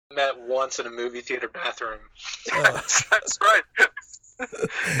met once in a movie theater bathroom. That's right.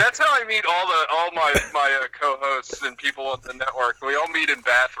 That's how I meet all my co-hosts and people on the network. We all meet in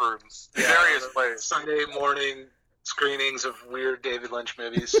bathrooms, various ways. Sunday morning screenings of weird David Lynch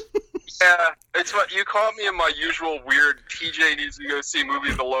movies. Yeah, it's what you caught me in my usual weird TJ needs to go see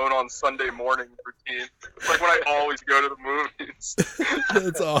movies alone on Sunday morning routine. It's like when I always go to the movies.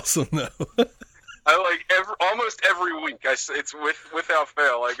 That's awesome, though. I almost every week. It's without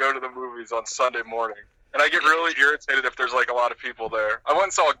fail. I go to the movies on Sunday morning. And I get really irritated if there's, like, a lot of people there. I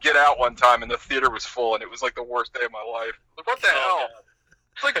once saw Get Out one time, and the theater was full, and it was, like, the worst day of my life. Like, what the hell?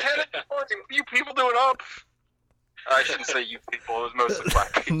 It's like 10 in the morning. What are you people doing up? I shouldn't say you people. It was mostly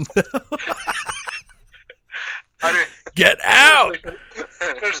black people. I mean, Get out!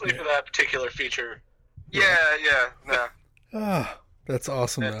 Especially for that particular feature. Yeah. Oh, that's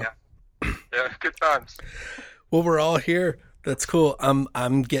awesome, though. Yeah, good times. Well, we're all here. That's cool.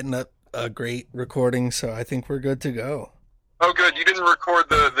 I'm getting a great recording, so I think we're good to go. Oh, good. You didn't record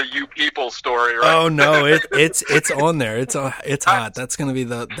the you people story, right? Oh no, it's on there. It's hot. That's gonna be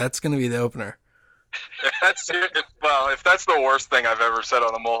the opener. If that's the worst thing I've ever said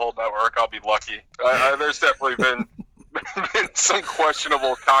on the Mulhold Network, I'll be lucky. There's definitely been some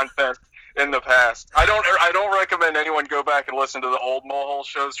questionable content in the past. I don't recommend anyone go back and listen to the old Mulhold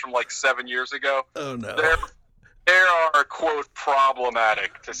shows from like 7 years ago. Oh no. They are, quote,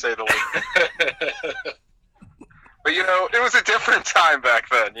 problematic, to say the least. But, it was a different time back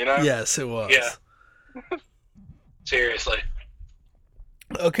then, Yes, it was. Yeah. Seriously.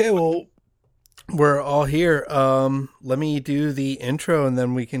 Okay, well, we're all here. Let me do the intro, and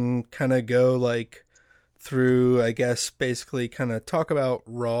then we can kind of go, like, through, I guess, basically kind of talk about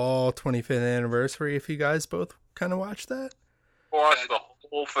Raw 25th Anniversary, if you guys both kind of watched that. Watched the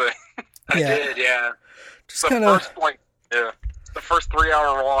whole thing. I did, yeah. Just kind of... The first 3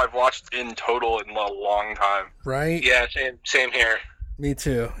 hour Raw I've watched in total in a long time. Right? Yeah, same here. Me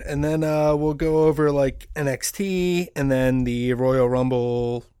too. And then we'll go over like NXT and then the Royal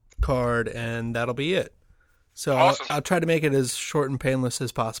Rumble card, and that'll be it. So awesome. I'll try to make it as short and painless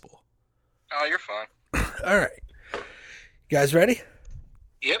as possible. Oh, you're fine. All right. You guys ready?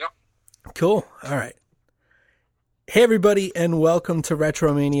 Yep. Cool. All right. Hey, everybody, and welcome to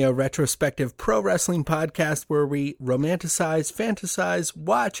Retromania Retrospective Pro Wrestling Podcast, where we romanticize, fantasize,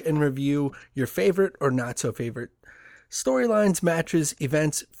 watch, and review your favorite or not so favorite storylines, matches,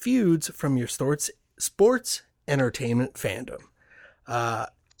 events, feuds from your sports entertainment fandom.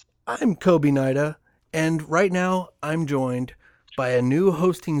 I'm Kobe Nida, and right now I'm joined by a new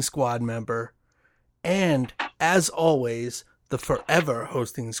hosting squad member, and as always, the forever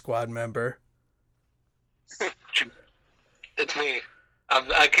hosting squad member. It's me.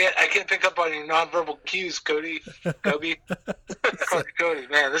 I can't pick up on your nonverbal cues, Cody. Kobe. Cody,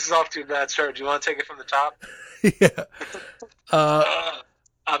 man, this is off to a bad start. Do you want to take it from the top? Yeah.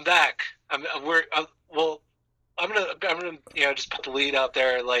 I'm back. I'm gonna just put the lead out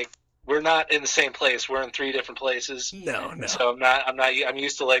there. Like, we're not in the same place. We're in 3 different places. No. So I'm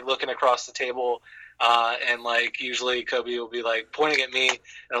used to like looking across the table. And like usually Kobe will be like pointing at me, and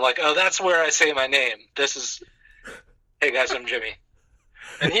I'm like, oh, that's where I say my name. Hey guys, I'm Jimmy.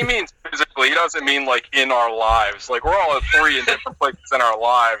 And he means physically. He doesn't mean like in our lives. Like, we're all at 3 in different places in our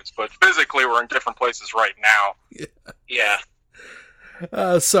lives, but physically we're in different places right now. Yeah.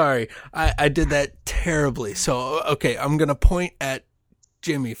 Sorry, I did that terribly. So okay, I'm gonna point at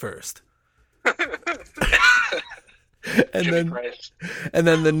Jimmy first. And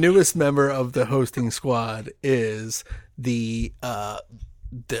then the newest member of the hosting squad is the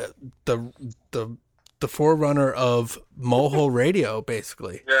forerunner of Mulehole Radio,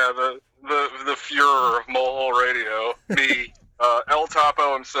 basically. Yeah, the Fuhrer of Mulehole Radio, me, El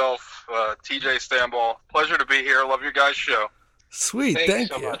Topo himself, TJ Stamball. Pleasure to be here. Love your guys' show. Sweet, thank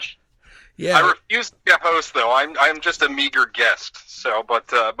you so much. Yeah, I refuse to be a host though. I'm just a meager guest. So, but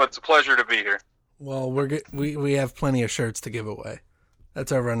it's a pleasure to be here. Well, we have plenty of shirts to give away.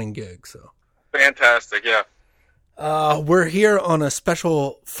 That's our running gig. So fantastic, yeah. We're here on a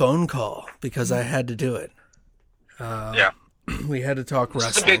special phone call because I had to do it. Yeah, we had to talk wrestling.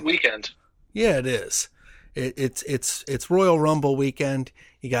 It's a big weekend. Yeah, it is. It's Royal Rumble weekend.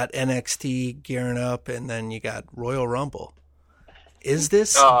 You got NXT gearing up, and then you got Royal Rumble. Is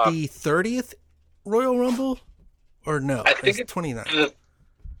this the 30th Royal Rumble, or no? I think it's 29th.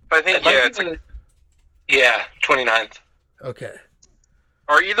 I think yeah, 29th. Okay.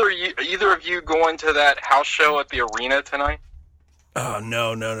 Are either of you going to that house show at the arena tonight? Oh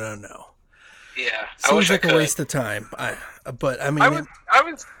no. Yeah, Seems like a waste of time. I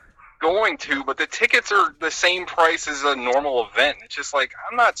going to, but the tickets are the same price as a normal event. It's just like,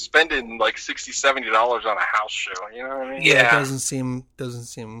 I'm not spending like $60, $70 on a house show. You know what I mean? Yeah, Yeah. it doesn't seem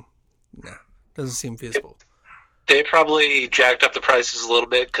feasible. They probably jacked up the prices a little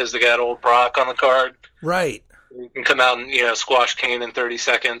bit because they got old Brock on the card. Right. You can come out and squash Kane in 30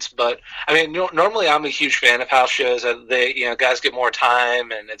 seconds. But I mean, normally I'm a huge fan of house shows. They guys get more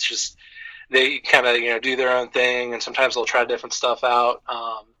time, and it's just they kind of do their own thing, and sometimes they'll try different stuff out.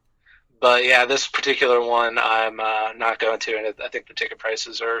 But yeah, this particular one I'm not going to, and I think the ticket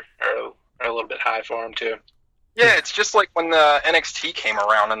prices are a little bit high for them too. Yeah, it's just like when NXT came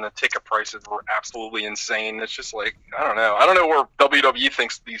around and the ticket prices were absolutely insane. It's just like, I don't know. I don't know where WWE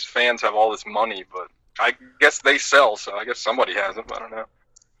thinks these fans have all this money, but I guess they sell, so I guess somebody has them. I don't know.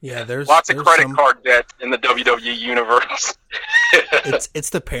 Yeah, there's lots of credit card debt in the WWE universe. It's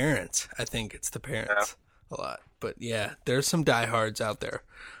the parents. I think it's the parents a lot. But yeah, there's some diehards out there.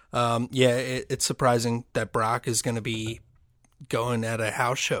 It's surprising that Brock is going to be going at a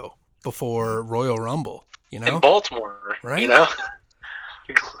house show before Royal Rumble. In Baltimore, right? I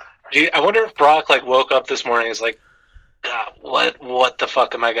wonder if Brock woke up this morning and is like, God, what the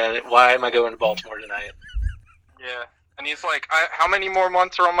fuck am I going to, why am I going to Baltimore tonight? Yeah. And he's like, how many more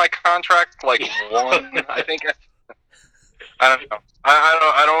months are on my contract? Like one, I think. I don't know.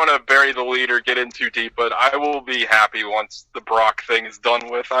 I don't want to bury the lead or get in too deep, but I will be happy once the Brock thing is done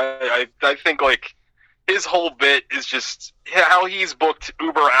with. I think his whole bit is just how he's booked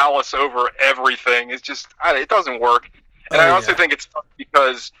Uber Alice over everything. It's just it doesn't work. And I also think it's tough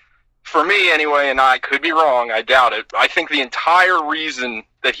because, for me anyway, and I could be wrong, I doubt it, I think the entire reason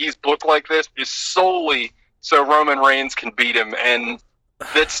that he's booked like this is solely so Roman Reigns can beat him, and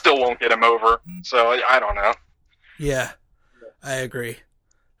that still won't get him over. So I don't know. Yeah, I agree.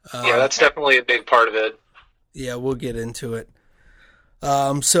 Yeah, that's definitely a big part of it. Yeah, we'll get into it.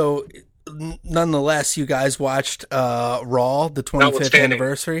 So, nonetheless, you guys watched Raw, the 25th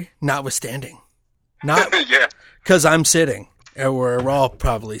anniversary? Notwithstanding. Yeah. Because I'm sitting. And we're all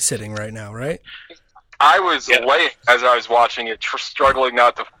probably sitting right now, right? I was late as I was watching it, struggling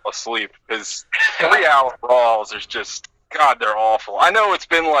not to fall asleep, because 3-hour Raws is just, God, they're awful. I know it's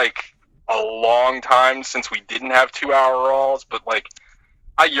been a long time since we didn't have 2-hour Raws, but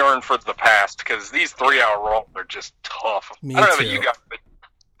I yearn for the past, because these 3-hour Raws are just tough. Me I don't know too. about you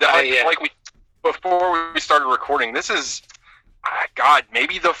guys, but before we started recording, this is, God,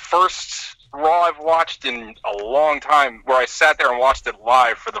 maybe the first Raw I've watched in a long time where I sat there and watched it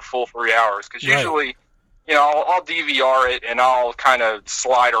live for the full 3 hours, because usually, I'll DVR it and I'll kind of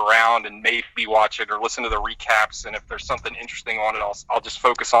slide around and maybe watch it or listen to the recaps, and if there's something interesting on it, I'll just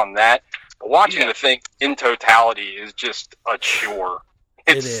focus on that. But watching the thing in totality is just a chore.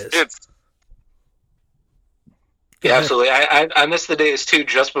 It is. Yeah, absolutely. I miss the days too,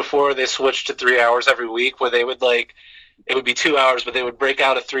 just before they switched to 3 hours every week, where they would it would be 2 hours, but they would break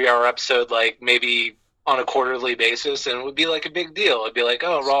out a 3-hour episode maybe on a quarterly basis, and it would be a big deal. It'd be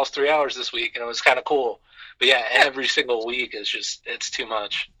oh, Raw's 3 hours this week, and it was kind of cool. But yeah, every single week is it's too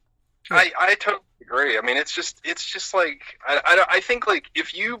much. I totally agree. I mean, it's just I think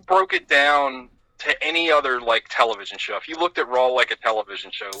if you broke it down to any other television show, if you looked at Raw like a television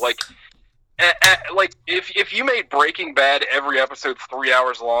show, if you made Breaking Bad every episode 3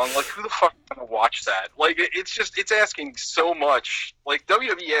 hours long, who the fuck is gonna watch that? It's asking so much.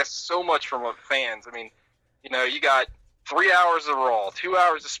 WWE asks so much from fans. I mean, you got 3 hours of Raw, 2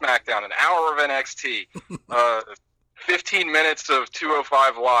 hours of SmackDown, an hour of NXT, 15 minutes of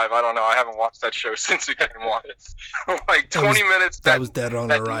 205 Live. I don't know. I haven't watched that show since it came on. 20 minutes. That was dead on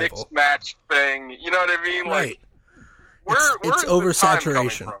that arrival. Mixed match thing. You know what I mean? Right. It's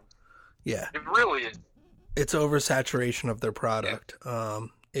oversaturation. Yeah. It really is. It's oversaturation of their product.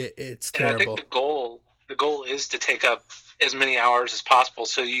 It's terrible. And I think the goal is to take up as many hours as possible,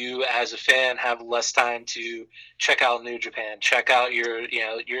 so you as a fan have less time to check out New Japan, check out your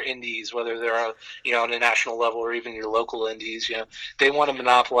indies, whether they're on a national level or even your local indies. They want to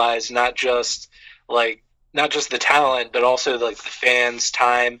monopolize not just the talent, but also the fans'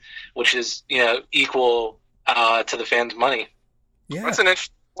 time, which is equal to the fans' money. Yeah, that's an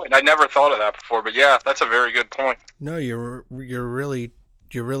interesting point. I never thought of that before, but yeah, that's a very good point. No, you're really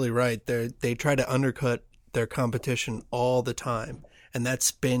right. They try to undercut their competition all the time, and that's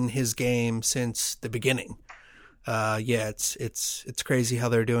been his game since the beginning. It's crazy how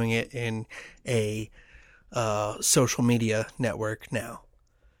they're doing it in a social media network now,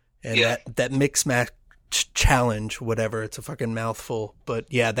 and that mix match challenge, whatever, it's a fucking mouthful, but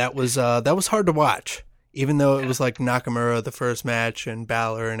yeah, that was hard to watch, even though it was Nakamura the first match and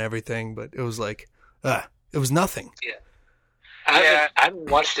Balor and everything, but it was it was nothing. I haven't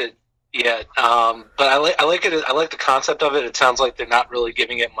watched it yet. But I like it. I like the concept of it. It sounds like they're not really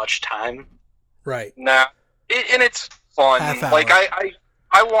giving it much time. Right. Nah, and it's fun. Half hour. Like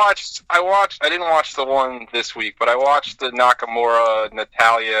I watched. I didn't watch the one this week, but I watched the Nakamura,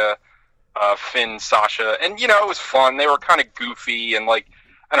 Natalia, Finn, Sasha, and it was fun. They were kind of goofy and like.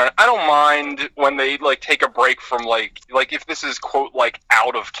 I don't mind when they like take a break from like if this is quote like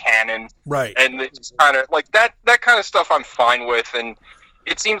out of canon, Right. and it's kind of like that kind of stuff I'm fine with, and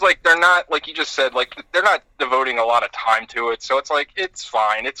it seems like they're not, like you just said, like they're not devoting a lot of time to it, so it's like it's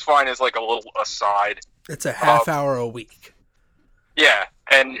fine as like a little aside. It's a half hour a week. Yeah,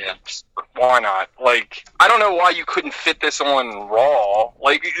 and why not? Like I don't know why you couldn't fit this on Raw.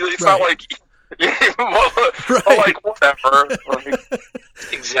 Like it's not like. Like whatever. Like,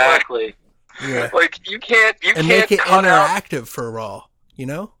 exactly. Yeah. Like you can't make it cut interactive for Raw.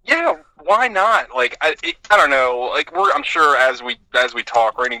 Yeah, why not? Like I don't know. Like I'm sure as we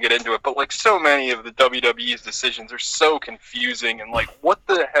talk, we're gonna get into it. But like so many of the WWE's decisions are so confusing, and like what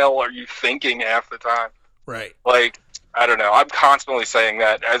the hell are you thinking half the time? Right. Like I don't know. I'm constantly saying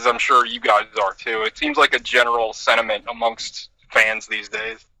that, as I'm sure you guys are too. It seems like a general sentiment amongst fans these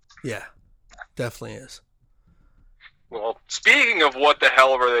days. Yeah. Definitely is. Well, speaking of what the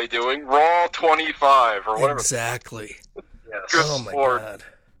hell are they doing, Raw 25 or whatever. Exactly. Yes. Oh my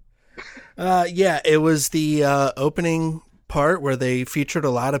god. Yeah, it was the opening part where they featured a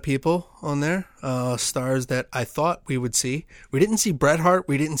lot of people on there, stars that I thought we would see. We didn't see Bret Hart,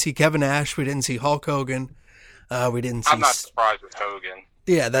 we didn't see Kevin Nash, we didn't see Hulk Hogan, we didn't see. I'm not surprised with Hogan.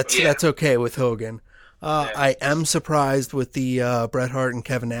 Yeah, that's okay with Hogan. I am surprised with the Bret Hart and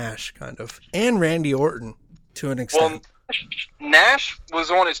Kevin Nash, kind of. And Randy Orton, to an extent. Well, Nash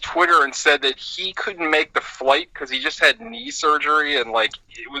was on his Twitter and said that he couldn't make the flight because he just had knee surgery, and, like,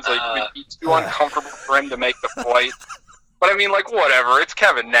 it was, like, it'd be too uncomfortable for him to make the flight. But, I mean, like, whatever. It's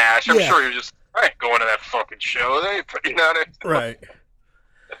Kevin Nash. I'm sure you're just, I ain't going to that fucking show. You know what I mean? Right.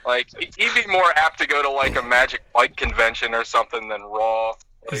 Like, he'd be more apt to go to, like, a Magic Mike convention or something than Raw.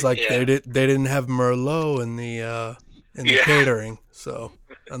 It's like they didn't have Merlot in the catering, so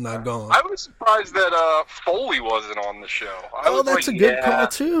I'm not going. I was surprised that Foley wasn't on the show. That's a good call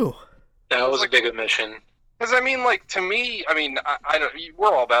too. That was a big omission. Because I mean, like to me, I mean, I don't.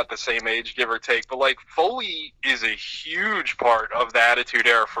 We're all about the same age, give or take, but like Foley is a huge part of the Attitude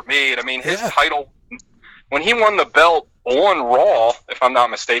Era for me. And I mean, his title when he won the belt on Raw, if I'm not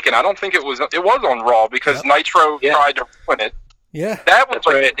mistaken, I don't think it was on Raw because Nitro tried to win it. Yeah, that was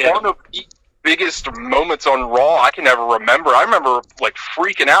one of the biggest moments on Raw I can ever remember. I remember like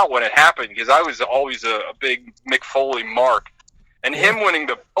freaking out when it happened because I was always a big Mick Foley mark, and him winning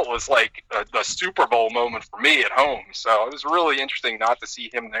the belt was like a Super Bowl moment for me at home. So it was really interesting not to see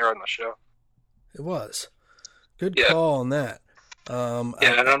him there on the show. It was good call on that. And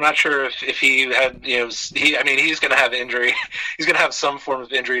I'm not sure if he had, he's going to have injury. He's going to have some form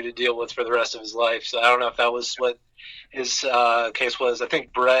of injury to deal with for the rest of his life. So I don't know if that was what his case was. I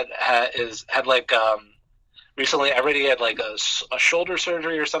think Brett had recently already had like a shoulder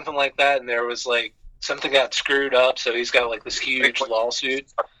surgery or something like that, and there was like something got screwed up, so he's got like this huge lawsuit.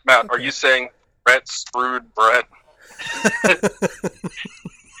 Matt, are you saying Brett screwed Brett?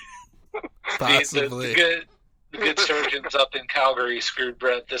 Possibly. The good surgeons up in Calgary screwed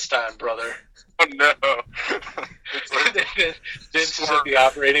Brett this time, brother. Oh no! Vince is at the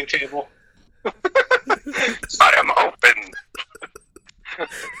operating table. I am open.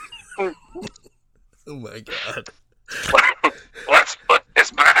 Oh my god! Let's put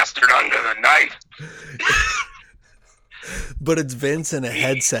this bastard under the knife. But it's Vince in a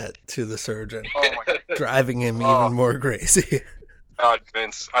headset to the surgeon, driving him Oh. even more crazy. God,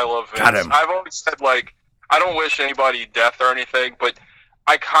 Vince, I love Vince. Got him. I've always said like I don't wish anybody death or anything, but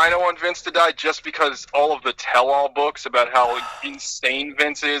I kind of want Vince to die just because all of the tell-all books about how insane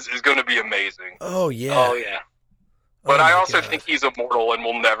Vince is going to be amazing. Oh yeah. Oh yeah. But Oh, I my also God. think he's immortal and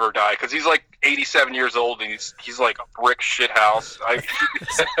will never die because he's like 87 years old and he's like a brick shithouse.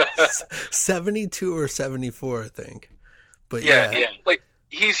 72 or 74, I think. But Yeah, like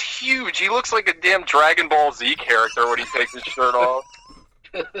he's huge. He looks like a damn Dragon Ball Z character when he takes his shirt off.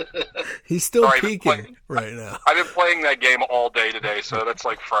 he's still Sorry, peaking right now. I've been playing that game all day today, so that's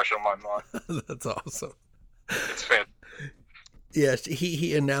like fresh on my mind. That's awesome. It's fantastic. Yeah,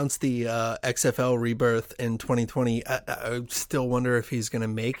 he announced the XFL rebirth in 2020. I still wonder if he's going to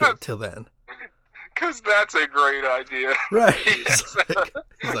make it till then. Because that's a great idea. Right. He's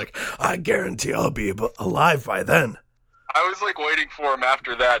like, I guarantee I'll be alive by then. I was like waiting for him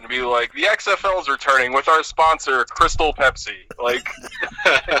after that and be like, the XFL's returning with our sponsor, Crystal Pepsi. Like,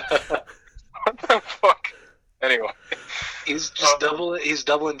 what the fuck? Anyway. He's just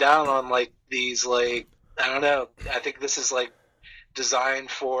doubling down on like these like I don't know. I think this is like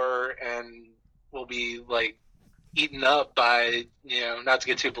designed for and will be like eaten up by, not to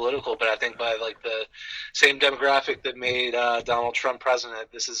get too political, but I think by like the same demographic that made Donald Trump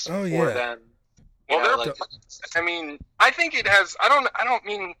president. This is for them. Well, I mean, I think it has. I don't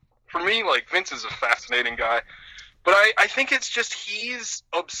mean for me like Vince is a fascinating guy, but I think it's just he's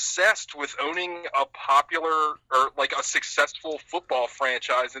obsessed with owning a popular or like a successful football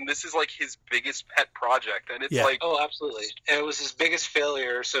franchise, and this is like his biggest pet project. And it's like, oh, absolutely, and it was his biggest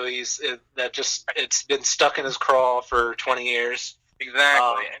failure. So it's been stuck in his craw for 20 years.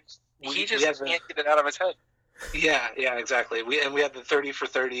 Exactly, and he just can't get it out of his head. Yeah, exactly. We had the 30 for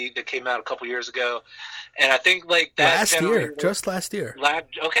 30 that came out a couple years ago, and I think like that just last year. Just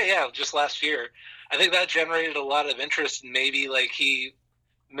last year. I think that generated a lot of interest, and maybe like he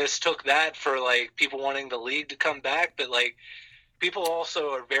mistook that for like people wanting the league to come back, but like people also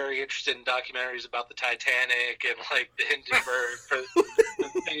are very interested in documentaries about the Titanic and like the Hindenburg for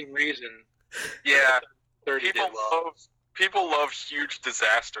the same reason. Yeah, 30 people love huge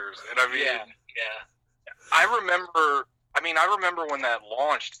disasters, and I mean, yeah. I remember when that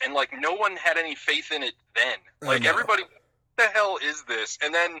launched, and like no one had any faith in it then. Like everybody, what the hell is this?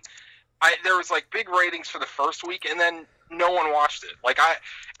 And then there was like big ratings for the first week, and then no one watched it. Like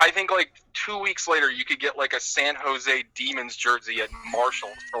I think like 2 weeks later, you could get like a San Jose Demons jersey at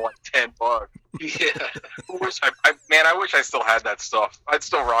Marshall's for like $10. Yeah, I wish I still had that stuff. I'd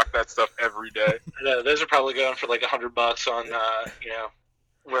still rock that stuff every day. I know, those are probably going for like $100 on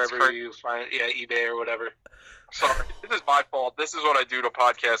wherever you find eBay or whatever. Sorry, this is my fault. This is what I do to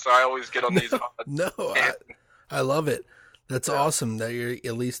podcasts. I always get on these. I love it. That's awesome that you're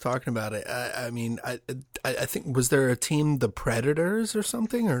at least talking about it. I mean, I think, was there a team, the Predators or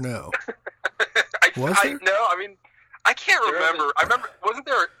something, or no? No, I mean, I can't remember. I remember, wasn't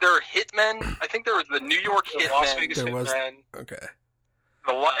there Hitmen? I think there was the New York Hitmen. Las Vegas Hitmen. Okay.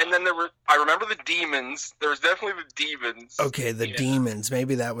 And then I remember the Demons. There was definitely the Demons. Okay, the Demons.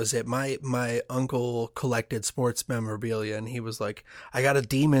 Maybe that was it. My uncle collected sports memorabilia, and he was like, I got a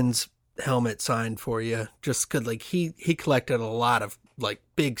Demons helmet signed for you. Just because, like, he collected a lot of, like,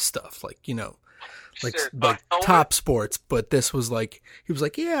 big stuff, like, like top sports. But this was like, he was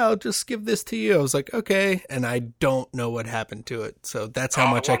like, yeah, I'll just give this to you. I was like, okay. And I don't know what happened to it. So that's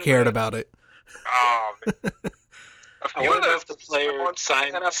how much I cared about it. Oh, man. I wonder if the player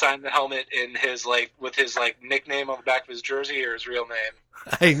signed the helmet in his with his nickname on the back of his jersey or his real name.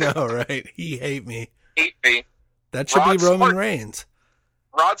 I know, right? He hate me. That should be Roman Reigns.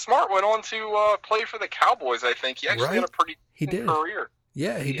 Rod Smart went on to play for the Cowboys, I think. He actually had a pretty good career.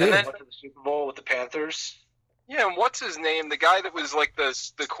 Yeah, he did. And then went to the Super Bowl with the Panthers. Yeah, and what's his name? The guy that was like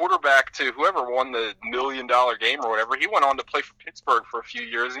the quarterback to whoever won the $1 million game or whatever. He went on to play for Pittsburgh for a few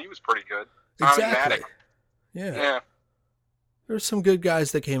years, and he was pretty good. Exactly. Yeah. There's some good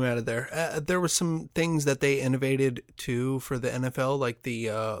guys that came out of there. There were some things that they innovated too for the NFL, like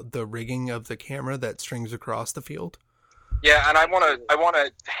the rigging of the camera that strings across the field. Yeah, and I want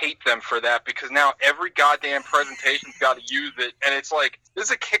to hate them for that because now every goddamn presentation's got to use it, and it's like this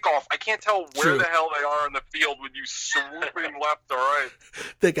is a kickoff. I can't tell where the hell they are in the field when you swooping left or right.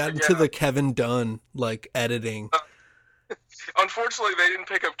 They got into the Kevin Dunn editing. Unfortunately, they didn't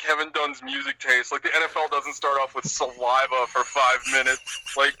pick up Kevin Dunn's music taste. Like, the NFL doesn't start off with Saliva for 5 minutes,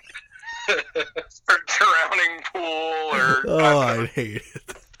 like, or Drowning Pool, or I hate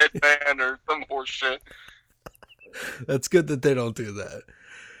it. Band or some horse shit. That's good that they don't do that.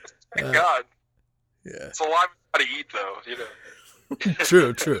 Thank God. Yeah. Saliva got to eat, though,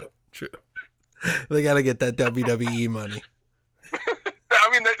 True. They got to get that WWE money. I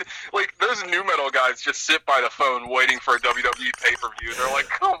mean, those nu metal guys just sit by the phone waiting for a WWE pay-per-view. They're like,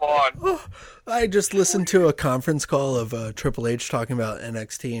 come on. I just listened to a conference call of Triple H talking about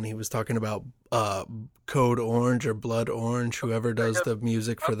NXT, and he was talking about Code Orange or Blood Orange, whoever does the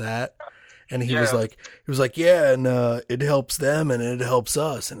music for that. And he was like, yeah, and it helps them and it helps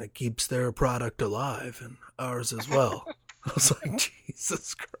us and it keeps their product alive and ours as well. I was like,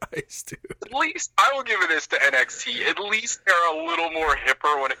 Jesus Christ, dude. At least, I will give it this to NXT. At least they're a little more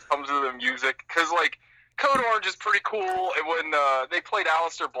hipper when it comes to the music. Because, Code Orange is pretty cool. And when they played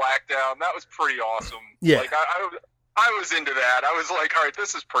Aleister Black down, that was pretty awesome. Yeah. I was into that. I was like, all right,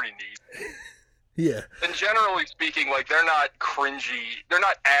 this is pretty neat. Yeah. And generally speaking, they're not cringy. They're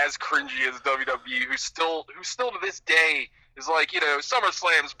not as cringy as WWE, who still to this day is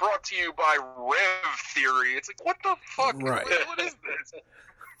SummerSlam's brought to you by Rev Theory. It's like, what the fuck? Right. What is this?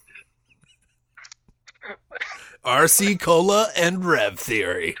 RC Cola and Rev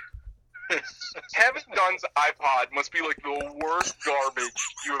Theory. Kevin Dunn's iPod must be like the worst garbage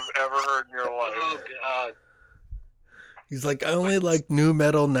you have ever heard in your life. Oh God. He's like, I only like new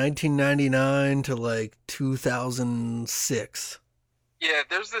metal 1999 to like 2006. Yeah,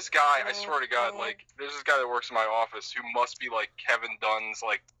 there's this guy, I swear to God, like, there's this guy that works in my office who must be, like, Kevin Dunn's,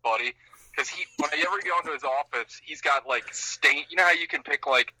 like, buddy. Because when I ever go into his office, he's got, like, you know how you can pick,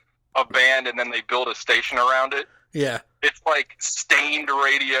 like, a band and then they build a station around it? Yeah. It's, like, Stained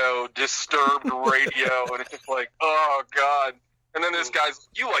radio, Disturbed radio, and it's just like, oh, God. And then this guy's,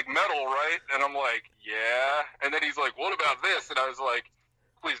 you like metal, right? And I'm like, yeah. And then he's like, what about this? And I was like,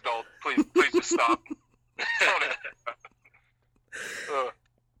 please don't. Please just stop.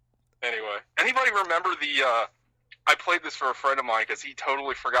 Anyway, anybody remember I played this for a friend of mine because he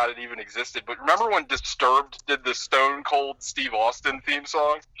totally forgot it even existed. But remember when Disturbed did the Stone Cold Steve Austin theme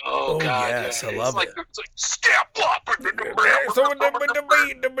song? Oh God, yes, I love it. It's like step up. That was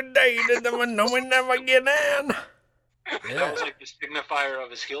like the signifier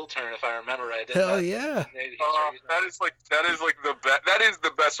of his heel turn, if I remember right. Hell yeah! That is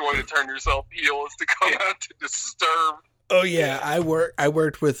the best way to turn yourself heel is to come out to Disturbed. Oh yeah, I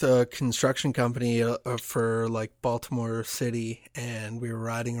worked with a construction company for like Baltimore City, and we were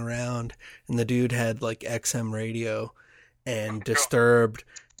riding around, and the dude had like XM radio, and Disturbed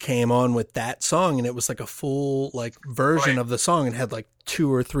came on with that song, and it was like a full like version of the song, and had like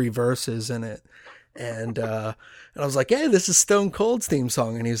 2 or 3 verses in it, and I was like, hey, this is Stone Cold's theme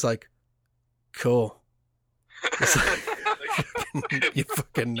song, and he's like, cool. You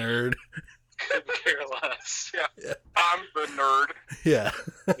fucking nerd. Couldn't care less. Yeah. I'm the nerd. Yeah.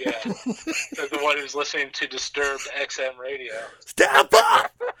 Yeah. The one who's listening to Disturbed XM radio. Step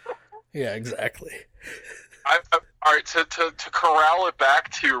up! Yeah, exactly. All right, to corral it back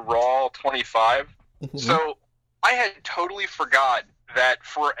to Raw 25. Mm-hmm. So I had totally forgot that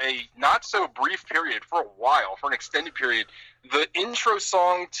for a not so brief period, for a while, for an extended period, the intro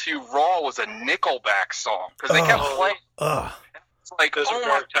song to Raw was a Nickelback song because they kept playing. It's like, those were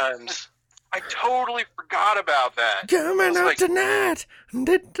dark times. I totally forgot about that. Coming up tonight.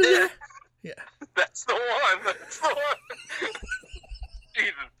 Yeah. That's the one.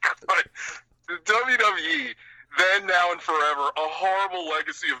 Jesus Christ. The WWE, then, now, and forever, a horrible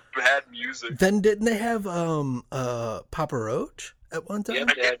legacy of bad music. Then didn't they have Papa Roach at one time?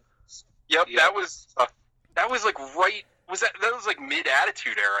 Yep. That was like right. That was like mid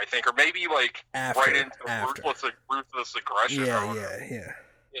Attitude Era, I think, or maybe like right into ruthless aggression. Yeah.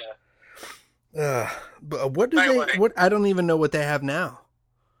 Yeah. But what do they? What I don't even know what they have now.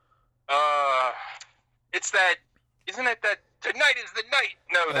 It's that. Isn't it that tonight is the night?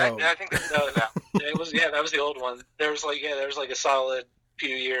 No, I think that's that. It was that was the old one. There was like a solid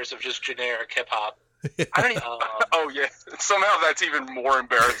few years of just generic hip hop. I don't even. Oh yeah. Somehow that's even more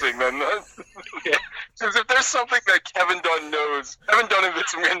embarrassing than that. Yeah. Because if there's something that Kevin Dunn and Vince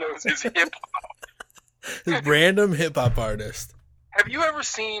McMahon knows is hip hop. Random hip hop artist. Have you ever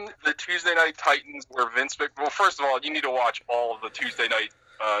seen the Tuesday Night Titans where Vince McMahon... Well, first of all, you need to watch all of the Tuesday Night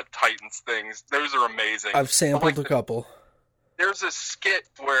Titans things. Those are amazing. I've sampled a couple. There's a skit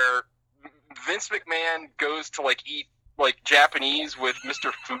where Vince McMahon goes to, like, eat, like, Japanese with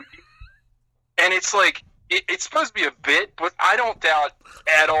Mr. Fuji. And it's, like... It's supposed to be a bit, but I don't doubt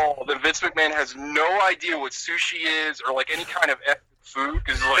at all that Vince McMahon has no idea what sushi is or, like, any kind of food.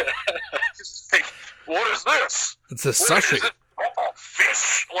 Because, like, what is this? It's a sushi. Oh,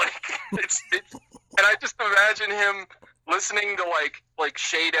 fish! Like it's, and I just imagine him listening to like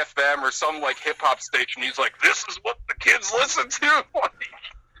Shade FM or some like hip hop station. He's like, "This is what the kids listen to." Like,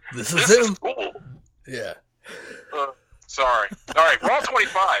 this is him. Cool. Yeah. Sorry. All right, Raw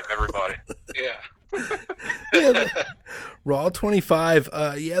 25, everybody. Yeah. Raw 25.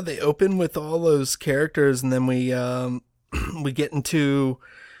 Yeah, they open with all those characters, and then we get into.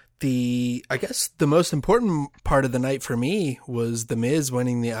 I guess the most important part of the night for me was The Miz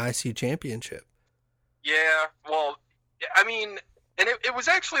winning the IC championship. Yeah, well, I mean, and it was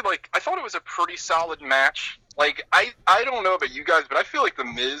actually like, I thought it was a pretty solid match. Like, I don't know about you guys, but I feel like The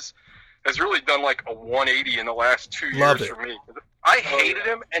Miz has really done like a 180 in the last 2 years for me. I hated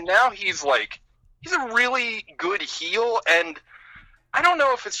him, and now he's a really good heel, and I don't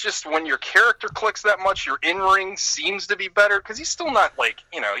know if it's just when your character clicks that much, your in-ring seems to be better, because he's still not, like,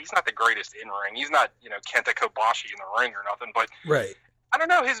 he's not the greatest in-ring. He's not, Kenta Kobashi in the ring or nothing, but right. I don't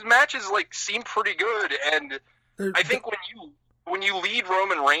know, his matches, like, seem pretty good, and I think when you lead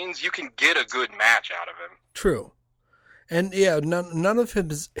Roman Reigns, you can get a good match out of him. True. And, yeah, none of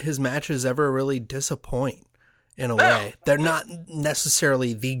his matches ever really disappoint, in a way. They're not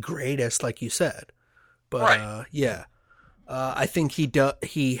necessarily the greatest, like you said, but, right. Yeah. I think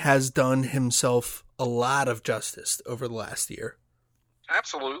he has done himself a lot of justice over the last year.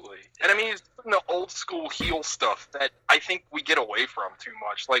 Absolutely. And I mean, he's doing the old school heel stuff that I think we get away from too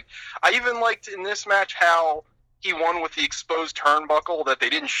much. Like, I even liked in this match how he won with the exposed turnbuckle that they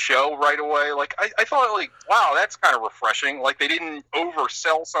didn't show right away. Like, I thought, like, wow, that's kind of refreshing. Like, they didn't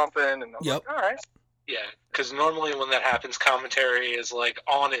oversell something. And I was like, all right. Yeah, because normally when that happens, commentary is like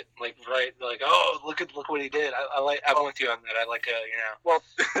on it, like right, like look what he did. I'm with you on that. I like Well,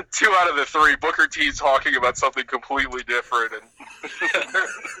 2 out of the 3, Booker T's talking about something completely different, and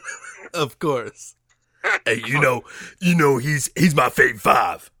of course. Hey, you know, he's my fave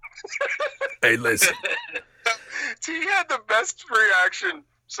 5. Hey, listen. T had the best reaction.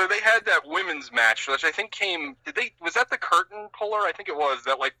 So they had that women's match, which I think was that the curtain puller? I think it was,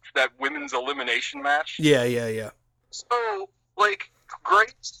 that women's elimination match. Yeah. So, like,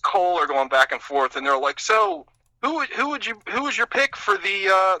 Grace Cole are going back and forth, and they're like, so who was your pick for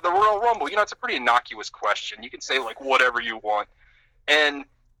the Royal Rumble? You know, it's a pretty innocuous question. You can say, like, whatever you want. And,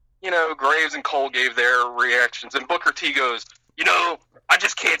 you know, Graves and Cole gave their reactions, and Booker T goes, you know, I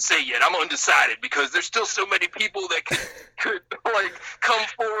just can't say yet. I'm undecided because there's still so many people that could like come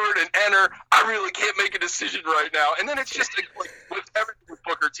forward and enter. I really can't make a decision right now. And then it's just like with everything with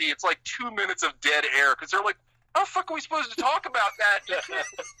Booker T, it's like 2 minutes of dead air because they're like, how the fuck are we supposed to talk about that? Just say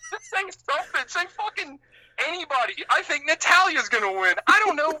something. Say fucking anybody. I think Natalia's gonna win. I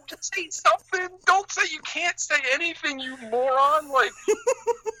don't know. Just say something. Don't say you can't say anything, you moron. Like.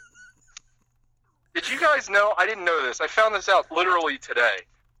 Did you guys know? I didn't know this. I found this out literally today.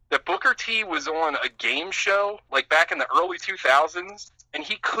 That Booker T was on a game show, like back in the early 2000s, and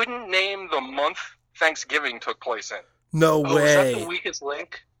he couldn't name the month Thanksgiving took place in. No way. Was that the weakest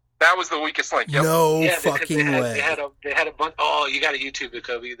link? That was the weakest link. Yep. No fucking way. They had a bunch. Oh, you got to YouTube it,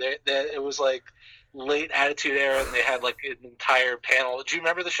 Kobe. It was like late Attitude Era, and they had like an entire panel. Do you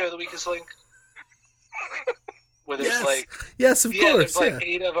remember the show The Weakest Link? Where there's yes, of course. There's like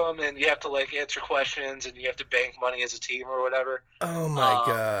 8 of them, and you have to like answer questions, and you have to bank money as a team or whatever. Oh my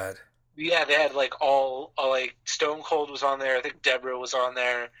god! Yeah, they had like all like Stone Cold was on there. I think Deborah was on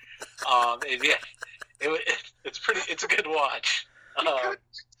there. It's a good watch. But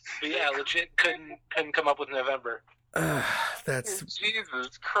yeah, legit couldn't come up with November. That's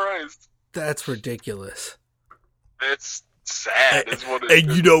Jesus Christ. That's ridiculous. It's sad, is what it is.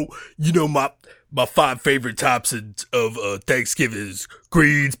 And you know my 5 favorite toppings of Thanksgiving is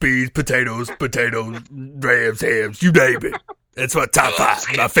greens, beans, potatoes, rams, hams, you name it. That's my top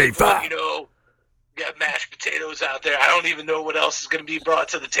 5, my fave 5. You know, got mashed potatoes out there. I don't even know what else is going to be brought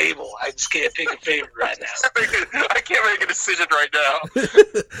to the table. I just can't pick a favorite right now. I can't make a decision right now.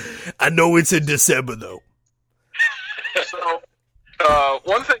 I know it's in December, though. So,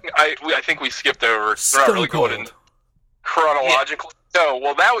 one thing I think we skipped over. We're not really going in chronologically. Yeah. No,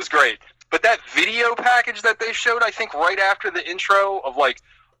 well, that was great. But that video package that they showed, I think, right after the intro of, like,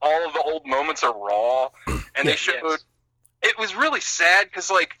 all of the old moments of Raw, and they showed... Yes. It was really sad because,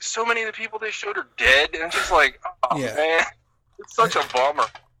 like, so many of the people they showed are dead, and it's just like, oh, man, it's such a bummer.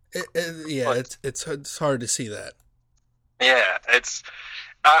 It's hard to see that. Yeah, it's...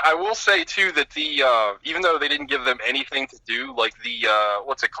 I will say, too, that even though they didn't give them anything to do, like the,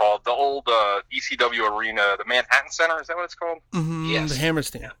 what's it called? The old ECW arena, the Manhattan Center, is that what it's called? Mm-hmm, yes. The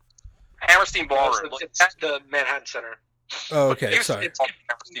Hammerstein. Hammerstein Ballroom. It's the Manhattan Center. Oh, okay, sorry. It's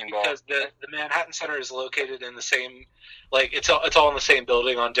because the Manhattan Center is located in the same, like, it's all in the same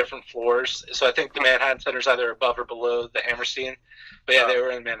building on different floors. So I think the Manhattan Center is either above or below the Hammerstein. But yeah, they were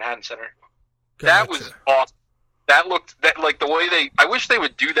in the Manhattan Center. That was awesome. Like the way I wish they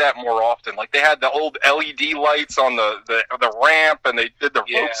would do that more often. Like they had the old LED lights on the ramp, and they did the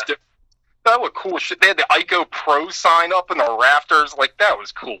ropes. That looked cool shit. They had the Ico Pro sign up in the rafters. Like that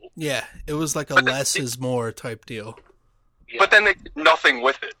was cool. Yeah, it was like a less is more type deal. Yeah. But then they did nothing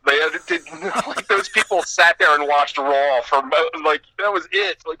with it. They did like those people sat there and watched Raw for like that was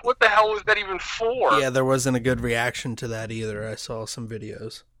it. Like what the hell was that even for? Yeah, there wasn't a good reaction to that either. I saw some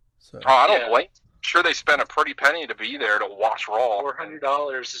videos. So I don't blame. Sure, they spent a pretty penny to be there to watch Raw.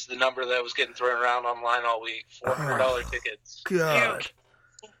 $400 is the number that was getting thrown around online all week. $400 tickets. God.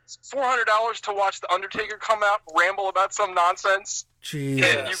 $400 to watch the Undertaker come out and ramble about some nonsense. Jesus.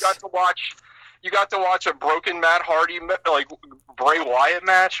 And you got to watch a broken Matt Hardy like Bray Wyatt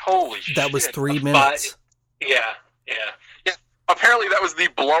match. Holy shit! That was 3 minutes. Yeah. Apparently, that was the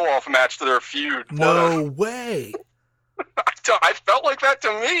blow-off match to their feud. No way. I felt like that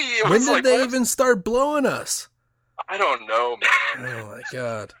to me. When did they even start blowing us? I don't know, man. Oh my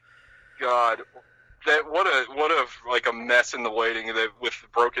god. what a like a mess in the waiting with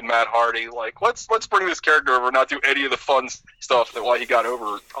broken Matt Hardy. Like let's bring this character over, and not do any of the fun stuff that why he got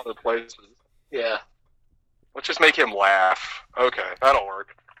over other places. Yeah. Let's just make him laugh. Okay, that'll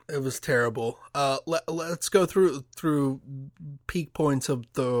work. It was terrible. Let's go through peak points of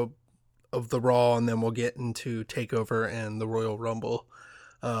the Raw, and then we'll get into TakeOver and the Royal Rumble.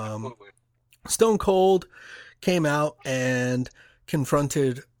 Stone Cold came out and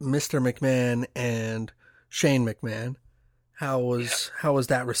confronted Mr. McMahon and Shane McMahon. How was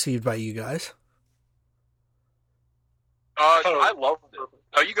that received by you guys? I loved it.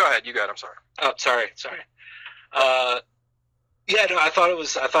 Oh, you go ahead. I'm sorry. Oh, sorry. Yeah, no, I thought it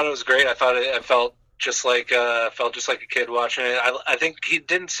was great. I thought it felt just like a kid watching it. I think he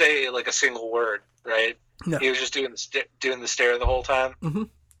didn't say like a single word, right? No. He was just doing the stare the whole time. Mm-hmm.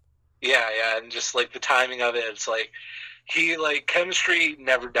 Yeah, and just like the timing of it, it's like chemistry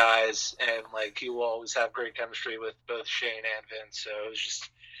never dies, and like he will always have great chemistry with both Shane and Vince. So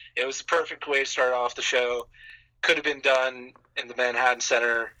it was the perfect way to start off the show. Could have been done in the Manhattan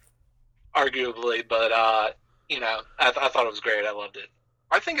Center, arguably, but I thought it was great. I loved it.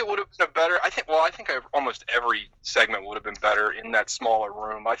 I think it would have been I think almost every segment would have been better in that smaller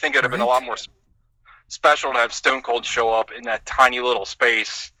room. I think it would have been a lot more special to have Stone Cold show up in that tiny little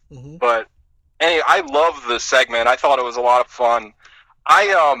space. Mm-hmm. But anyway, I love the segment. I thought it was a lot of fun. At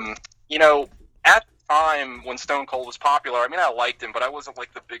the time when Stone Cold was popular, I mean, I liked him, but I wasn't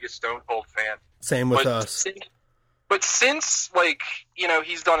like the biggest Stone Cold fan. Same with us. But since,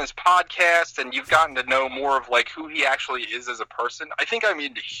 he's done his podcast and you've gotten to know more of, who he actually is as a person, I think I'm a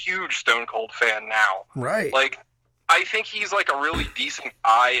huge Stone Cold fan now. Right. I think he's, a really decent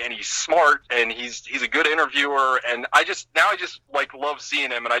guy, and he's smart, and he's a good interviewer, and I just love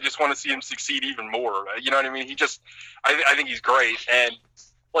seeing him, and I just want to see him succeed even more. You know what I mean? I think he's great, and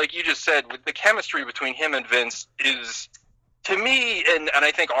like you just said, with the chemistry between him and Vince is, to me, and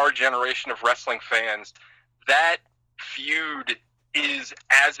I think our generation of wrestling fans, that feud is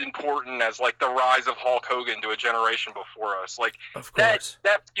as important as the rise of Hulk Hogan to a generation before us. Of course.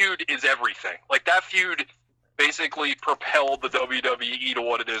 That feud is everything. That feud basically propelled the WWE to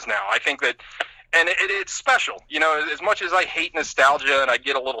what it is now. I think that, and it's special. As much as I hate nostalgia and I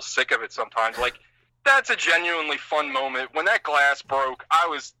get a little sick of it sometimes, that's a genuinely fun moment. When that glass broke, I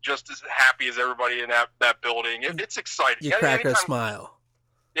was just as happy as everybody in that building. It's exciting. You crack a smile.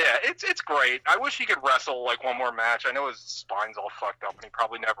 Yeah, it's great. I wish he could wrestle one more match. I know his spine's all fucked up, and he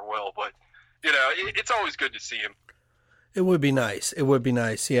probably never will. But it's always good to see him. It would be nice.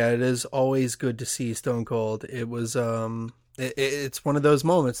 Yeah, it is always good to see Stone Cold. It was it's one of those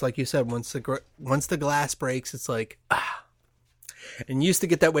moments, like you said. Once the glass breaks, it's like And used to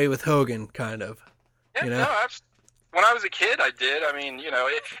get that way with Hogan, kind of. Yeah, when I was a kid, I did. I mean,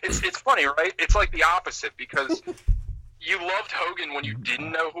 it's funny, right? It's like the opposite, because you loved Hogan when you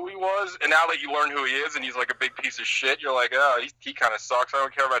didn't know who he was, and now that you learn who he is and he's a big piece of shit, you're like, oh, he kind of sucks. I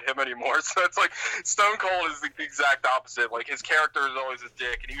don't care about him anymore. So it's Stone Cold is the exact opposite. His character is always a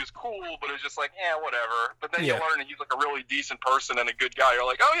dick, and he was cool, but it was just whatever. But then you learn that he's a really decent person and a good guy. You're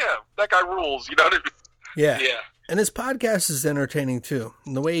like, oh yeah, that guy rules. You know what I mean? Yeah. And his podcast is entertaining too.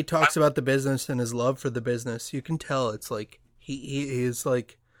 And the way he talks about the business and his love for the business, you can tell it's he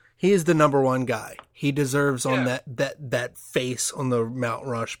is the number one guy. He deserves on that face on the Mount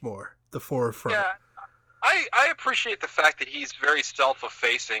Rushmore, the forefront. Yeah. I appreciate the fact that he's very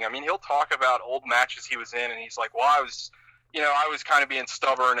self-effacing. I mean, he'll talk about old matches he was in, and he's like, well, I was kind of being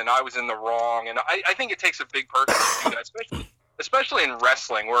stubborn, and I was in the wrong. And I think it takes a big person to do that, especially in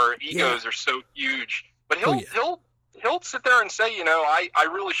wrestling, where egos are so huge. But he'll sit there and say, I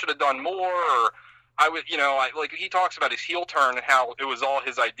really should have done more, or I would, he talks about his heel turn and how it was all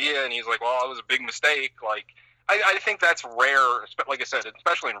his idea, and he's like, well, it was a big mistake. I think that's rare, like I said,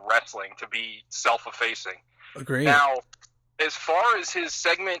 especially in wrestling, to be self-effacing. Agreed. Now, as far as his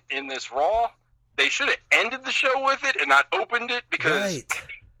segment in this Raw, they should have ended the show with it and not opened it, because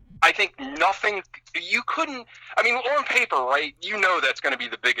I think you couldn't, I mean, on paper, right, that's going to be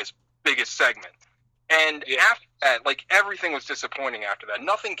the biggest segment. And after that, everything was disappointing after that.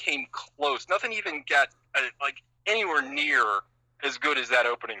 Nothing came close. Nothing even got, anywhere near as good as that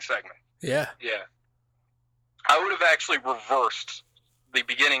opening segment. Yeah. Yeah. I would have actually reversed the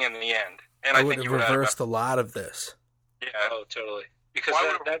beginning and the end. And I think you would have reversed a lot of this. Yeah. Oh, totally. Because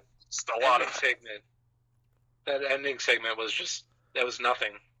that ending segment was that was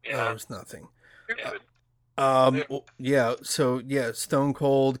nothing. That was nothing. Yeah. Stone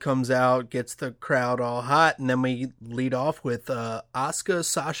Cold comes out, gets the crowd all hot, and then we lead off with Asuka,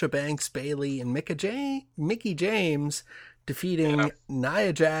 Sasha Banks, Bayley, and Mickie James defeating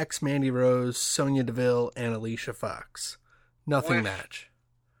Nia Jax, Mandy Rose, Sonya Deville, and Alicia Fox. Nothing match.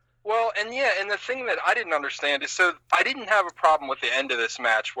 Well, and the thing that I didn't understand is, so I didn't have a problem with the end of this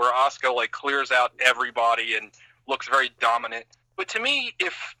match where Asuka like clears out everybody and looks very dominant. But to me,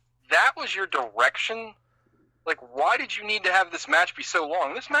 if that was your direction, like, why did you need to have this match be so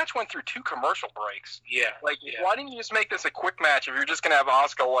long? This match went through 2 commercial breaks. Yeah. Like, why didn't you just make this a quick match if you're just going to have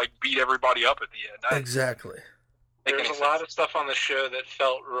Asuka, like, beat everybody up at the end? Exactly. There's a lot of stuff on the show that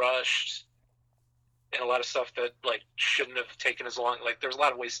felt rushed, and a lot of stuff that, like, shouldn't have taken as long. Like, there's a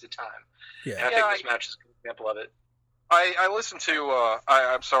lot of wasted time. Yeah. And I think this match is a good example of it. I listened to,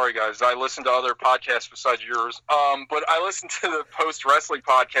 I'm sorry guys, I listened to other podcasts besides yours, but I listened to the post-wrestling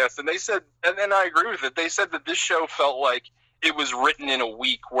podcast, and they said, and I agree with it, they said that this show felt like it was written in a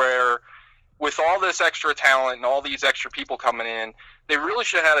week, where with all this extra talent and all these extra people coming in, they really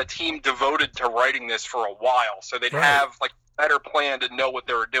should have had a team devoted to writing this for a while, so they'd have, like, a better plan to know what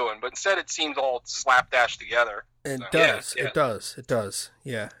they were doing, but instead it seems all slapdash together. It does.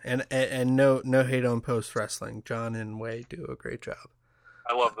 Yeah. And no hate on post wrestling. John and Wei do a great job.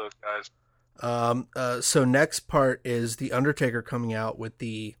 I love those guys. So next part is the Undertaker coming out with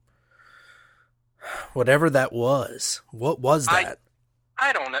the whatever that was. What was that?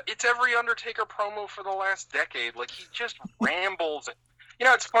 I don't know. It's every Undertaker promo for the last decade. Like, he just rambles. You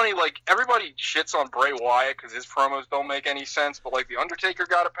know, it's funny, like, everybody shits on Bray Wyatt because his promos don't make any sense, but, like, the Undertaker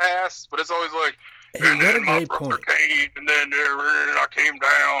got a pass, but it's always like, and then my brother came, and then I came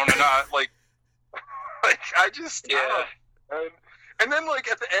down, and I, like I just, and then, like,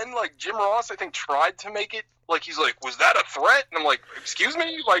 at the end, like, Jim Ross, I think, tried to make it, like, he's like, was that a threat? And I'm like, excuse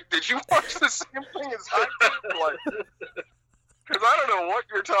me? Like, did you watch the same thing as I did? Like, because I don't know what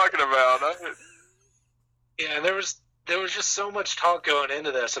you're talking about. Yeah, there was just so much talk going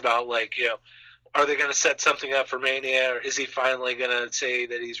into this about, like, you know, are they going to set something up for Mania, or is he finally going to say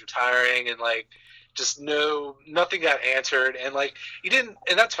that he's retiring? And, like, just nothing got answered. And, like, and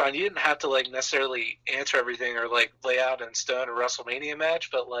that's fine. You didn't have to, like, necessarily answer everything or, like, lay out in stone a WrestleMania match,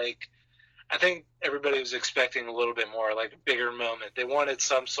 but, like, I think everybody was expecting a little bit more, like, a bigger moment. They wanted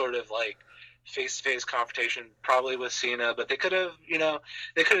some sort of, like, face-to-face confrontation, probably with Cena, but they could have,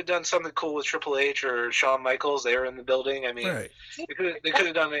 done something cool with Triple H or Shawn Michaels. They were in the building. I mean, right. they could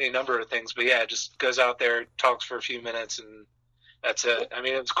have done any number of things, but yeah, just goes out there, talks for a few minutes, and that's it. I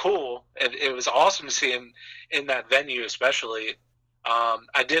mean, it was cool. It was awesome to see him in that venue, especially.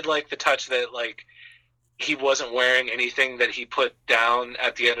 I did like the touch that, like, he wasn't wearing anything that he put down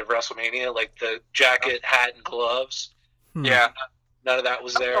at the end of WrestleMania, like the jacket, hat, and gloves. Yeah. None of that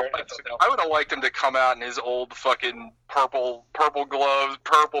was there. I would have liked him to come out in his old fucking purple gloves,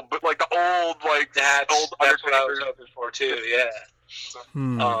 but like the old, like, that's what I was hoping for too. Yeah.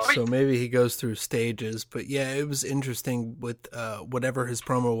 So maybe he goes through stages, but yeah, it was interesting with whatever his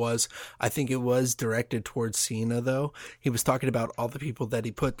promo was. I think it was directed towards Cena, though. He was talking about all the people that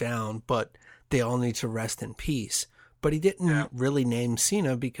he put down, but they all need to rest in peace. But he didn't really name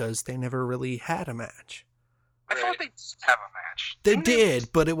Cena because they never really had a match. I thought they did have a match. They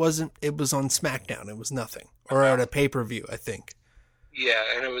did, but it wasn't. It was on SmackDown. It was nothing, or at a pay-per-view, I think. Yeah,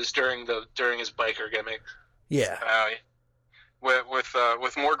 and it was during his biker gimmick. Yeah.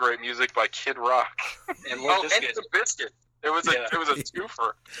 With more great music by Kid Rock and the Biscuit. It was a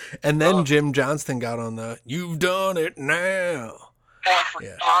twofer. And then Jim Johnston got on the "You've Done It Now." Oh, I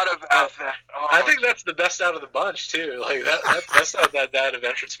forgot about that. Oh. I think that's the best out of the bunch too. Like that's not that bad of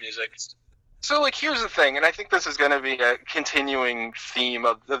entrance music. So, like, here's the thing, and I think this is going to be a continuing theme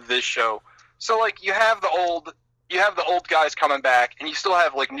of this show. So, like, you have the old guys coming back, and you still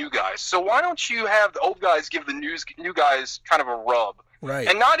have, like, new guys. So why don't you have the old guys give the new guys kind of a rub? Right.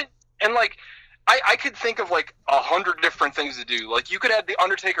 And I could think of, like, 100 different things to do. Like, you could have the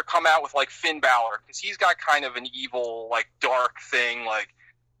Undertaker come out with, like, Finn Balor, because he's got kind of an evil, like, dark thing. Like,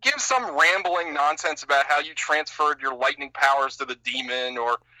 give some rambling nonsense about how you transferred your lightning powers to the demon,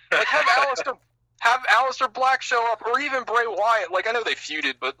 or like have Aleister Black show up, or even Bray Wyatt. Like, I know they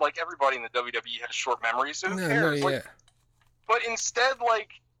feuded, but, like, everybody in the WWE has short memories, so who cares? Like, but instead, like,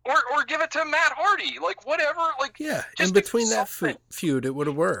 or give it to Matt Hardy, like, whatever. Like, yeah, in between that feud, it would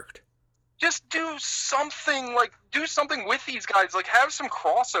have worked. Just do something with these guys. Like, have some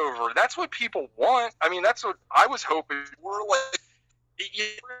crossover. That's what people want. I mean, that's what I was hoping. We're going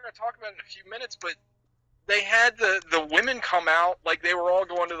to talk about it in a few minutes, but they had the women come out like they were all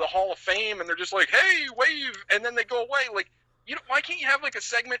going to the Hall of Fame, and they're just like, "Hey, wave," and then they go away. Like, why can't you have, like, a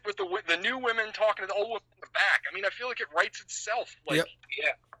segment with the new women talking to the old women in the back? I mean, I feel like it writes itself. Like,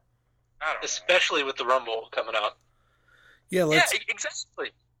 yeah, I don't know. Especially with the Rumble coming out. Yeah,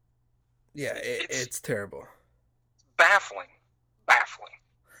 exactly. Yeah, it's terrible. baffling.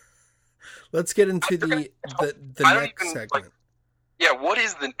 Let's get into the next segment. What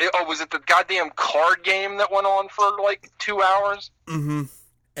is was it the goddamn card game that went on for like 2 hours? Mm-hmm.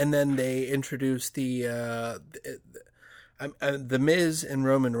 And then they introduced the Miz and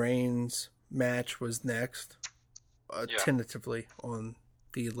Roman Reigns match was next, tentatively on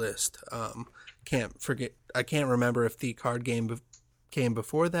the list. I can't remember if the card game came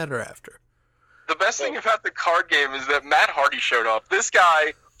before that or after. The best thing about the card game is that Matt Hardy showed up. This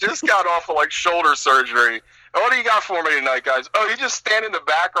guy just got off of like shoulder surgery. What do you got for me tonight, guys? Oh, he just stand in the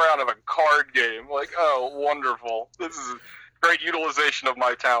background of a card game. Like, oh, wonderful. This is great utilization of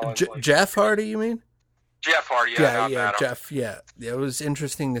my talent. Jeff Hardy, you mean? Jeff Hardy, yeah, Jeff, yeah. It was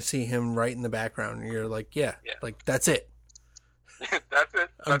interesting to see him right in the background. You're like, like, that's it. That's it.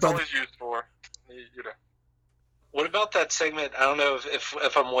 That's all he's used for. You know. What about that segment? I don't know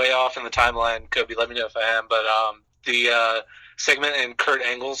if I'm way off in the timeline, Kobe. Let me know if I am. But the segment in Kurt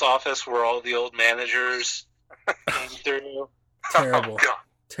Angle's office where all the old managers came through. Terrible. Oh,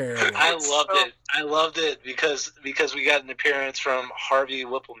 Terrible. I loved it because we got an appearance from Harvey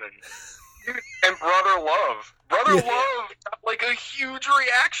Whippleman. And Brother Love. Love got like a huge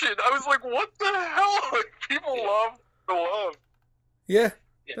reaction. I was like, what the hell? Like, people love the Love. Yeah.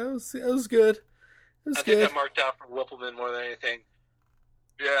 That was good. I think that marked out for Whippleman more than anything.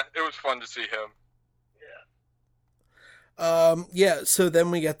 Yeah, it was fun to see him. So then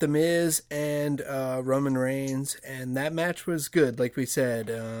we got The Miz and Roman Reigns, and that match was good, like we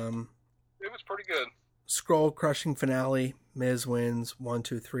said. It was pretty good. Skull-crushing finale. Miz wins 1,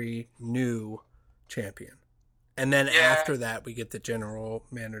 2, 3, new champion. And then after that, we get the general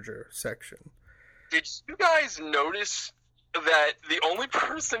manager section. Did you guys notice that the only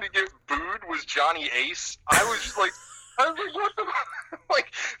person to get booed was Johnny Ace? I was like, what the?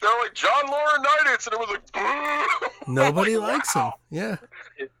 Like, they're like, John Laurinaitis, and it was like, boo! Nobody likes him. Yeah.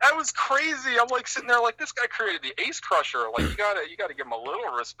 That was crazy. I'm like sitting there like, this guy created the Ace Crusher. Like, you gotta give him a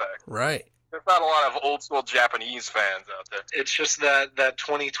little respect. Right. There's not a lot of old school Japanese fans out there. It's just that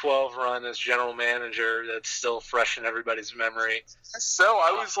 2012 run as general manager that's still fresh in everybody's memory. So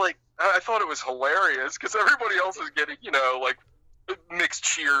I was like, I thought it was hilarious because everybody else is getting, like mixed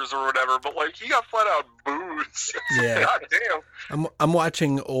cheers or whatever, but like he got flat out boos. Yeah. God damn. I'm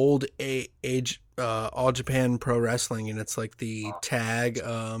watching old age All Japan Pro Wrestling, and it's like the tag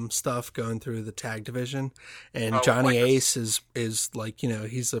stuff going through the tag division, and Johnny Ace is like,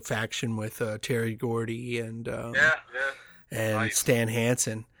 he's a faction with Terry Gordy and nice. Stan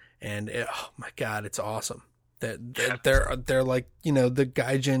Hansen, and oh my god, it's awesome. They're like, the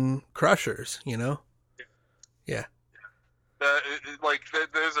Gaijin Crushers, Yeah.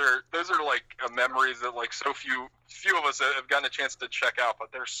 Those are like memories that like so few of us have gotten a chance to check out,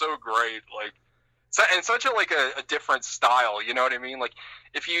 but they're so great. Like, and such a different style. You know what I mean? Like,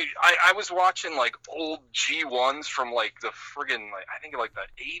 I was watching like old G1s from like the friggin' I think like the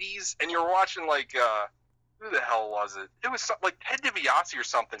 80s, and you're watching like who the hell was it? It was like Ted DiBiase or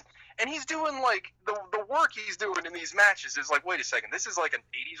something, and he's doing like the work he's doing in these matches is like, wait a second, this is like an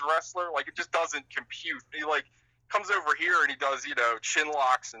 80s wrestler. Like, it just doesn't compute. He like comes over here and he does, chin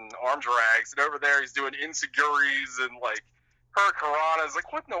locks and arm drags, and over there he's doing insecurities and like Hurricanranas.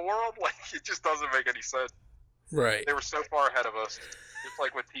 Like, what in the world? Like, it just doesn't make any sense. Right. They were so far ahead of us, just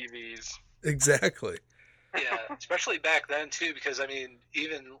like with TVs. Exactly. Yeah, especially back then too, because I mean,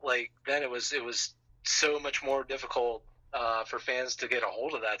 even like then it was so much more difficult for fans to get a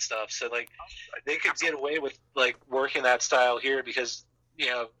hold of that stuff. So like they could get away with like working that style here because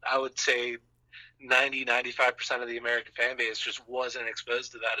I would say 90-95% of the American fan base just wasn't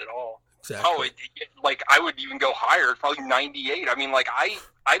exposed to that at all. Exactly. Oh, like I would even go higher, probably 98. I mean, like I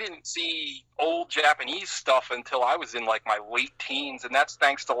didn't see old Japanese stuff until I was in like my late teens, and that's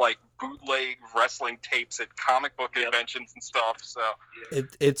thanks to like bootleg wrestling tapes at comic book conventions and stuff. So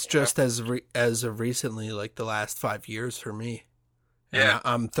it's just as of recently, like the last 5 years for me. And yeah,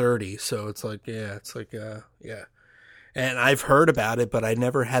 I'm 30, so it's like And I've heard about it, but I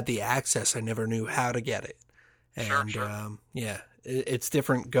never had the access. I never knew how to get it. And sure. It's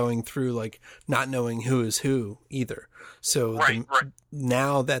different going through like not knowing who is who either. So right.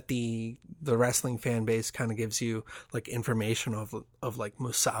 Now that the wrestling fan base kind of gives you like information of like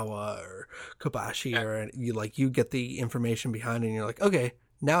Musawa or Kobashi, or you get the information behind it and you're like, okay,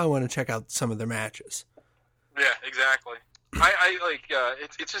 now I want to check out some of their matches. Yeah, exactly. I like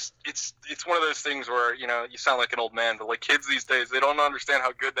it's one of those things where you sound like an old man, but like kids these days, they don't understand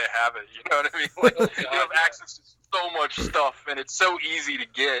how good they have it. You know what I mean? Like you have access to so much stuff, and it's so easy to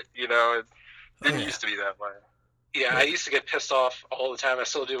get. It didn't used to be that way. Yeah, I used to get pissed off all the time. I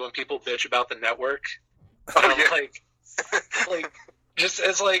still do when people bitch about the network. Oh, yeah. Like, like, just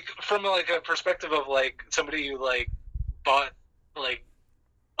as like from like a perspective of like somebody who like bought like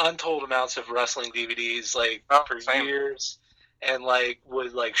untold amounts of wrestling DVDs like for same. years, and like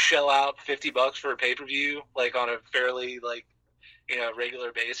would like shell out $50 for a pay-per-view like on a fairly like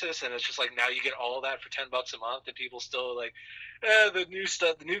regular basis, and it's just like now you get all of that for $10 a month, and people still like the new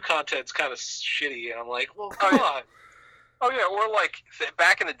stuff, the new content's kind of shitty, and I'm like, well, come on. Oh yeah, or like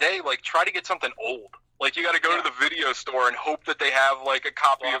back in the day, like try to get something old. Like you got to go to the video store and hope that they have like a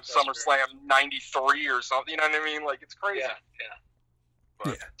copy of SummerSlam '93 or something. You know what I mean? Like it's crazy. Yeah.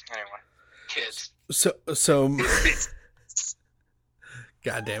 But anyway, kids. So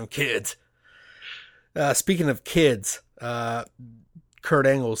goddamn kids. Speaking of kids, Kurt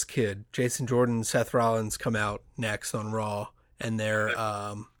Angle's kid, Jason Jordan and Seth Rollins come out next on Raw, and they're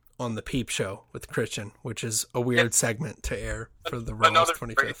on the Peep Show with Christian, which is a weird segment to air for the Raw's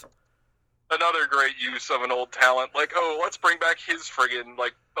 25th. Another great use of an old talent. Like, let's bring back his friggin'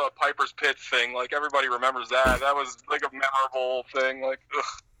 like Piper's Pit thing. Like everybody remembers that. That was like a memorable thing. Like, ugh.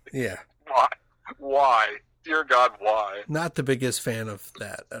 Yeah. Why? Dear God, why? Not the biggest fan of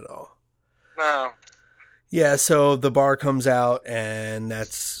that at all. No. Yeah, so the bar comes out, and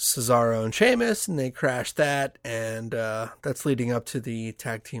that's Cesaro and Sheamus, and they crash that, and that's leading up to the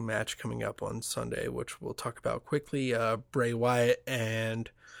tag team match coming up on Sunday, which we'll talk about quickly. Bray Wyatt and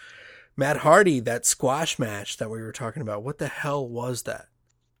Matt Hardy, that squash match that we were talking about. What the hell was that?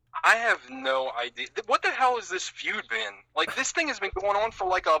 I have no idea. What the hell has this feud been? Like, this thing has been going on for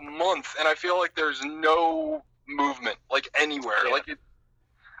like a month, and I feel like there's no movement, like, anywhere. Yeah. Like,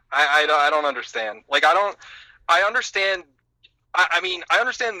 I don't understand. Like, I understand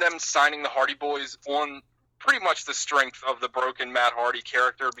them signing the Hardy Boys on pretty much the strength of the broken Matt Hardy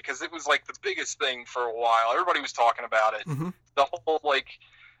character, because it was, like, the biggest thing for a while. Everybody was talking about it. Mm-hmm. The whole, like,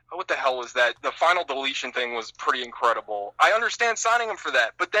 what the hell was that? The final deletion thing was pretty incredible. I understand signing him for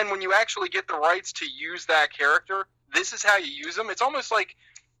that, but then when you actually get the rights to use that character, this is how you use them. It's almost like,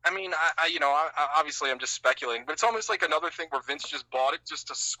 I obviously I'm just speculating, but it's almost like another thing where Vince just bought it just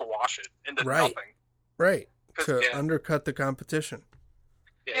to squash it into nothing. Right. To undercut the competition.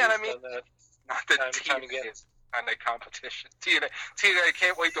 Yeah, and I mean, not the TNA kind of competition. TNA, I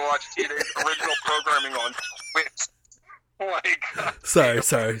can't wait to watch TNA's original programming on Twitch. Sorry.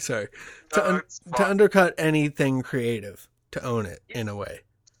 To undercut anything creative, to own it in a way.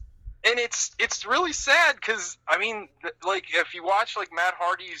 And it's really sad because, I mean, like, if you watch, like, Matt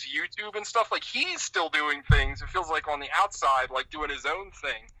Hardy's YouTube and stuff, like, he's still doing things, it feels like, on the outside, like, doing his own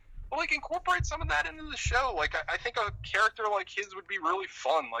thing. But, like, incorporate some of that into the show. Like, I think a character like his would be really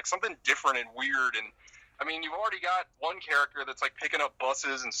fun, like, something different and weird. And, I mean, you've already got one character that's, like, picking up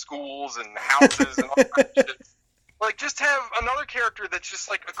buses and schools and houses and all that shit. Like, just have another character that's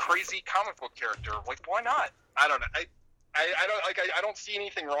just, like, a crazy comic book character. Like, why not? I don't know. I don't see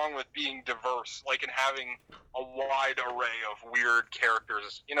anything wrong with being diverse, like, and having a wide array of weird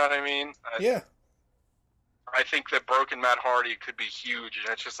characters. You know what I mean? Yeah. I think that broken Matt Hardy could be huge,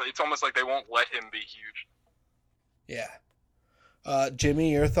 and it's almost like they won't let him be huge. Yeah.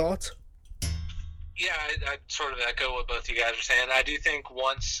 Jimmy, your thoughts? Yeah, I sort of echo what both you guys are saying. I do think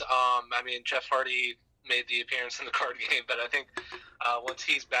once, Jeff Hardy made the appearance in the card game, but I think once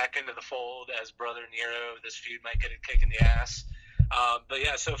he's back into the fold as Brother Nero, this feud might get a kick in the ass. But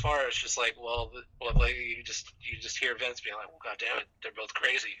yeah, so far it's just like, like you just hear Vince being like, well, God damn it, they're both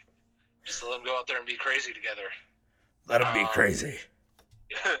crazy. Just let them go out there and be crazy together. Let them be crazy.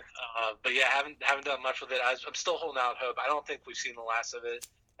 Yeah. But yeah, haven't done much with it. I'm still holding out hope. I don't think we've seen the last of it,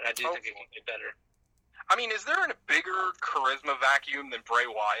 and I do think it can get better. I mean, is there a bigger charisma vacuum than Bray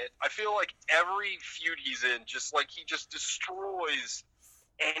Wyatt? I feel like every feud he's in, he just destroys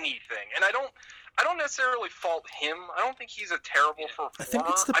anything. And I don't necessarily fault him. I don't think he's a terrible performer. I think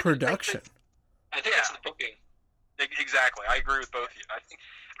it's the production. I think it's the booking. Exactly. I agree with both of you.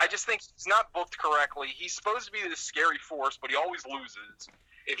 I just think he's not booked correctly. He's supposed to be this scary force, but he always loses.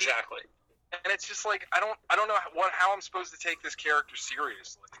 Exactly. And it's just like, I don't know how I'm supposed to take this character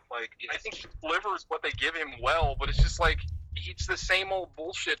seriously. Like, yes. I think he delivers what they give him well, but it's just like, he's the same old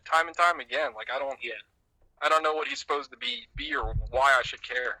bullshit time and time again. Like, I don't know what he's supposed to be or why I should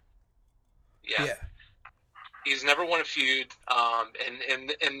care. Yeah. He's never won a feud.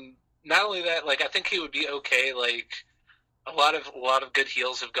 And not only that, like, I think he would be okay. Like, a lot of good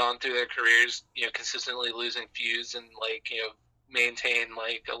heels have gone through their careers, consistently losing feuds and, like, maintain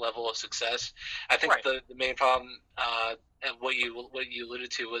like a level of success. I think the main problem and what you alluded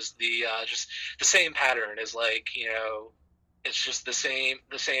to was the just the same pattern is like it's just the same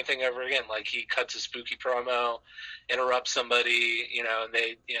thing over again. Like, he cuts a spooky promo, interrupts somebody, and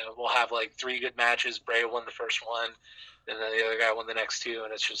they, will have like 3 good matches. Bray won the first one, and then the other guy won the next 2,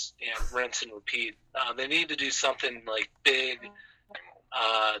 and it's just, rinse and repeat. They need to do something like big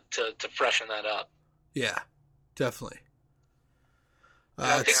to freshen that up. Yeah, definitely.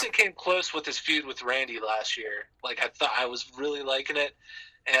 I think they came close with his feud with Randy last year. Like, I was really liking it,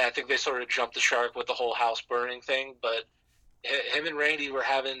 and I think they sort of jumped the shark with the whole house burning thing, but him and Randy were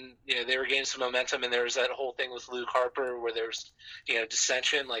having, they were gaining some momentum, and there was that whole thing with Luke Harper where there's,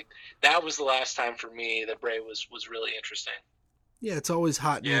 dissension. Like, that was the last time for me that Bray was really interesting. Yeah, it's always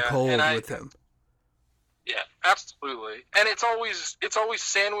hot and cold with him. Yeah, absolutely. And it's always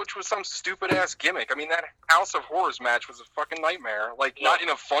sandwiched with some stupid ass gimmick. I mean, that House of Horrors match was a fucking nightmare. Like, not in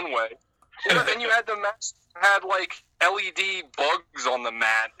a fun way. And then you had the match that had like LED bugs on the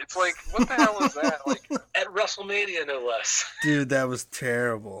mat. It's like, what the hell is that? Like, at WrestleMania, no less. Dude, that was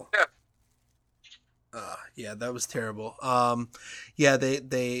terrible. Yeah. Yeah, that was terrible. Yeah,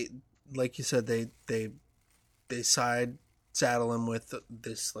 they like you said, they saddle him with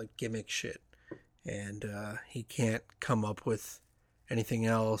this like gimmick shit. And he can't come up with anything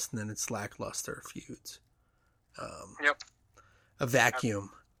else, and then it's lackluster feuds. Yep. A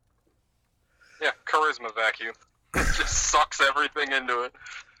vacuum. Yeah, charisma vacuum. It just sucks everything into it.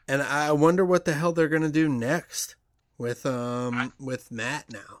 And I wonder what the hell they're gonna do next with Matt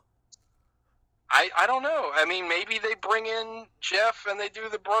now. I don't know. I mean, maybe they bring in Jeff and they do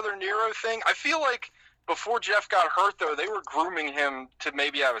the Brother Nero thing. I feel like before Jeff got hurt, though, they were grooming him to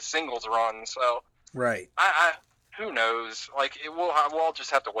maybe have a singles run. So, right. Who knows? Like, we'll all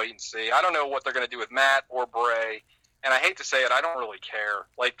just have to wait and see. I don't know what they're going to do with Matt or Bray. And I hate to say it, I don't really care.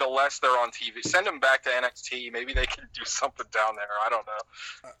 Like, the less they're on TV, send them back to NXT. Maybe they can do something down there. I don't know.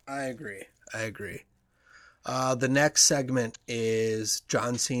 I agree. The next segment is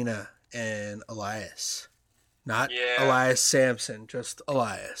John Cena and Elias. Not Elias Sampson, just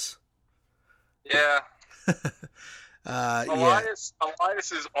Elias. Yeah. Elias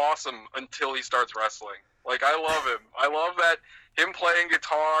is awesome until he starts wrestling. Like, I love him. I love that him playing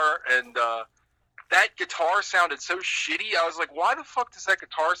guitar, and that guitar sounded so shitty. I was like, why the fuck does that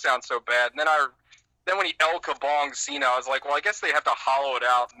guitar sound so bad? And then when he El Kabong Cena, I was like, well, I guess they have to hollow it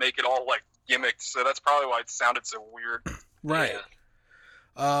out and make it all like gimmicked. So that's probably why it sounded so weird. Right.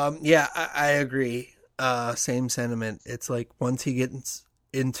 Yeah, I agree. Same sentiment. It's like once he gets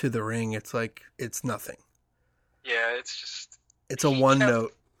into the ring, it's like it's nothing. Yeah, it's just it's a one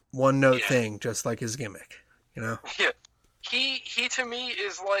note thing, just like his gimmick. Yeah. He to me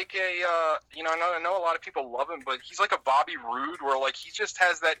is like a I know a lot of people love him, but he's like a Bobby Roode, where like he just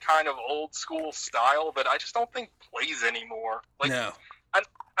has that kind of old school style that I just don't think plays anymore. Like, no.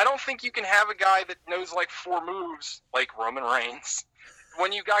 I don't think you can have a guy that knows like 4 moves like Roman Reigns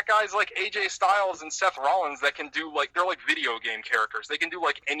when you got guys like AJ Styles and Seth Rollins that can do like, they're like video game characters. They can do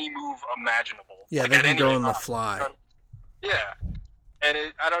like any move imaginable. Yeah, like, they can go on the fly. Yeah, and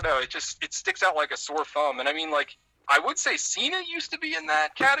I don't know. It sticks out like a sore thumb. And I mean, like, I would say Cena used to be in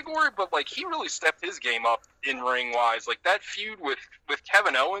that category, but like he really stepped his game up in ring wise. Like that feud with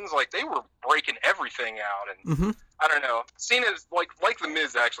Kevin Owens, like they were breaking everything out. And I don't know. Cena's like the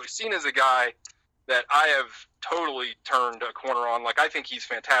Miz actually. Cena's a guy that I have totally turned a corner on. Like, I think he's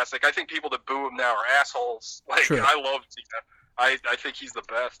fantastic. I think people that boo him now are assholes. Like, True. I love Cena. I think he's the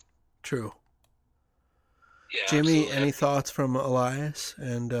best. True. Yeah, Jimmy, absolutely. any thoughts from Elias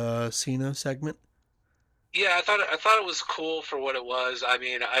and Cena segment? Yeah, I thought it was cool for what it was. I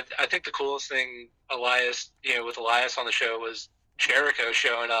mean, I think the coolest thing with Elias on the show was Jericho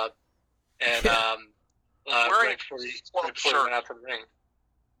showing up and right before he went out to the ring.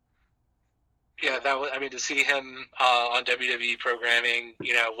 Yeah, that was. I mean, to see him on WWE programming,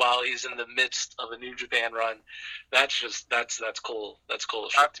 while he's in the midst of a New Japan run, that's cool. That's cool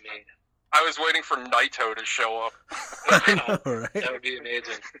shit to me. I was waiting for Naito to show up. I know, right? That would be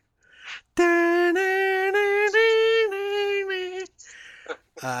amazing.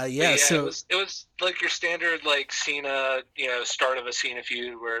 So it was like your standard like Cena, start of a Cena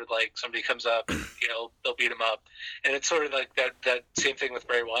feud where like somebody comes up and they'll beat him up, and it's sort of like that same thing with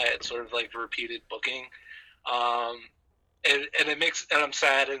Bray Wyatt, sort of like repeated booking, and it makes, and I'm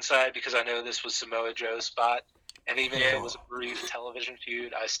sad inside because I know this was Samoa Joe's spot, and even if it was a brief television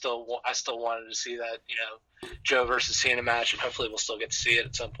feud, I still wanted to see that Joe versus Cena match, and hopefully we'll still get to see it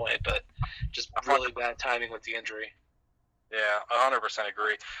at some point, but just really bad timing with the injury. Yeah, 100%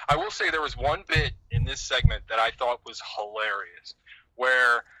 agree. I will say there was one bit in this segment that I thought was hilarious,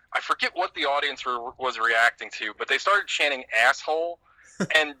 where I forget what the audience was reacting to, but they started chanting "asshole,"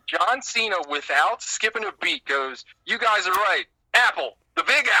 And John Cena, without skipping a beat, goes, "You guys are right. Apple, the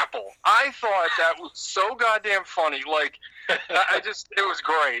Big Apple." I thought that was so goddamn funny. Like, it was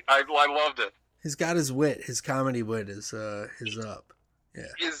great. I loved it. He's got his wit. His comedy wit is up.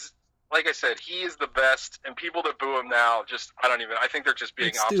 Yeah. Like I said, he is the best. And people that boo him now, I think they're just being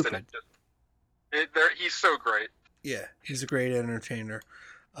It's obstinate. stupid. He's so great. Yeah, he's a great entertainer.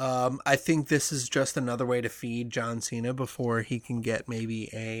 I think this is just another way to feed John Cena before he can get maybe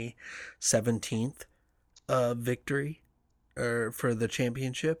a 17th victory for the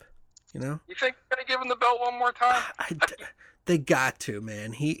championship. You know? You think they're going to give him the belt one more time? They got to,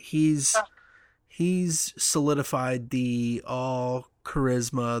 man. He's solidified the all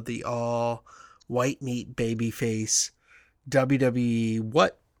charisma, the all white meat baby face WWE.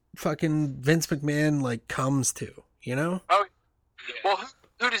 What fucking Vince McMahon like comes to, you know? Oh, yeah. Well,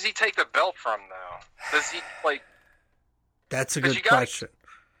 who does he take the belt from now? Does he like? That's a good question.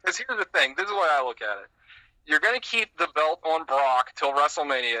 Because here's the thing. This is the way I look at it. You're going to keep the belt on Brock till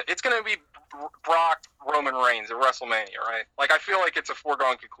WrestleMania. It's going to be Brock Roman Reigns at WrestleMania, right? Like, I feel like it's a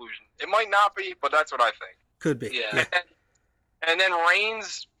foregone conclusion. It might not be, but that's what I think. Could be. Yeah. And then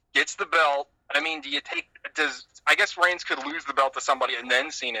Reigns gets the belt. I mean, I guess Reigns could lose the belt to somebody and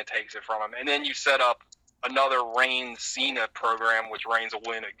then Cena takes it from him. And then you set up another Reigns-Cena program, which Reigns will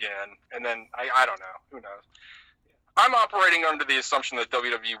win again. And then, I don't know. Who knows? I'm operating under the assumption that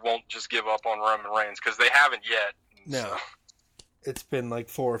WWE won't just give up on Roman Reigns, because they haven't yet. No. So. It's been like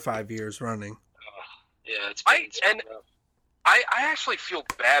 4 or 5 years running. Yeah, it's been rough. I actually feel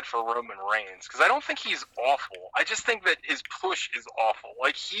bad for Roman Reigns, because I don't think he's awful. I just think that his push is awful.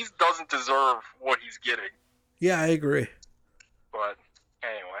 Like, he doesn't deserve what he's getting. Yeah, I agree. But,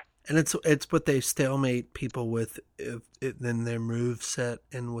 anyway. And it's what they stalemate people with in their move set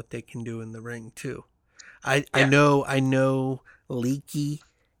and what they can do in the ring, too. I know Leaky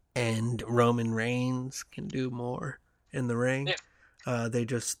and Roman Reigns can do more in the ring. Yeah. They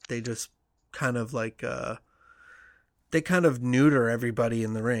just kind of like they kind of neuter everybody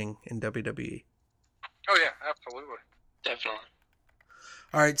in the ring in WWE. Oh yeah, absolutely. Definitely.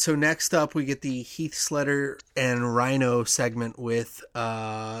 All right, so next up we get the Heath Slater and Rhino segment with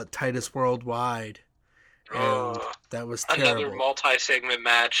Titus Worldwide. And that was terrible. Another multi-segment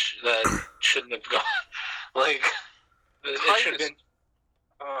match that shouldn't have gone. Like, it should have been.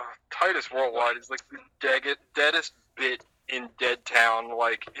 Titus Worldwide is like the deadest bit in Dead Town.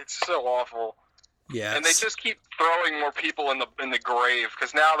 Like, it's so awful. Yeah. And they just keep throwing more people in the grave,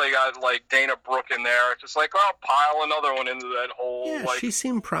 because now they got like Dana Brooke in there. Just like, oh, pile another one into that hole. Yeah, like, she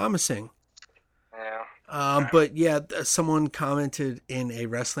seemed promising. Yeah. But yeah, someone commented in a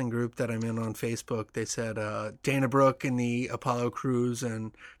wrestling group that I'm in on Facebook. They said Dana Brooke in the Apollo Crews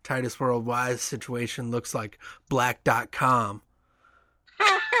and Titus Worldwide situation looks like Black.com.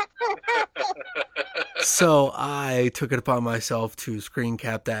 So I took it upon myself to screen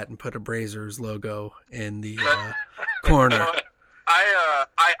cap that and put a Brazzers logo in the corner.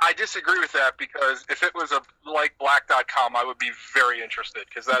 I disagree with that, because if it was like Black.com, I would be very interested,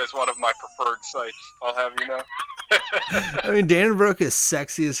 because that is one of my preferred sites, I'll have you know. I mean, Dana Brooke is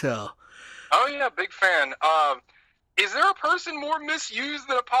sexy as hell. Oh, yeah, big fan. Is there a person more misused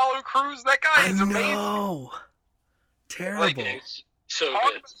than Apollo Crews? That guy is amazing. No. Terrible. Like, so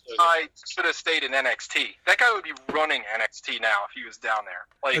good. I should have stayed in NXT. That guy would be running NXT now if he was down there.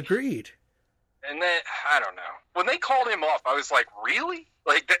 Like, agreed. And then, I don't know. When they called him up, I was like, really?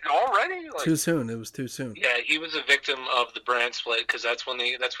 Like, that already? Like, too soon. It was too soon. Yeah, he was a victim of the brand split, because that's when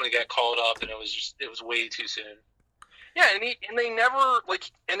he got called up, and it was way too soon. Yeah, and they never,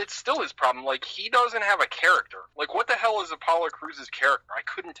 like, and it's still his problem. Like, he doesn't have a character. Like, what the hell is Apollo Crews' character? I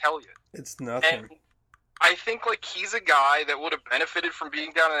couldn't tell you. It's nothing. And I think, like, he's a guy that would have benefited from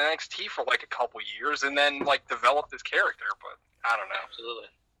being down in NXT for, like, a couple years and then, like, developed his character, but I don't know. Absolutely.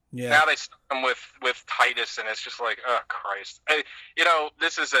 Yeah. Now they stuck him with Titus, and it's just like, oh, Christ. You know,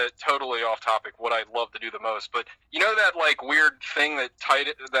 this is a totally off topic, what I'd love to do the most, but you know that, like, weird thing that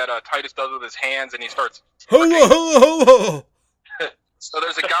Titus does with his hands, and he starts... Ho! So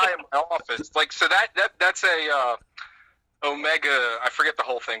there's a guy in my office, like, so that's a... Omega, I forget the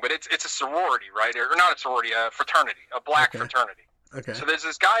whole thing, but it's a sorority, right? Or not a sorority, a fraternity, a black fraternity. Okay. So there's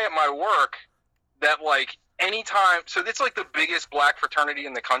this guy at my work that, like, anytime, so it's like the biggest black fraternity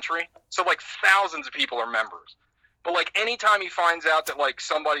in the country. So, like, thousands of people are members. But, like, anytime he finds out that, like,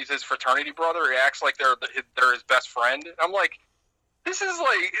 somebody's his fraternity brother, he acts like they're his best friend. I'm like, this is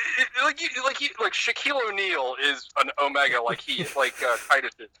like Shaquille O'Neal is an Omega, like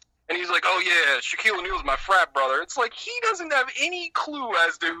Titus is. And he's like, oh, yeah, Shaquille O'Neal's my frat brother. It's like, he doesn't have any clue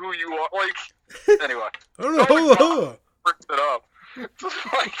as to who you are. Like, anyway. Brings it up.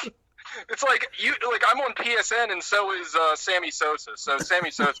 It's like I'm on PSN and so is Sammy Sosa. So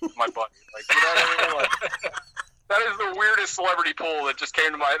Sammy Sosa is my buddy. Like, you know what I mean? Like, that is the weirdest celebrity pool that just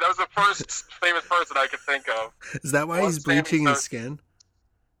came to mind. That was the first famous person I could think of. Is that why he's bleaching his skin?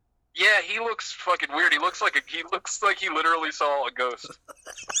 Yeah, he looks fucking weird. He looks like he literally saw a ghost.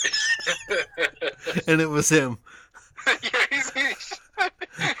 And it was him. Yeah,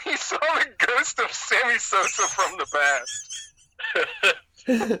 he saw the ghost of Sammy Sosa from the past.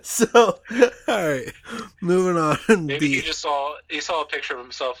 So, all right, moving on. Maybe he saw a picture of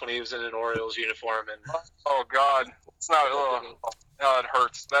himself when he was in an Orioles uniform, and oh god, it's not. Oh, it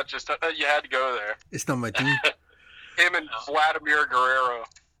hurts. That just you had to go there. It's not my team. Him and Vladimir Guerrero.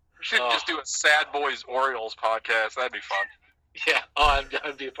 We should just do a Sad Boys Orioles podcast. That'd be fun. Yeah,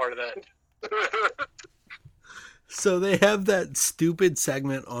 I'd be a part of that. So they have that stupid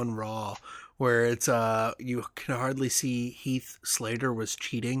segment on Raw where it's you can hardly see Heath Slater was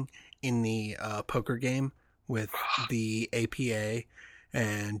cheating in the poker game with the APA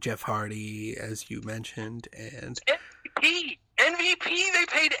and Jeff Hardy, as you mentioned, and MVP. They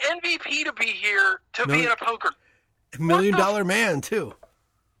paid MVP to be here to be in a poker. $1 Million Man too.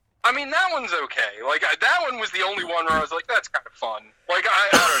 I mean, that one's okay. Like that one was the only one where I was like, that's kind of fun. Like I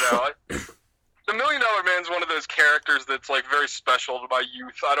don't know. The $1 Million Man's one of those characters that's like very special to my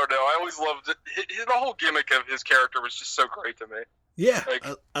youth. I don't know. I always loved it. The whole gimmick of his character was just so great to me. Yeah, like,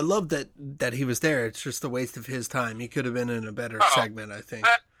 I love that he was there. It's just a waste of his time. He could have been in a better segment, I think.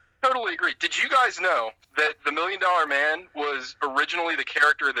 I totally agree. Did you guys know that the $1 Million Man was originally the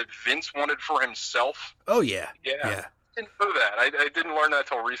character that Vince wanted for himself? Oh, yeah. Yeah. I didn't know that. I didn't learn that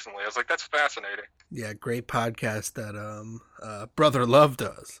till recently. I was like, that's fascinating. Yeah, great podcast that Brother Love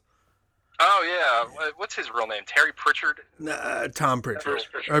does. Oh, yeah. What's his real name? Terry Pritchard? Tom Pritchard. Bruce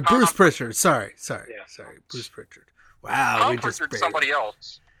Pritchard. Or Bruce Pritchard. Sorry. Yeah. Sorry. Bruce Pritchard. Wow. Tom Pritchard's somebody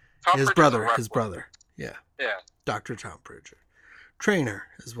else. His brother. Yeah. Yeah. Dr. Tom Pritchard. Trainer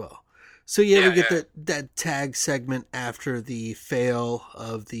as well. So, we get that tag segment after the fail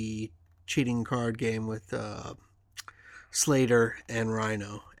of the cheating card game with Slater and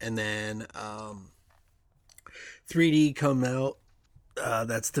Rhino. And then 3D come out.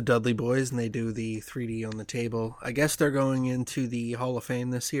 That's the Dudley Boys, and they do the 3D on the table. I guess they're going into the Hall of Fame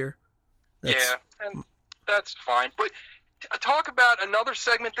this year. Yeah, and that's fine. But talk about another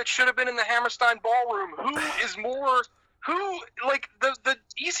segment that should have been in the Hammerstein Ballroom. The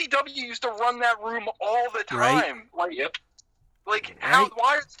ECW used to run that room all the time. Right? Why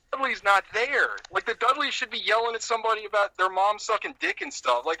are the Dudleys not there? Like, the Dudleys should be yelling at somebody about their mom sucking dick and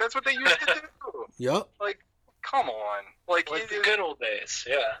stuff. Like, that's what they used to do. Yep. Like, come on. Like the good old days,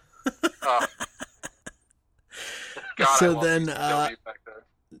 yeah. God, so then, back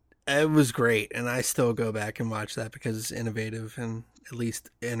then. it was great, and I still go back and watch that because it's innovative and at least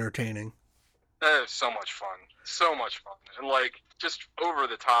entertaining. That is so much fun. So much fun. And, like, just over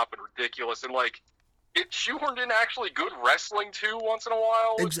the top and ridiculous. And, like, it shoehorned in actually good wrestling, too, once in a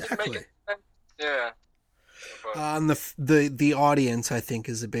while. Exactly. Yeah. And the audience, I think,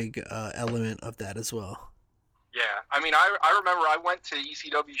 is a big element of that as well. Yeah, I mean, I remember I went to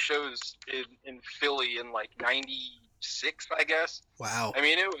ECW shows in Philly in like '96, I guess. Wow. I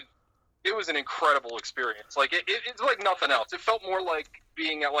mean, it was an incredible experience. Like it's like nothing else. It felt more like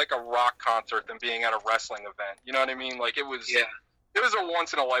being at like a rock concert than being at a wrestling event. You know what I mean? Like it was. Yeah. It was a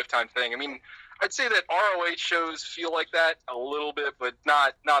once in a lifetime thing. I mean, I'd say that ROH shows feel like that a little bit, but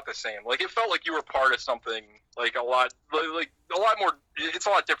not the same. Like it felt like you were part of something. Like a lot more. It's a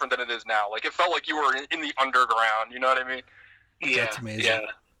lot different than it is now. Like it felt like you were in the underground. You know what I mean? Yeah, that's amazing. Yeah,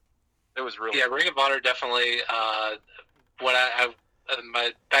 it was really. Yeah, Ring of Honor definitely. When I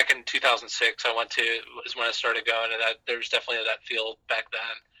back in 2006, I went to was when I started going, and there's definitely that feel back then.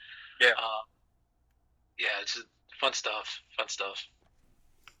 Yeah. Yeah, it's just fun stuff. Fun stuff.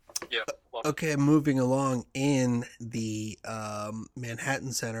 Yeah. Okay, moving along in the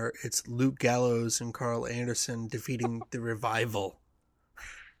Manhattan Center, it's Luke Gallows and Carl Anderson defeating the Revival.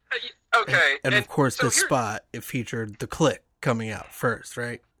 Okay. And of course, so this spot, it featured the Kliq coming out first,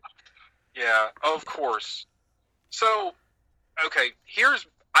 right? Yeah, of course. So, okay, here's,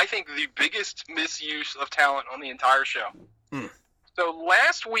 I think, the biggest misuse of talent on the entire show. So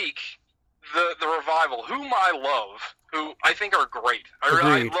last week, the Revival, whom I love, who I think are great.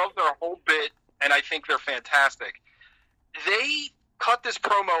 I love their whole bit, and I think they're fantastic. They cut this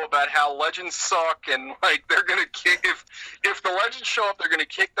promo about how legends suck, and like they're gonna kick if the legends show up, they're gonna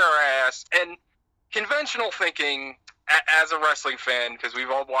kick their ass. And conventional thinking, as a wrestling fan, because we've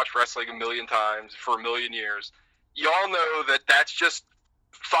all watched wrestling a million times for a million years, y'all know that that's just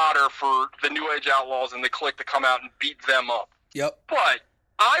fodder for the New Age Outlaws and the Kliq to come out and beat them up. Yep. But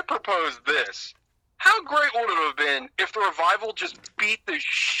I propose this. How great would it have been if the Revival just beat the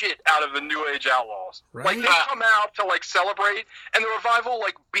shit out of the New Age Outlaws? Right. Like, they come out to, like, celebrate, and the Revival,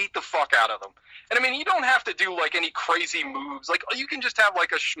 like, beat the fuck out of them. And, I mean, you don't have to do, like, any crazy moves. Like, you can just have,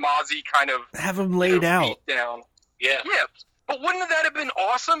 like, a schmozzy kind of... Have them laid out. Down. Yeah. Yeah. But wouldn't that have been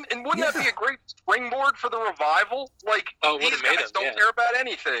awesome? And wouldn't that be a great springboard for the Revival? Like, these guys don't care about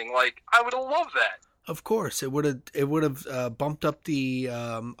anything. Like, I would have loved that. Of course, it would have bumped up the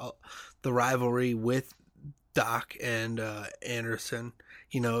rivalry with Doc and Anderson.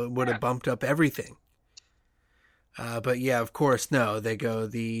 You know, it would have bumped up everything. But yeah, of course, no. They go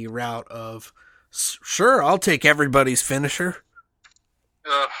the route of, sure, I'll take everybody's finisher.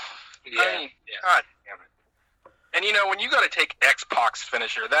 I mean, God damn it. And you know, when you got to take X-Pac's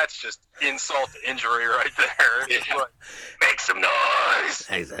finisher, that's just insult to injury right there. It's like, make some noise.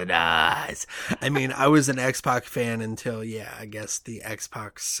 Make some noise. I mean, I was an X-Pac fan until, I guess the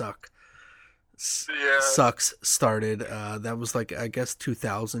X-Pac sucks started. That was like, I guess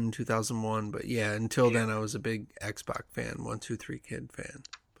 2000, 2001. But until then I was a big X-Pac fan, 1-2-3 Kid fan.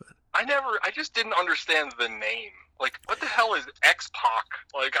 But I just didn't understand the name. Like, what the hell is X-Pac?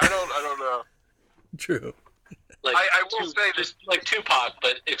 Like, I don't know. True. Like, I will say just like Tupac,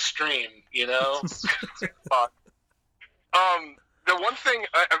 but extreme, you know? Tupac. The one thing,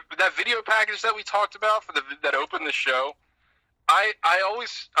 that video package that we talked about that opened the show, I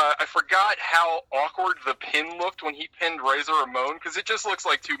always I forgot how awkward the pin looked when he pinned Razor Ramon, because it just looks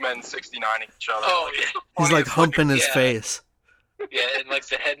like two men 69ing each other. Oh, like, he's like humping his face. Yeah, and like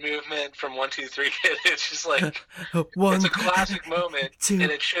the head movement from 1-2-3 Kid, it's just like One, it's a classic moment, two.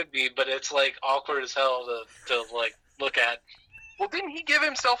 and it should be, but it's like awkward as hell to like look at. Well, didn't he give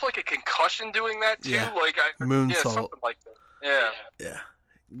himself like a concussion doing that too? Yeah. Like moonsault. Something like that. Yeah.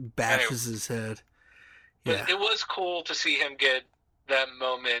 Bashes his head. But it was cool to see him get that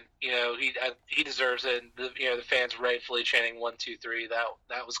moment. You know, he deserves it. And the fans rightfully chanting 1-2-3.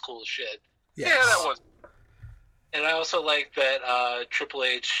 That was cool as shit. Yes. Yeah, that was. And I also like that Triple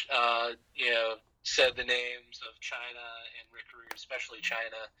H, said the names of China and Rick Rude, especially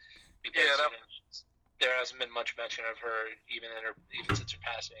China, because there hasn't been much mention of her even since her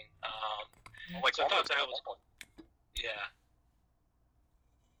passing. So I thought that was cool. Yeah.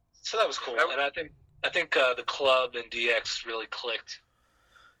 So that was cool, and I think the club and DX really clicked.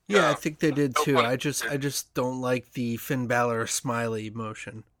 Yeah, I think they did too. I just don't like the Finn Balor smiley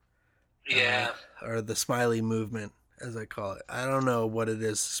motion. Yeah. Or the smiley movement, as I call it. I don't know what it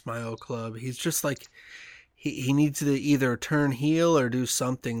is, Smile Club. He's just like, he needs to either turn heel or do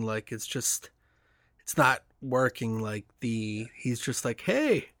something. Like, it's not working. Like, he's just like,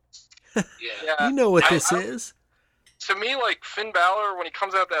 hey, you know what this is. To me, like, Finn Balor, when he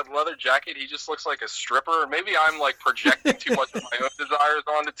comes out that leather jacket, he just looks like a stripper. Maybe I'm, like, projecting too much of my own desires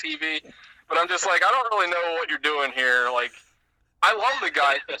onto TV. But I'm just like, I don't really know what you're doing here. Like, I love the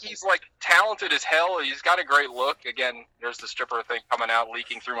guy. He's, like, talented as hell. He's got a great look. Again, there's the stripper thing coming out,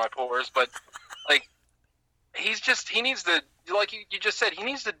 leaking through my pores. But, like, he needs to, like you just said, he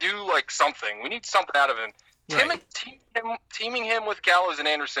needs to do, like, something. We need something out of him. Right. Teaming him with Gallows and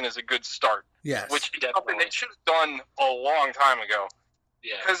Anderson is a good start. Yes. Which is something they should have done a long time ago.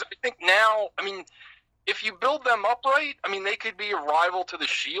 Yeah. Because I think now, I mean, if you build them up right, I mean, they could be a rival to the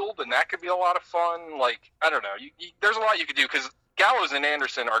Shield, and that could be a lot of fun. Like, I don't know. There's a lot you could do, because Gallows and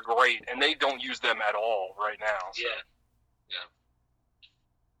Anderson are great, and they don't use them at all right now. So.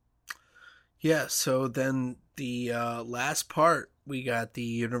 Yeah, so then the last part, we got the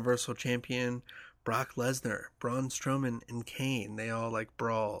Universal Champion Brock Lesnar, Braun Strowman, and Kane. They all, like,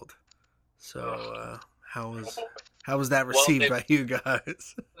 brawled. So, how was that received by you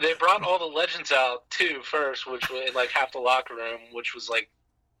guys? They brought all the legends out, too, first, which was, like, half the locker room, which was, like,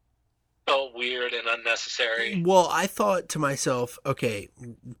 felt weird and unnecessary. Well, I thought to myself, okay,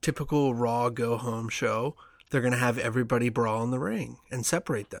 typical Raw go-home show, they're going to have everybody brawl in the ring and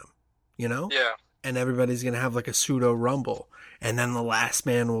separate them, you know? Yeah. And everybody's going to have, like, a pseudo-rumble. And then the last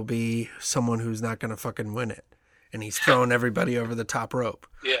man will be someone who's not going to fucking win it. And he's throwing everybody over the top rope.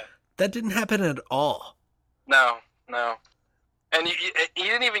 Yeah. That didn't happen at all. No. And you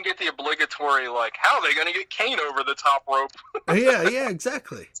didn't even get the obligatory, like, how are they going to get Kane over the top rope? Yeah,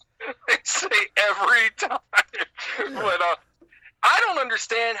 exactly. They say every time. But I don't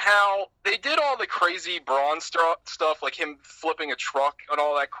understand how they did all the crazy Braun stuff, like him flipping a truck and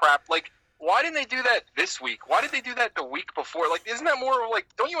all that crap. Like, why didn't they do that this week? Why did they do that the week before? Like, isn't that more of, like,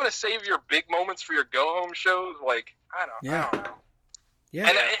 don't you want to save your big moments for your go-home shows? Like, I don't know. Yeah.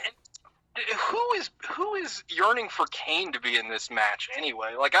 And who is yearning for Kane to be in this match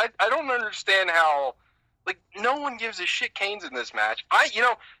anyway? Like, I don't understand how Like, no one gives a shit Kane's in this match.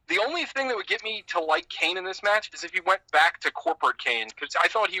 The only thing that would get me to like Kane in this match is if he went back to corporate Kane, because I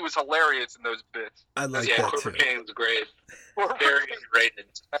thought he was hilarious in those bits. I like Yeah, that corporate too. Kane was great. Very underrated.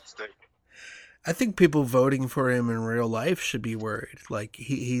 Fantastic. I think people voting for him in real life should be worried. Like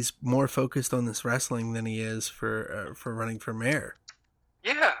he's more focused on this wrestling than he is for running for mayor.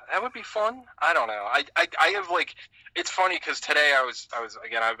 Yeah, that would be fun. I don't know. I have like, it's funny because today I was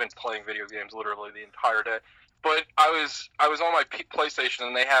again, I've been playing video games literally the entire day, but I was on my PlayStation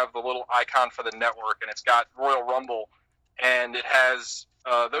and they have the little icon for the network and it's got Royal Rumble and it has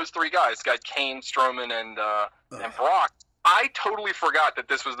those three guys. It's got Kane, Strowman, and Brock. I totally forgot that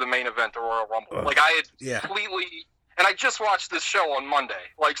this was the main event, the Royal Rumble. Like I had completely, and I just watched this show on Monday.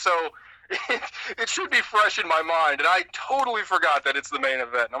 Like so. It should be fresh in my mind, and I totally forgot that it's the main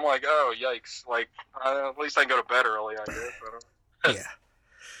event. And I'm like, oh, yikes. Like, at least I can go to bed early, I guess. Yeah.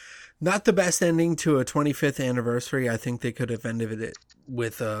 Not the best ending to a 25th anniversary. I think they could have ended it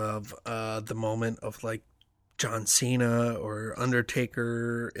with the moment of, like, John Cena or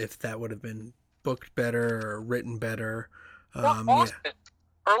Undertaker, if that would have been booked better or written better. Austin.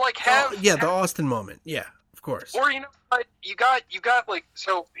 Or, like, the Austin moment. Yeah. Of course. Or what? You got like,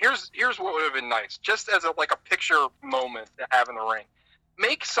 so here's what would have been nice, just as a picture moment to have in the ring.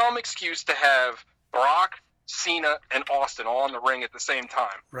 Make some excuse to have Brock, Cena, and Austin all in the ring at the same time.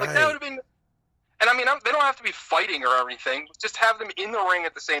 Right. Like that would have been. And I mean, they don't have to be fighting or everything. Just have them in the ring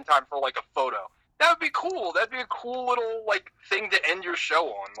at the same time for like a photo. That would be cool. That'd be a cool little like thing to end your show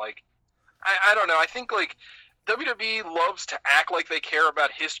on. Like, I don't know. I think like. WWE loves to act like they care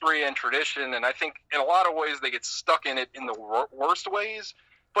about history and tradition, and I think in a lot of ways they get stuck in it in the worst ways,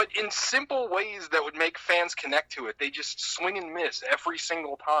 but in simple ways that would make fans connect to it. They just swing and miss every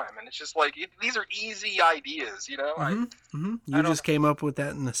single time, and it's just like, these are easy ideas, you know? You just came up with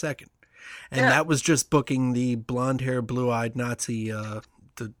that in a second. And that was just booking the blonde-haired, blue-eyed Nazi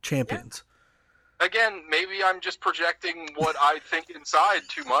the champions. Yeah. Again, maybe I'm just projecting what I think inside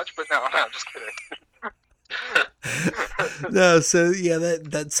too much, but no, I'm just kidding. No, so yeah,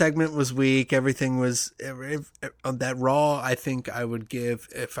 that segment was weak. Everything was on that Raw. I think I would give,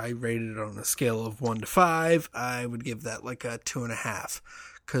 if I rated it on a scale of 1 to 5, I would give that like a 2.5,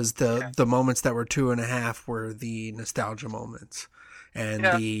 because the moments that were 2.5 were the nostalgia moments and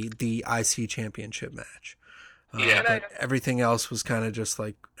the IC championship match. But everything else was kind of just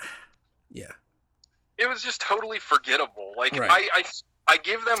like, it was just totally forgettable. Like right. I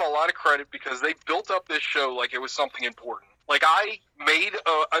give them a lot of credit because they built up this show like it was something important. Like I made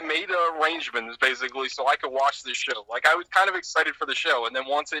arrangements basically so I could watch this show. Like I was kind of excited for the show, and then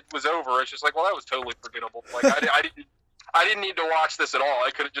once it was over, it's just like, well, that was totally forgettable. Like I didn't need to watch this at all.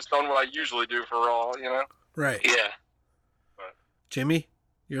 I could have just done what I usually do for Raw, you know? Right. Yeah. Jimmy,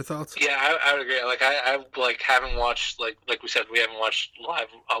 your thoughts? Yeah, I would agree. Like I like haven't watched like we said, we haven't watched live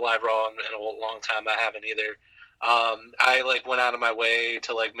Raw in a long time. I haven't either. I like went out of my way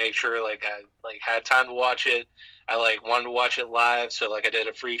to like make sure like I like had time to watch it. I like wanted to watch it live, so like I did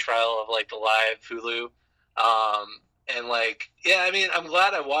a free trial of like the live Hulu. And like I mean I'm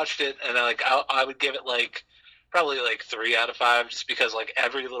glad I watched it, and I would give it like probably like 3 out of 5 just because like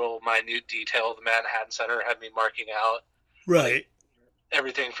every little minute detail of the Manhattan Center had me marking out. Right. Like,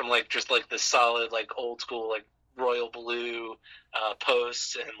 everything from like just like the solid like old school like royal blue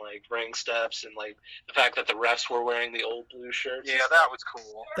posts and like ring steps, and like the fact that the refs were wearing the old blue shirts. Yeah, that was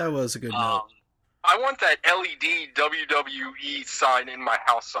cool. That was a good note. I want that LED WWE sign in my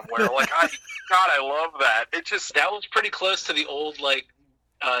house somewhere. Like, I love that. It just that was pretty close to the old like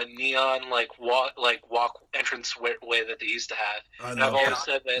neon walk entrance way that they used to have. I've always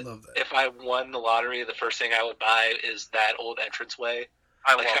said that if I won the lottery, the first thing I would buy is that old entrance way.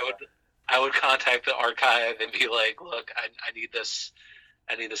 I would contact the archive and be like, look, I need this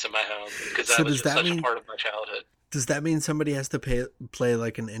in my home, because that was just such a part of my childhood. Does that mean somebody has to play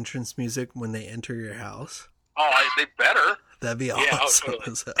like an entrance music when they enter your house? Oh, they better. That'd be awesome.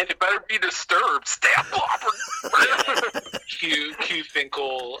 Totally. And it better be Disturbed. Stamp opera. Q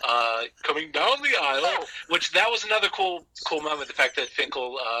Finkel coming down the aisle, which that was another cool moment. The fact that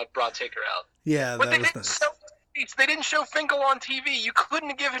Finkel brought Taker out. Yeah, but that was nice. They didn't show Finkel on TV. You couldn't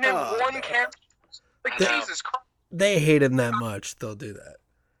have given him one camera. Like, Jesus Christ. They hate him that much. They'll do that.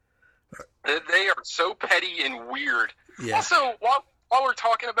 They are so petty and weird. Yeah. Also, while we're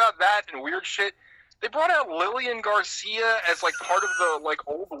talking about that and weird shit, they brought out Lillian Garcia as like part of the like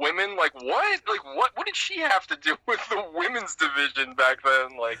old women. Like what? Like what did she have to do with the women's division back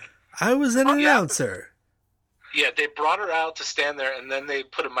then? Like I was an announcer. Yeah, they brought her out to stand there, and then they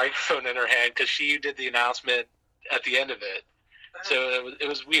put a microphone in her hand because she did the announcement at the end of it. So it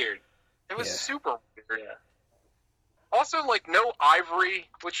was weird. It was Yeah. super weird. Yeah. Also, like, no Ivory,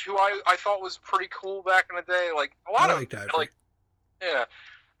 who I thought was pretty cool back in the day. Like, a lot I of, liked Ivory. like, yeah.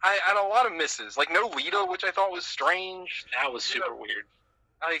 I had a lot of misses. Like, no Lita, which I thought was strange. That was super weird.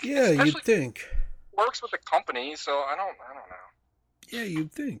 Like, Yeah, especially you'd think. works with the company, so I don't know. Yeah,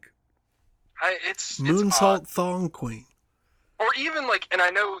 you'd think. It's Moonsault odd. Thong Queen. Or even, like, and I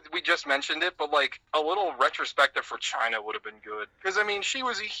know we just mentioned it, but, like, a little retrospective for China would have been good. Because, I mean, she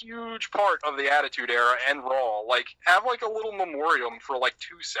was a huge part of the Attitude Era and Raw. Like, have, like, a little memoriam for, like,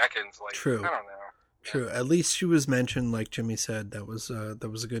 2 seconds. Like, True. I don't know. True. At least she was mentioned, like Jimmy said. That was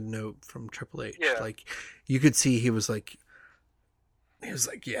a good note from Triple H. Yeah. Like, you could see he was like,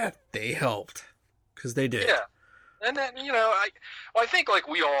 yeah, they helped. Because they did. Yeah. And then, you know, I think, like,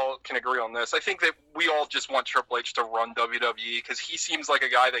 we all can agree on this. I think that we all just want Triple H to run WWE because he seems like a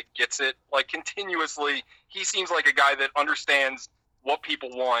guy that gets it, like, continuously. He seems like a guy that understands what people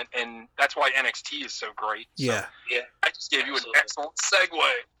want, and that's why NXT is so great. So, Yeah. Yeah. I just gave you an Absolutely. excellent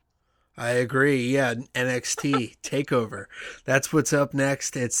segue. I agree. Yeah, NXT TakeOver. That's what's up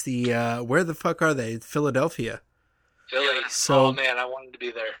next. It's the where the fuck are they? Philadelphia. Philly. So- Oh man, I wanted to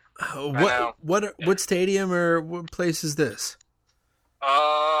be there. know. What stadium or what place is this?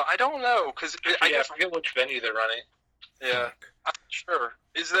 I don't know, because I I guess, forget which venue they're running. yeah, I'm not sure.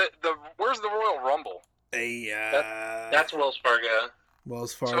 Is that where's the Royal Rumble? That's Wells Fargo.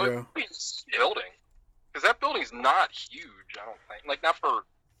 Wells So Fargo. it could be this building, because that building's not huge, I don't think. Like, not for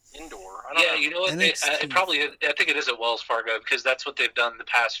indoor. I don't Yeah, know. you know what? NXT. I think it is at Wells Fargo because that's what they've done the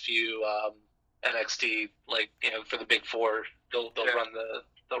past few NXT, like, you know, for the Big Four. They'll Yeah. run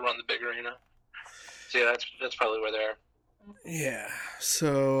the big arena. So yeah, that's probably where they are. Yeah.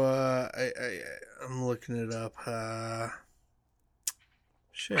 So I'm looking it up.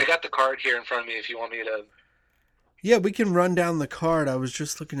 Shit. I got the card here in front of me if you want me to. Yeah, we can run down the card. I was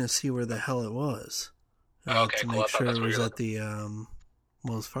just looking to see where the hell it was. Okay, to cool. I make thought sure that's it where was you were at the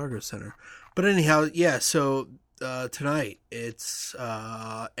Wells Fargo Center. But anyhow, yeah, so tonight it's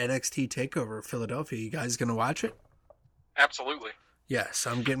NXT TakeOver Philadelphia. You guys going to watch it? Absolutely. Yes,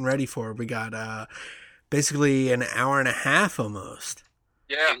 I'm getting ready for it. We got basically an hour and a half almost.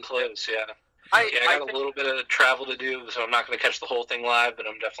 Yeah. Getting close, yeah. I got think- a little bit of travel to do, so I'm not going to catch the whole thing live, but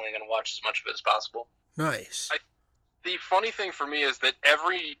I'm definitely going to watch as much of it as possible. Nice. The funny thing for me is that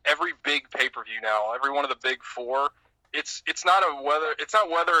every big pay-per-view now, every one of the big four, it's not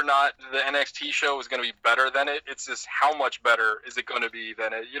whether or not the NXT show is going to be better than it. It's just how much better is it going to be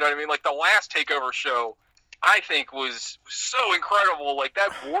than it. You know what I mean? Like, the last TakeOver show, I think, was so incredible. Like, that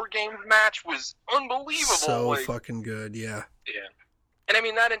War Games match was unbelievable. So like, fucking good, yeah. Yeah. and I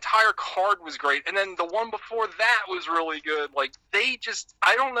mean, that entire card was great. And then the one before that was really good. Like,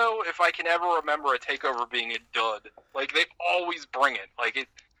 I don't know if I can ever remember a TakeOver being a dud. Like, they always bring it. Like, I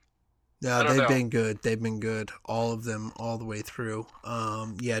No, don't they've know. been good. They've been good. All of them, all the way through.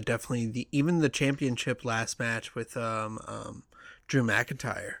 Yeah, definitely. Even the championship last match with Drew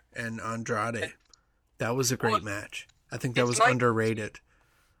McIntyre and Andrade, that was a great match. I think that It's was nice- underrated.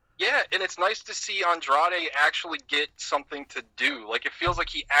 Yeah, and it's nice to see Andrade actually get something to do. Like, it feels like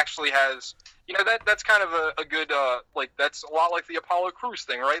he actually has, you know, that's kind of a good, like, that's a lot like the Apollo Crews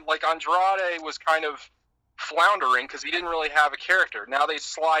thing, right? Like, Andrade was kind of floundering because he didn't really have a character. Now they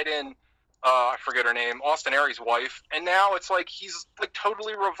slide in, I forget her name, Austin Aries' wife, and now it's like he's, like,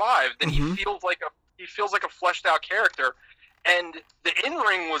 totally revived, and Mhm. he feels like a fleshed out character. And the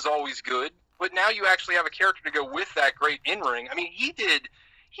in-ring was always good, but now you actually have a character to go with that great in-ring. I mean, he did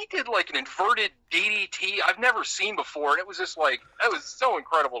like an inverted DDT I've never seen before, and it was just like, that was so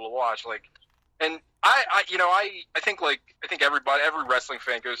incredible to watch. Like, and I think every wrestling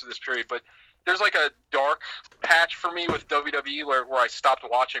fan goes through this period, but there's like a dark patch for me with WWE where I stopped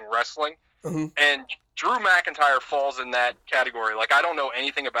watching wrestling, Mhm. and Drew McIntyre falls in that category. Like, I don't know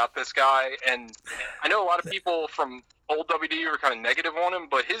anything about this guy, and I know a lot of people from old WWE are kind of negative on him,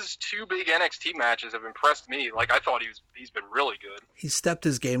 but his 2 big NXT matches have impressed me. Like, I thought he's been really good. He stepped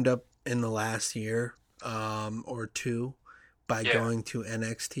his game up in the last year or two by Yeah. going to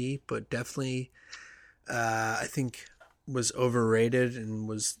NXT, but definitely I think was overrated and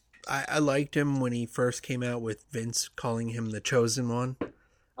was I liked him when he first came out with Vince calling him the chosen one.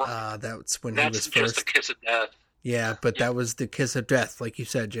 That's when That's he was just first. a kiss of death. Yeah, but that was the kiss of death, like you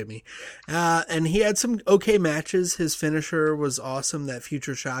said, Jimmy. And he had some okay matches. His finisher was awesome. That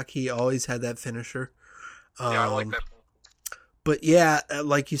Future Shock, he always had that finisher. Yeah, I like that. But yeah,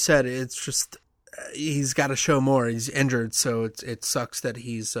 like you said, it's just he's got to show more. He's injured, so it sucks that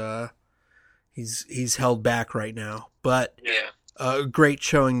he's held back right now. But Yeah. a great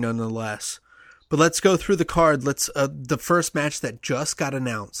showing nonetheless. But let's go through the card. Let's the first match that just got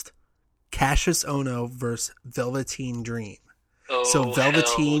announced. Cassius Ohno versus Velveteen Dream. Oh, So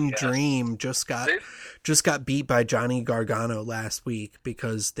Velveteen hell yes. Dream just got beat by Johnny Gargano last week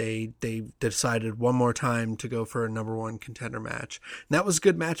because they decided one more time to go for a number one contender match. And that was a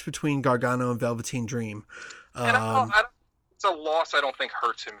good match between Gargano and Velveteen Dream. And it's a loss I don't think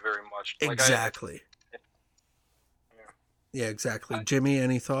hurts him very much. Like, Exactly. Yeah, exactly. Jimmy,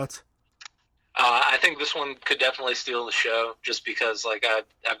 any thoughts? I think this one could definitely steal the show, just because like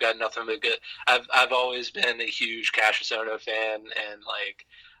I've got nothing but good. I've always been a huge Cassius Ohno fan, and like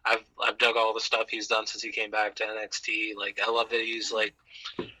I've dug all the stuff he's done since he came back to NXT. Like I love that he's like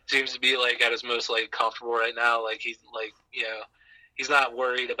seems to be like at his most like comfortable right now. Like he's like he's not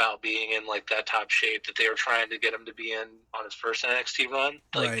worried about being in like that top shape that they were trying to get him to be in on his first NXT run.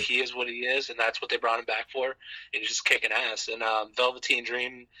 Like Right. he is what he is, and that's what they brought him back for. And he's just kicking ass. And Velveteen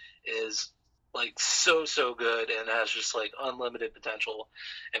Dream is like so good and has just like unlimited potential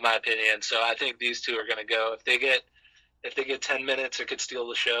in my opinion. So I think these two are going to go. If they get 10 minutes, it could steal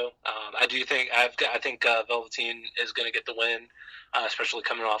the show. I think Velveteen is going to get the win, especially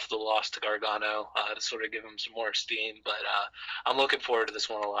coming off the loss to Gargano to sort of give him some more steam. But I'm looking forward to this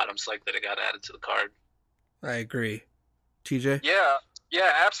one a lot. I'm psyched that it got added to the card. I agree. TJ?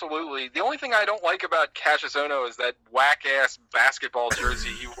 Yeah, absolutely. The only thing I don't like about Cassius Ohno is that whack-ass basketball jersey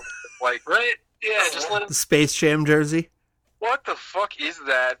he wore. Like, Right? Yeah, just let him. The Space Jam jersey? what the fuck is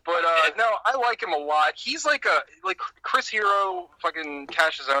that? But no, I like him a lot. He's like Chris Hero, fucking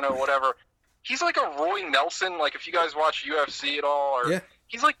Cassius Ohno, whatever. He's like a Roy Nelson. Like if you guys watch UFC at all, or Yeah.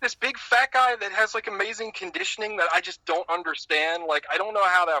 he's like this big fat guy that has like amazing conditioning that I just don't understand. Like I don't know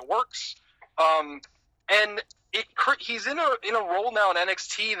how that works. And he's in a role now in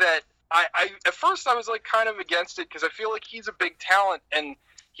NXT that I at first I was like kind of against it because I feel like he's a big talent and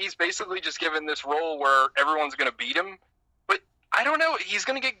he's basically just given this role where everyone's going to beat him. But I don't know. He's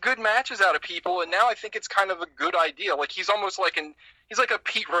going to get good matches out of people, and now I think it's kind of a good idea. Like he's almost like he's like a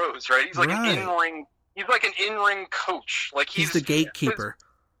Pete Rose, right? He's like Right. an in-ring. He's like an in-ring coach. Like He's the gatekeeper.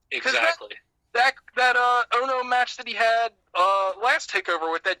 Exactly. That Ono match that he had last takeover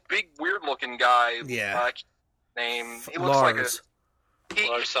with that big weird looking guy. Yeah. Name. He looks like Lars.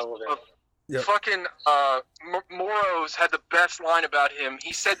 Lars Sullivan. Yep. Fucking Moros had the best line about him.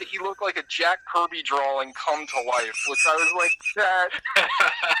 He said that he looked like a Jack Kirby drawing come to life, which I was like, that.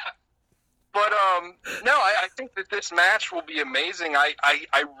 But no, I think that this match will be amazing.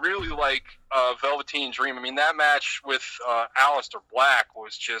 I really like Velveteen Dream. I mean, that match with Aleister Black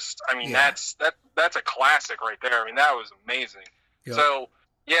was just. I mean, Yeah. that's a classic right there. I mean, that was amazing. Yep. So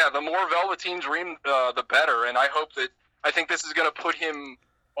yeah, the more Velveteen Dream, the better. And I think this is going to put him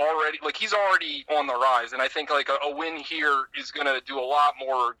already. Like he's already on the rise, and I think like a win here is going to do a lot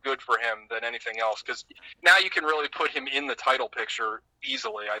more good for him than anything else. Because now you can really put him in the title picture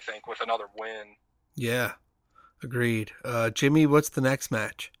easily. I think with another win. Yeah. Agreed. Jimmy, what's the next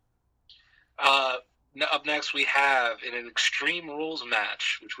match? Up next, we have an Extreme Rules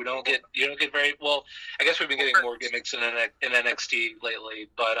match, which you don't get very well. I guess we've been getting more gimmicks in NXT lately,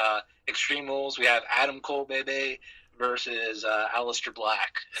 but Extreme Rules, we have Adam Cole, baby, versus Aleister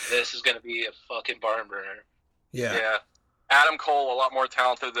Black. And this is going to be a fucking barn burner. Yeah. Adam Cole, a lot more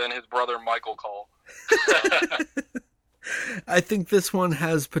talented than his brother Michael Cole. I think this one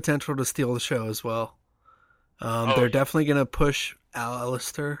has potential to steal the show as well. They're yeah. definitely going to push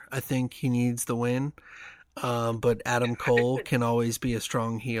Aleister. I think he needs the win. But Adam Cole can always be a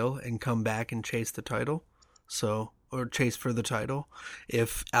strong heel and come back and chase the title. Or chase for the title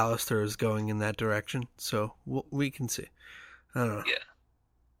if Aleister is going in that direction. So we can see. I don't know.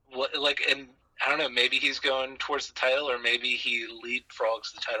 Yeah. And I don't know, maybe he's going towards the title, or maybe he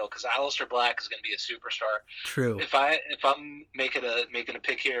leapfrogs the title, because Aleister Black is going to be a superstar. True. If I'm making a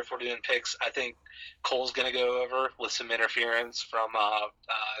pick here, if we're doing picks, I think Cole's going to go over with some interference from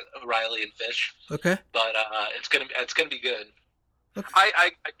O'Reilly and Fish. Okay. But it's gonna be good.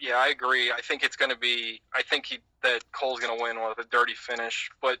 I agree. I think it's going to be. I think that Cole's going to win with a dirty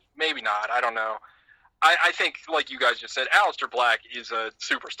finish, but maybe not. I don't know. I think, like you guys just said, Aleister Black is a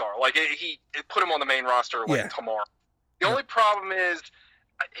superstar. Like he put him on the main roster tomorrow. The only problem is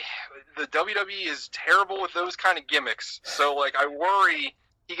the WWE is terrible with those kind of gimmicks. So like I worry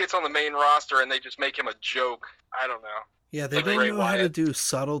he gets on the main roster and they just make him a joke. I don't know. Yeah, they Like don't Bray know how to Wyatt. do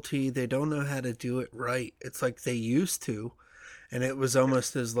subtlety. They don't know how to do it right. It's like they used to, and it was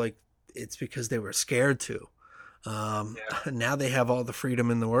almost as like it's because they were scared to. Now they have all the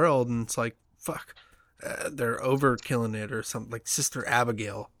freedom in the world, and it's like, fuck. They're overkilling it or something, like Sister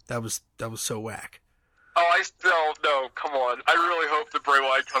Abigail. That was so whack. Oh, I still no. Come on. I really hope that Bray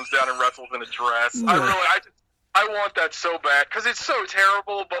Wyatt comes down and wrestles in a dress. No. I want that so bad because it's so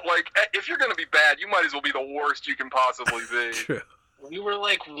terrible. But like, if you're gonna be bad, you might as well be the worst you can possibly be. True. We were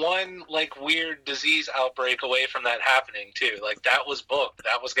like one like weird disease outbreak away from that happening too. Like that was booked.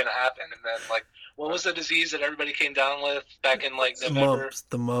 That was gonna happen, and then like what was the disease that everybody came down with back in like November?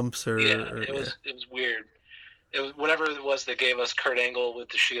 The mumps, It was weird. It was whatever it was that gave us Kurt Angle with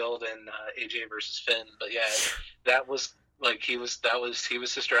the Shield and AJ versus Finn. But yeah, that was like he was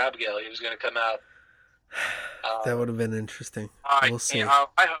Sister Abigail. He was gonna come out. That would have been interesting. We'll see. I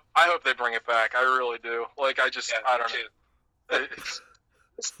hope they bring it back. I really do. Like I don't know.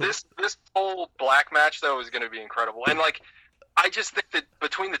 This whole black match though is going to be incredible, and like I just think that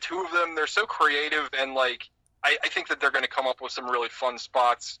between the two of them, they're so creative, and like I think that they're going to come up with some really fun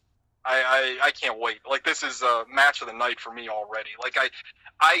spots. I can't wait. Like this is a match of the night for me already. Like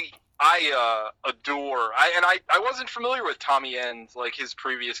I adore. I wasn't familiar with Tommy End, like his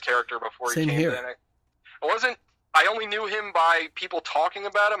previous character before he came in. I only knew him by people talking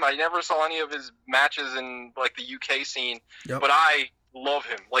about him. I never saw any of his matches in like the UK scene, but I love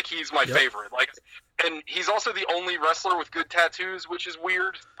him. Like he's my favorite. Like, and he's also the only wrestler with good tattoos, which is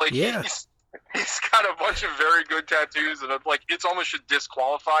weird. Like he's got a bunch of very good tattoos, and like it's almost should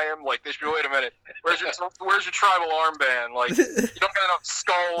disqualify him. Like they should be, wait a minute, where's your tribal armband? Like you don't got enough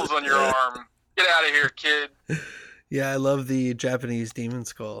skulls on your arm. Get out of here, kid. Yeah, I love the Japanese demon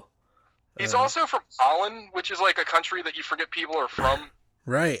skull. He's also from Holland, which is like a country that you forget people are from.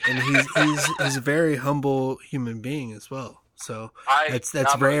 Right, and he's a very humble human being as well. So that's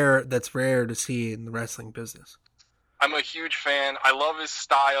rare. That's rare to see in the wrestling business. I'm a huge fan. I love his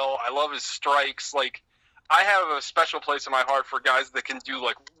style. I love his strikes. Like I have a special place in my heart for guys that can do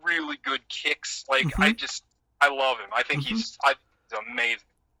like really good kicks. Like I love him. I think he's amazing.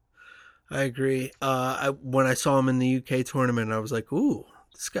 I agree. When I saw him in the UK tournament, I was like, ooh.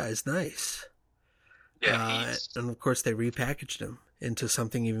 This guy's nice. Yeah, and of course they repackaged him into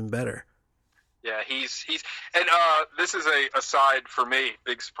something even better. Yeah, he's and this is a aside for me,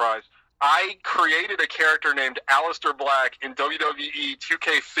 big surprise. I created a character named Aleister Black in WWE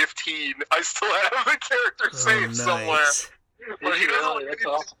 2K15. I still have the character saved somewhere. But that's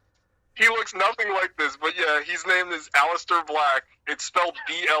awesome. He looks nothing like this, but yeah, his name is Aleister Black. It's spelled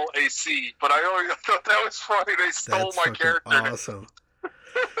BLAC, but I always thought that was funny. They stole my character. Awesome.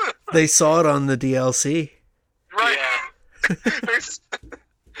 They saw it on the DLC. Right. Yeah.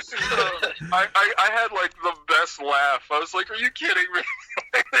 I had like the best laugh. I was like, are you kidding me?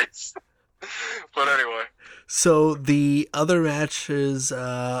 But anyway. So the other match is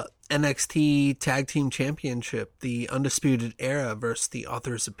NXT Tag Team Championship, the Undisputed Era versus the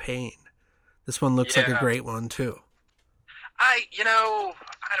Authors of Pain. This one looks like a great one too. I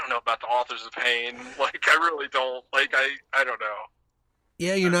don't know about the Authors of Pain. Like, I really don't. Like, I don't know.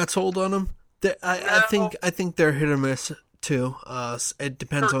 Yeah, you're not sold on them. I think they're hit or miss too. It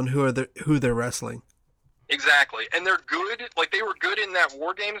depends on who they're wrestling. Exactly, and they're good. Like they were good in that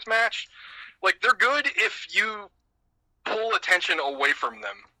War Games match. Like they're good if you pull attention away from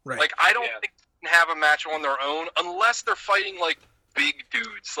them. Right. Like I don't think they can have a match on their own unless they're fighting like big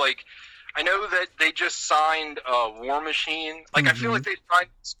dudes. Like I know that they just signed War Machine. Like I feel like they signed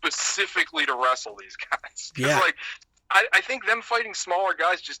specifically to wrestle these guys. Yeah. Like, I think them fighting smaller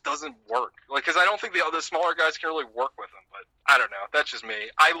guys just doesn't work. Like, because I don't think the other smaller guys can really work with them. But I don't know. That's just me.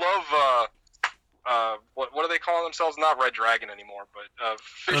 I love what do they call themselves? Not Red Dragon anymore, but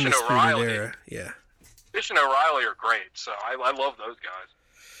Fish and O'Reilly. Era. Yeah. Fish and O'Reilly are great. So I love those guys.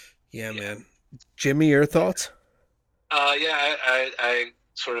 Yeah, man. Jimmy, your thoughts? Yeah, I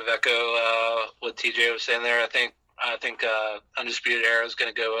sort of echo what TJ was saying there. I think Undisputed Era is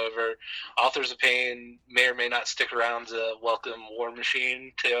going to go over. Authors of Pain may or may not stick around to welcome War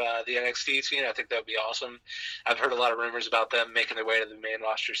Machine to the NXT scene. I think that would be awesome. I've heard a lot of rumors about them making their way to the main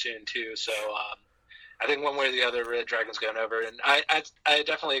roster soon too. So I think one way or the other, Red Dragon's going over. And I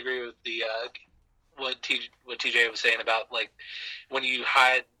definitely agree with the what TJ was saying about like when you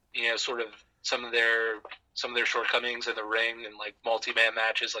hide sort of some of their shortcomings in the ring and like multi-man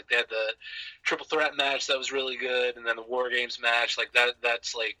matches. Like they had the triple threat match that was really good, and then the War Games match, like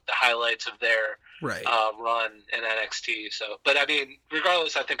that's like the highlights of their run in NXT. So, but I mean,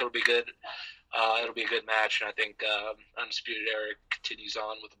 regardless, I think it'll be good. It'll be a good match, and I think Undisputed Era continues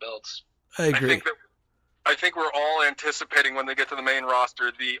on with the belts. I agree. I think we're all anticipating when they get to the main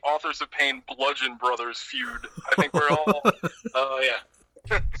roster the Authors of Pain Bludgeon Brothers feud. I think we're all. Oh yeah.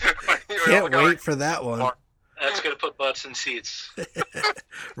 Can't wait for that one. That's going to put butts in seats.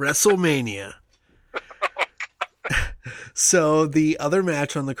 WrestleMania. So the other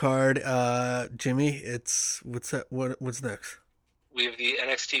match on the card, Jimmy, what's next? we have the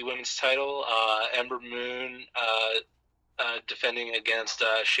NXT Women's Title. Ember Moon defending against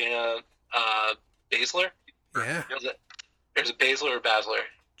Shayna Baszler. Yeah. There's a Baszler or Baszler?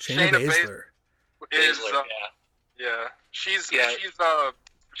 Shayna Baszler. Baszler, yeah. She's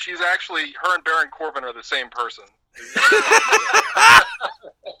actually, her and Baron Corbin are the same person.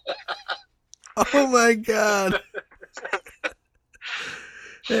 Oh my God.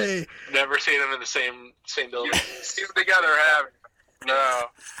 Hey. Never seen them in the same building. See what together have. No.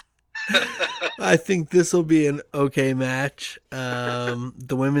 I think this will be an okay match.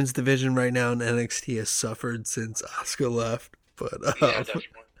 The women's division right now in NXT has suffered since Asuka left, but Yeah, definitely.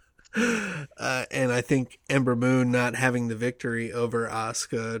 and I think Ember Moon not having the victory over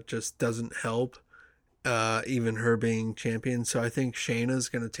Asuka just doesn't help, even her being champion. So I think Shayna's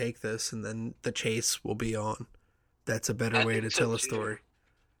going to take this, and then the chase will be on. That's a better way to tell a story.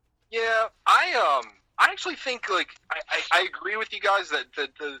 Yeah, I actually think, like, I agree with you guys that the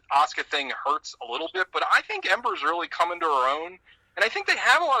Asuka thing hurts a little bit, but I think Ember's really coming to her own, and I think they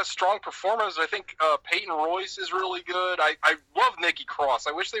have a lot of strong performers. I think Peyton Royce is really good. I love Nikki Cross.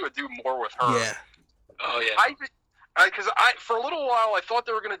 I wish they would do more with her. Yeah. Oh, yeah. Because for a little while I thought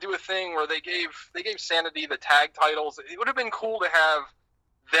they were going to do a thing where they gave Sanity the tag titles. It would have been cool to have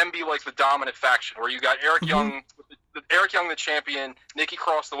them be like the dominant faction, where you got Eric Young, the champion, Nikki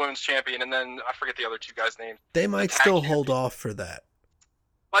Cross, the women's champion, and then I forget the other two guys' names. They might still hold off for that.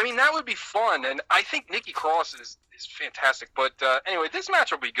 I mean, that would be fun, and I think Nikki Cross is fantastic. But anyway, this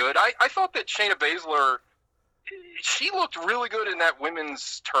match will be good. I thought that Shayna Baszler, she looked really good in that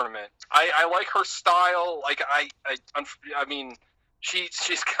women's tournament. I like her style. Like I mean, she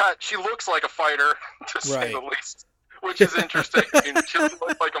looks like a fighter, to say the least, which is interesting. I mean, she looks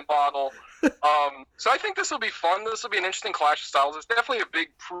like a model. So I think this will be fun. This will be an interesting clash of styles. It's definitely a big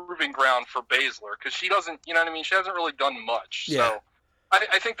proving ground for Baszler, because she doesn't, you know what I mean? She hasn't really done much. Yeah. So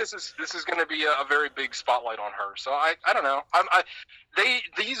I think this is going to be a very big spotlight on her. So I don't know.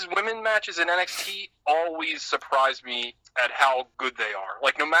 These women matches in NXT always surprise me at how good they are.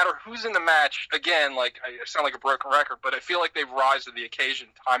 Like, no matter who's in the match, again, like, I sound like a broken record, but I feel like they've risen to the occasion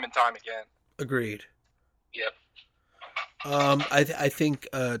time and time again. Agreed. Yep. I think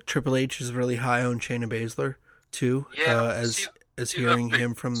Triple H is really high on Shayna Baszler too. Yeah, as hearing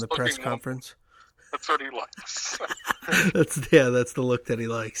him from the press conference. That's what he likes. That's the look that he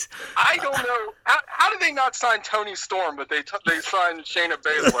likes. I don't know how did they not sign Tony Storm, but they signed Shayna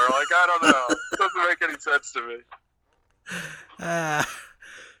Baszler. Like, I don't know. It doesn't make any sense to me.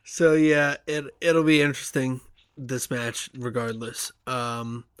 So yeah, it'll be interesting, this match regardless.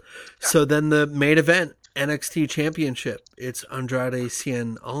 So then the main event, NXT Championship. It's Andrade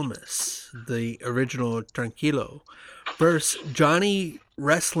Cien Almas, the original Tranquilo, versus Johnny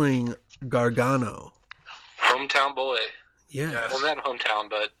Wrestling Gargano. Hometown boy. Yeah. Well, not hometown,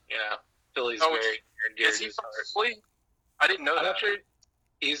 but yeah, Philly's very near and dear Is to he his from heart. Philly? I didn't know I'm that. not sure.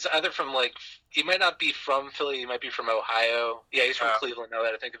 He's either from, like, he might not be from Philly. He might be from Ohio. Yeah, he's from Cleveland, now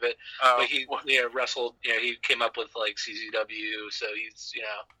that I think of it. But he wrestled, he came up with, like, CZW, so he's,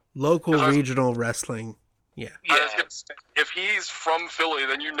 Local regional wrestling. Yeah. If he's from Philly,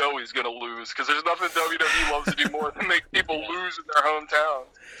 then you know he's going to lose, because there's nothing WWE loves to do more than make people lose in their hometown.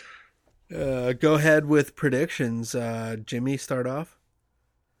 Go ahead with predictions. Jimmy, start off.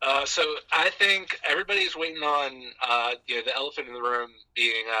 So I think everybody's waiting on the elephant in the room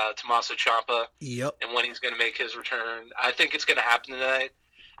being Tommaso Ciampa. Yep. And when he's going to make his return. I think it's going to happen tonight.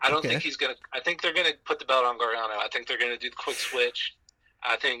 I don't think he's going to. I think they're going to put the belt on Gargano. I think they're going to do the quick switch.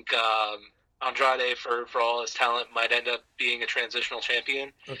 I think Andrade, for all his talent, might end up being a transitional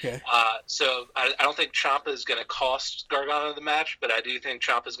champion. Okay. So I don't think Ciampa is going to cost Gargano the match, but I do think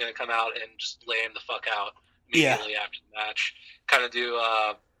Ciampa is going to come out and just lay him the fuck out immediately after the match. Kind of do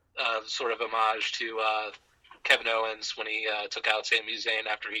sort of homage to Kevin Owens when he took out Sami Zayn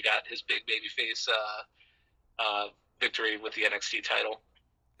after he got his big babyface victory with the NXT title.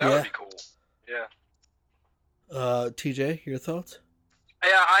 That would be cool. Yeah. TJ, your thoughts?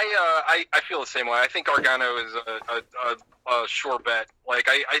 Yeah, I feel the same way. I think Gargano is a sure bet. Like,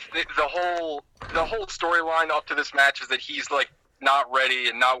 I think the whole storyline up to this match is that he's, like, not ready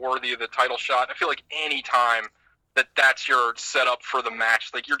and not worthy of the title shot. I feel like any time that's your setup for the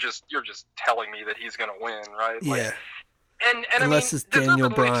match, like, you're just telling me that he's going to win, right? Like, yeah. And unless it's Daniel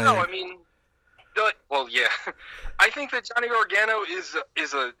Bryan. No, I mean, yeah. I think that Johnny Gargano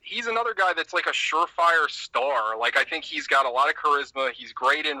he's another guy that's like a surefire star. Like, I think he's got a lot of charisma. He's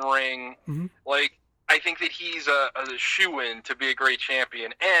great in ring. Mm-hmm. Like, I think that he's a shoo-in to be a great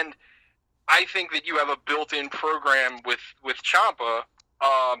champion. And I think that you have a built-in program with Ciampa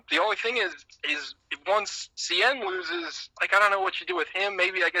The only thing is once CN loses, like, I don't know what you do with him.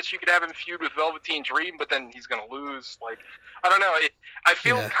 Maybe, I guess you could have him feud with Velveteen Dream, but then he's going to lose. Like, I don't know. I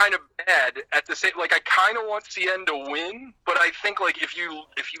feel kind of bad at the same. Like, I kind of want CN to win, but I think, like, if you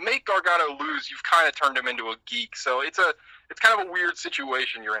make Gargano lose, you've kind of turned him into a geek. So it's kind of a weird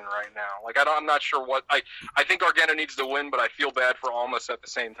situation you're in right now. Like, I'm not sure what I think Gargano needs to win, but I feel bad for Almas at the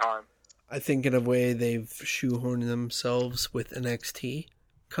same time. I think in a way they've shoehorned themselves with NXT,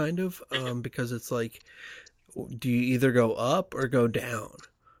 kind of, because it's like, do you either go up or go down?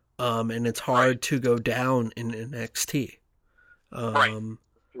 And it's hard to go down in NXT. Right.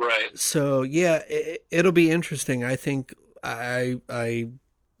 So yeah, it'll be interesting. I think I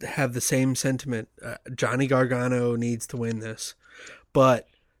have the same sentiment. Johnny Gargano needs to win this, but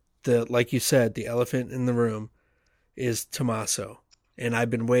like you said, the elephant in the room is Tommaso. And I've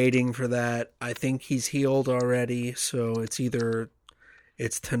been waiting for that. I think he's healed already, so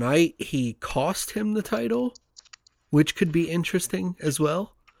it's tonight he cost him the title, which could be interesting as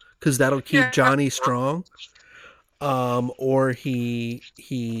well, because that'll keep Johnny strong. Or he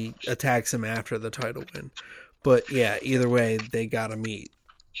attacks him after the title win. But yeah, either way, they gotta meet.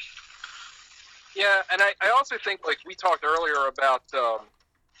 Yeah, and I also think, like we talked earlier about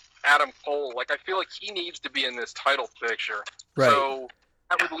Adam Cole, like, I feel like he needs to be in this title picture. Right. So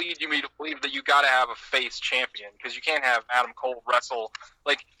that would lead me to believe that you got to have a face champion, because you can't have Adam Cole wrestle.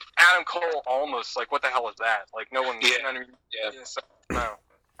 Like, Adam Cole almost, like, what the hell is that? Like, no one... Yeah. You know what I mean? Yeah. So, no.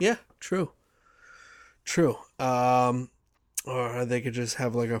 Yeah, true. Or they could just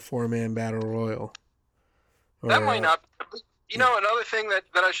have, like, a 4-man battle royal. That might not... You know, another thing that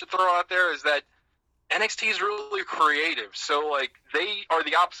I should throw out there is that NXT is really creative. So, like, they are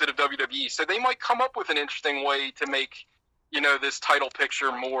the opposite of WWE. So they might come up with an interesting way to make, you know, this title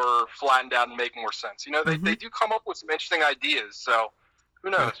picture more flattened out and make more sense. You know, they do come up with some interesting ideas. So, who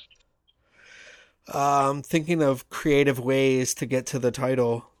knows? Thinking of creative ways to get to the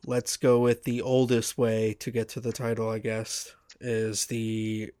title, let's go with the oldest way to get to the title, I guess, is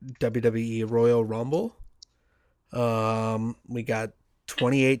the WWE Royal Rumble. We got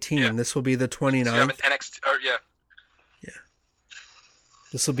 2018. Yeah. This will be the 29th.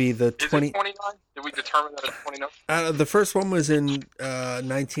 This will be the 20. Is it 29? Did we determine that it's 29? The first one was in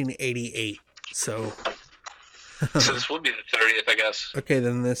 1988. So. So this will be the 30th, I guess. Okay,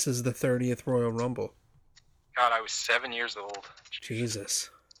 then this is the 30th Royal Rumble. God, I was 7 years old. Jesus.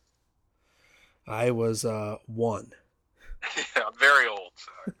 I was 1. Yeah, I'm very old.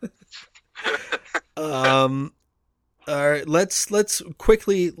 All right, let's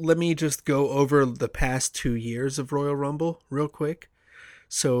quickly, let me just go over the past 2 years of Royal Rumble real quick.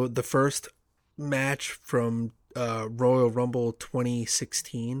 So the first match from Royal Rumble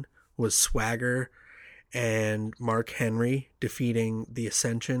 2016 was Swagger and Mark Henry defeating The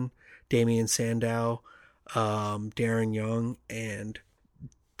Ascension, Damian Sandow, Darren Young, and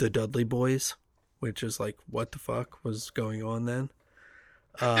the Dudley Boys, which is like, what the fuck was going on then?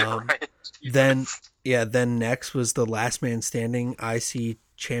 Then next was the Last Man Standing IC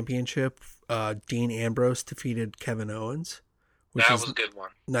Championship. Dean Ambrose defeated Kevin Owens. That was a good one.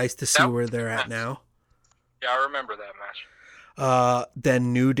 Nice to see where they're at now. Yeah, I remember that match.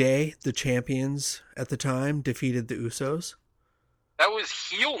 Then New Day, the champions at the time, defeated the Usos. That was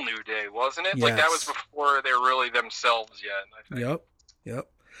heel New Day, wasn't it? Yes. Like, that was before they were really themselves yet, I think. Yep.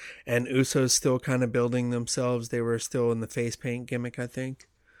 And Usos still kind of building themselves. They were still in the face paint gimmick, I think.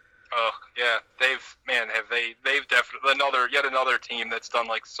 Oh, yeah. They've definitely yet another team that's done,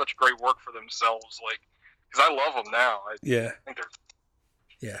 like, such great work for themselves, like, because I love them now. I think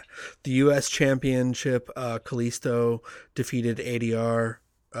Yeah. The U.S. Championship, Kalisto defeated ADR,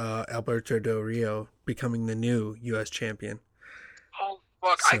 Alberto Del Rio, becoming the new U.S. champion. Oh,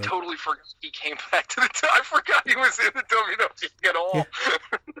 fuck. So, I totally forgot he came back to the I forgot he was in the WWE at all. Yeah.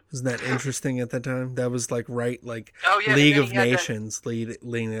 Isn't that interesting at the time? That was like League of Nations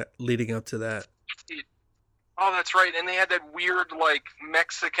leading up to that. Oh, that's right. And they had that weird, like,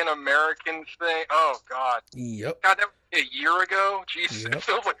 Mexican-American thing. Oh, God. Yep. God, that was a year ago? Jesus, It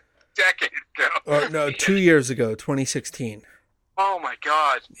feels like a decade ago. Oh, no, 2 years ago, 2016. Oh, my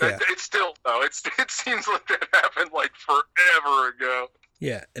God. Yeah. It's still, though. It seems like that happened, like, forever ago.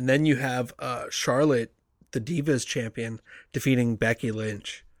 Yeah, and then you have Charlotte, the Divas champion, defeating Becky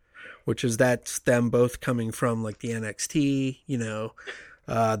Lynch, which is that's them both coming from, like, the NXT, you know,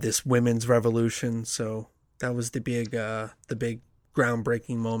 this women's revolution, so... That was the big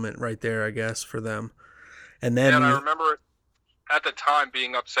groundbreaking moment right there, I guess, for them. And then, and I remember at the time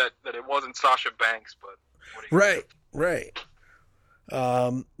being upset that it wasn't Sasha Banks, but right.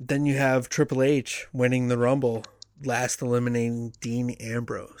 Then you have Triple H winning the Rumble, last eliminating Dean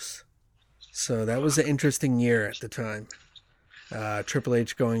Ambrose. So that was an interesting year at the time. Triple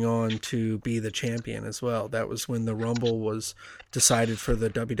H going on to be the champion as well. That was when the Rumble was decided for the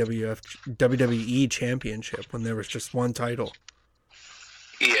WWE Championship, when there was just one title.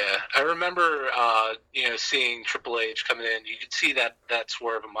 Yeah, I remember, seeing Triple H coming in. You could see that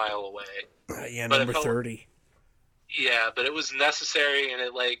swerve a mile away. Yeah, number 30. Yeah, but it was necessary, and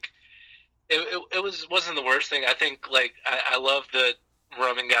it wasn't the worst thing. I think, I love that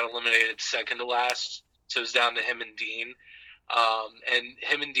Roman got eliminated second to last, so it was down to him and Dean. And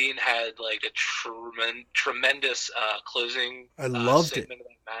him and Dean had a tremendous closing. I loved segment of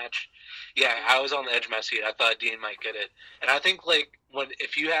that match. Yeah, I was on the edge of my seat. I thought Dean might get it, and I think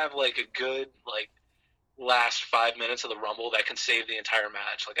if you have a good last 5 minutes of the Rumble, that can save the entire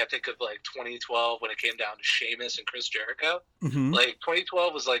match. I think of 2012 when it came down to Sheamus and Chris Jericho. Mm-hmm.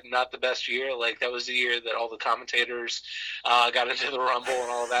 2012 was not the best year. That was the year that all the commentators got into the Rumble and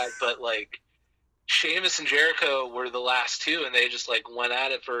all that. But Sheamus and Jericho were the last two, and they just went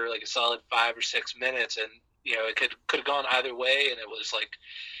at it for a solid 5 or 6 minutes, and it could have gone either way, and it was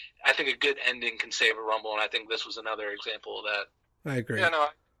I think a good ending can save a Rumble, and I think this was another example of that. I agree. Yeah, no, I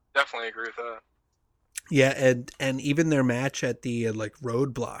definitely agree with that. Yeah, and even their match at the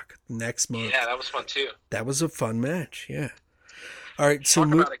Roadblock next month. Yeah, that was fun too. That was a fun match. Yeah. All right, so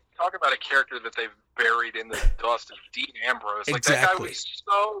talk about a character that they've buried in the dust of Dean Ambrose. Exactly. That guy was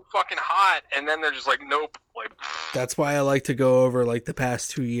so fucking hot, and then they're just nope. That's why I like to go over the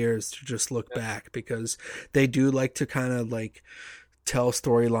past 2 years to just look back, because they do like to kind of tell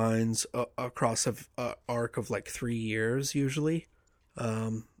storylines across a arc of 3 years usually.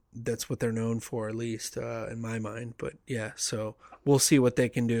 That's what they're known for, at least in my mind. But yeah, so we'll see what they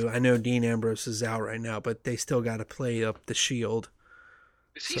can do. I know Dean Ambrose is out right now, but they still got to play up the Shield.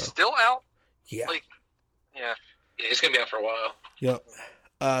 Is he still out? Yeah. Yeah, he's gonna be out for a while.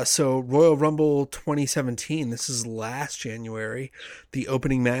 Yep. So Royal Rumble 2017, this is last January. The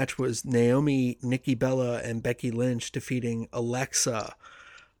opening match was Naomi, Nikki Bella, and Becky Lynch defeating Alexa,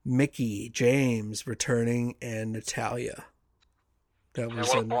 Mickie James returning, and Natalya. That was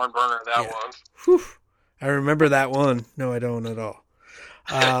what a barn burner that was. Whew. I remember that one. No, I don't at all.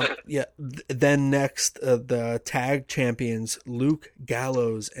 Then next, the tag champions Luke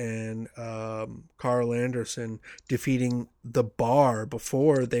Gallows and Carl Anderson defeating the Bar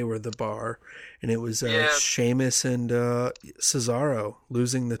before they were the Bar, and it was Sheamus and Cesaro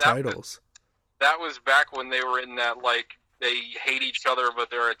losing the titles. That was back when they were in that they hate each other but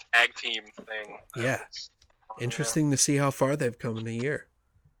they're a tag team thing. Yeah, interesting to see how far they've come in a year.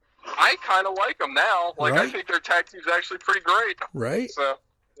 I kind of like them now. Right? I think their tag team's actually pretty great. Right? So,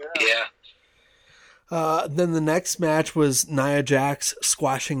 yeah. Then the next match was Nia Jax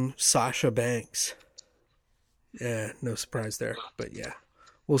squashing Sasha Banks. Yeah, no surprise there. But yeah,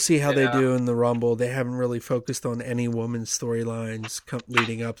 we'll see how they do in the Rumble. They haven't really focused on any women's storylines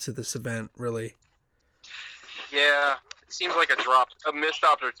leading up to this event, really. Yeah, it seems like a missed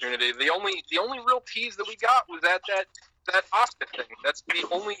opportunity. The only real tease that we got was that Asuka thing. That's the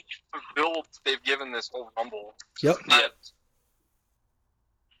only build they've given this whole Rumble. Yep.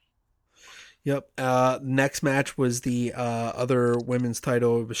 Next match was the other women's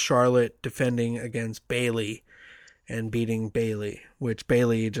title. It was Charlotte defending against Bayley and beating Bayley, which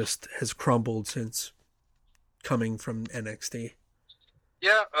Bayley just has crumbled since coming from NXT.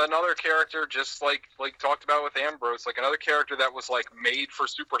 Yeah, another character just like talked about with Ambrose, another character that was made for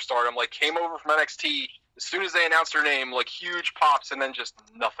superstardom, came over from NXT. As soon as they announced her name, huge pops, and then just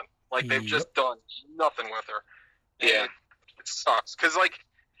nothing. They've just done nothing with her. Yeah. It sucks. Because,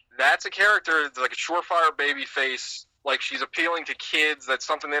 that's a character, it's a surefire baby face. She's appealing to kids. That's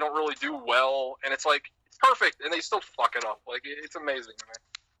something they don't really do well. And it's it's perfect, and they still fuck it up. It's amazing,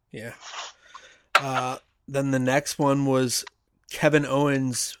 man. Yeah. Then the next one was Kevin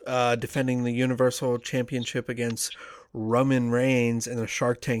Owens defending the Universal Championship against Roman Reigns in a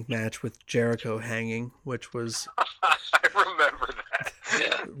Shark Tank match with Jericho hanging, which was I remember that.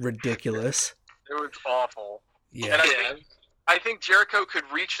 Yeah. Ridiculous. It was awful. Yeah. And I think Jericho could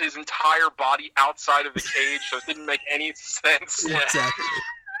reach his entire body outside of the cage, so it didn't make any sense. Yeah. Exactly.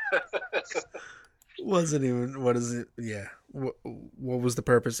 Wasn't even, what is it? Yeah. What was the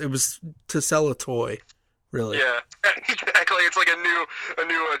purpose? It was to sell a toy. Really? Yeah, exactly. It's a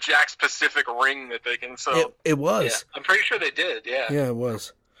new Jack's Pacific ring that they can sell. It was. Yeah. I'm pretty sure they did. Yeah. Yeah, it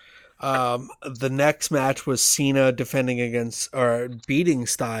was. The next match was Cena defending against or beating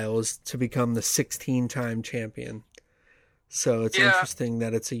Styles to become the 16-time champion. So it's interesting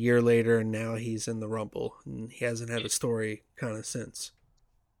that it's a year later and now he's in the Rumble and he hasn't had a story kind of since.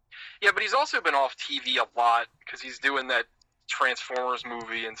 Yeah, but he's also been off TV a lot because he's doing that Transformers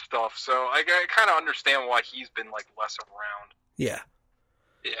movie and stuff. So I kind of understand why he's been like less around. Yeah.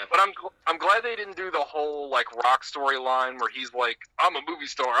 Yeah. But I'm glad they didn't do the whole like Rock storyline where he's like, I'm a movie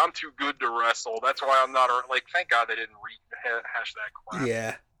star, I'm too good to wrestle. That's why I'm not like. Thank God they didn't rehash that crap.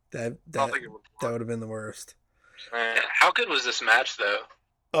 Yeah. That would have been the worst. Man. Yeah, how good was this match though?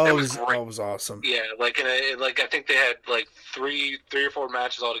 Oh, It it was great. was awesome. Yeah, like I think they had like three or four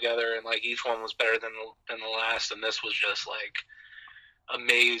matches all together, and like each one was better than the last, and this was just like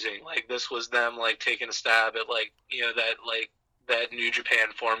amazing. Like this was them like taking a stab at like that New Japan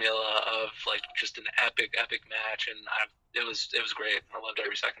formula of like just an epic match, and it was great. I loved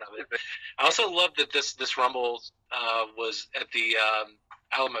every second of it. I also loved that this Rumble was at the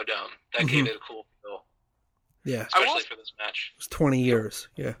Alamo Dome. That gave it a cool feel. Yeah, especially for this match. It was 20 years.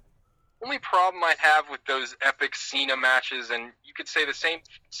 Yeah. Only problem I have with those epic Cena matches, and you could say the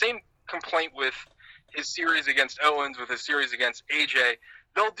same complaint with his series against Owens, with his series against AJ.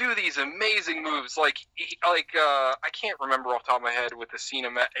 They'll do these amazing moves, like I can't remember off the top of my head with the Cena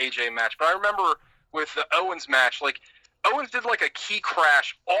AJ match, but I remember with the Owens match, like Owens did like a key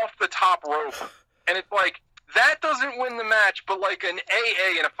crash off the top rope, and it's like that doesn't win the match, but like an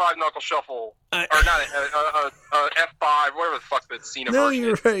AA and a 5-knuckle shuffle, or not a F5, whatever the fuck that Cena version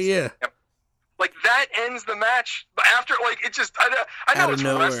you're is. right. Yeah. Like that ends the match, but after like it just I know Out it's of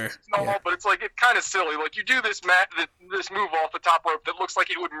nowhere. wrestling and all, Yeah. but it's like it's kind of silly. Like you do this this move off the top rope that looks like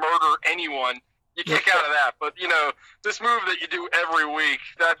it would murder anyone. You kick out of that, but this move that you do every week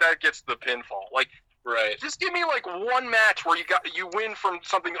that gets the pinfall. Like Right. just give me like one match where you win from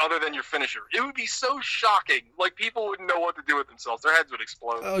something other than your finisher. It would be so shocking. Like people wouldn't know what to do with themselves. Their heads would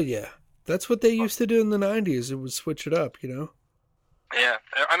explode. Oh yeah, that's what they used to do in the 90s. It would switch it up, Yeah,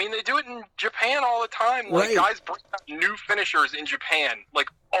 I mean they do it in Japan all the time. Like Right. guys bring out new finishers in Japan like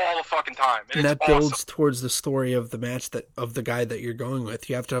all the fucking time, And it's that builds awesome. towards the story of the match of the guy that you're going with.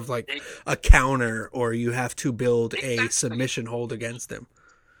 You have to have like a counter, or you have to build a Exactly. submission hold against him.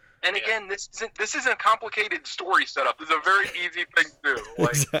 And again, this isn't a complicated story setup. This is a very easy thing to do. Like,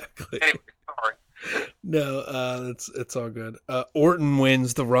 Exactly. anyway, sorry. No, it's all good. Orton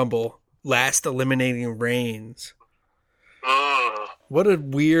wins the Rumble, last eliminating Reigns. Ugh. What a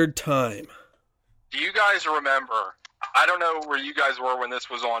weird time. Do you guys remember? I don't know where you guys were when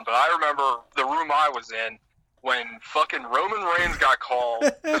this was on, but I remember the room I was in when fucking Roman Reigns got called.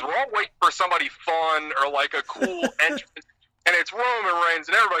 Because we're all waiting for somebody fun or like a cool entrance, and it's Roman Reigns,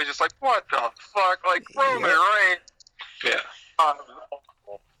 and everybody's just like, "What the fuck?" Like Roman Reigns. Yeah.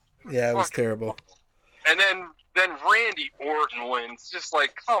 Yeah, it was terrible. And then Randy Orton wins. Just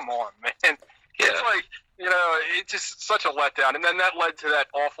like, come on, man. Yeah. It's like, it's just such a letdown. And then that led to that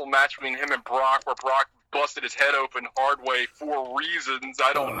awful match between him and Brock, where Brock busted his head open hard way for reasons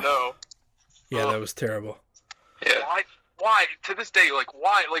I don't know. Yeah, that was terrible. Yeah. Why? To this day, like,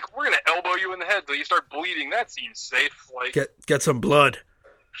 why? Like, we're gonna elbow you in the head till you start bleeding. That seems safe. Like, Get some blood.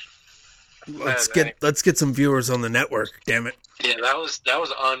 Let's get some viewers on the network. Damn it! Yeah, that was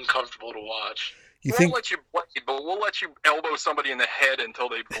uncomfortable to watch. You we'll think? let you bleed, but we'll let you elbow somebody in the head until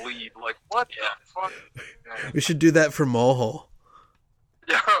they bleed. Like, what the fuck? We should do that for Mohole.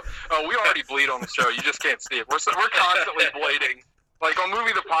 Yeah. Oh, we already bleed on the show. You just can't see it. We're constantly bleeding. Like on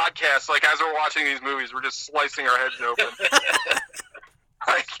Movie the Podcast, like as we're watching these movies, we're just slicing our heads open.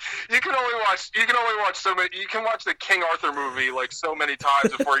 Like you can only watch so many. You can watch the King Arthur movie like so many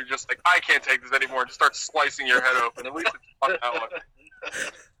times before you're just like, I can't take this anymore. And just start slicing your head open. At least it's fun that one.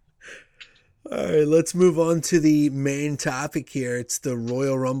 All right, let's move on to the main topic here. It's the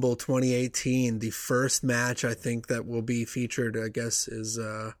Royal Rumble 2018. The first match I think that will be featured, I guess, is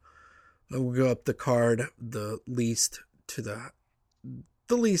we'll go up the card, the least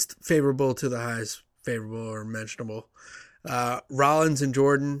favorable to the highest favorable or mentionable. Rollins and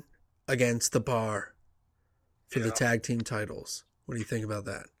Jordan against the Bar for the tag team titles. What do you think about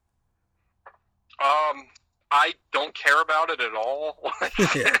that? I don't care about it at all. Like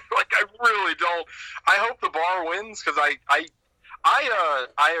I really don't. I hope the Bar wins because I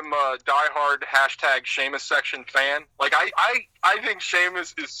am a diehard # Sheamus section fan. Like I think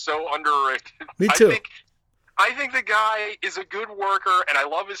Sheamus is so underrated. Me too. I think the guy is a good worker, and I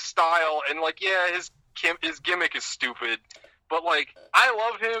love his style. And like, yeah, his gimmick is stupid, but like I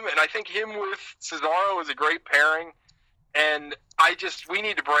love him, and I think him with Cesaro is a great pairing. And we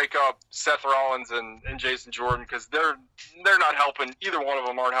need to break up Seth Rollins and Jason Jordan because they're not helping. Either one of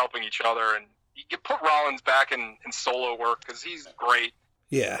them aren't helping each other. And you can put Rollins back in solo work because he's great.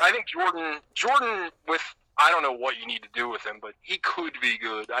 Yeah. I think Jordan with I don't know what you need to do with him, but he could be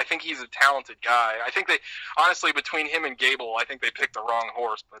good. I think he's a talented guy. I think honestly, between him and Gable, I think they picked the wrong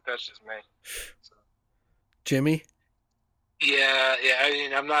horse, but that's just me. So. Jimmy? Yeah. I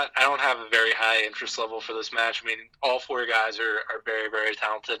mean, I don't have a very high interest level for this match. I mean, all four guys are very, very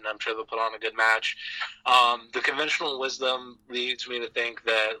talented, and I'm sure they'll put on a good match. The conventional wisdom leads me to think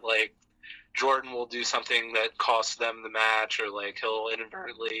that, like, Jordan will do something that costs them the match, or like he'll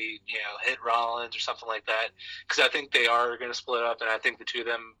inadvertently, hit Rollins or something like that. Because I think they are going to split up, and I think the two of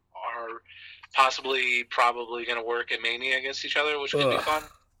them are probably going to work at Mania against each other, which could be fun.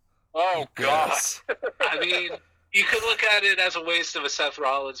 Oh God! Yes. I mean, you could look at it as a waste of a Seth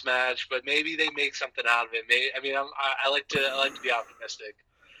Rollins match, but maybe they make something out of it. I like to be optimistic.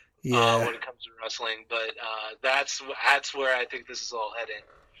 Yeah. When it comes to wrestling, but that's where I think this is all heading.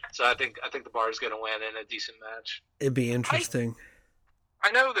 So I think the Bar is going to win in a decent match. It'd be interesting. I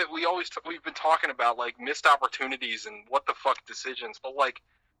know that we've been talking about like missed opportunities and what the fuck decisions, but like,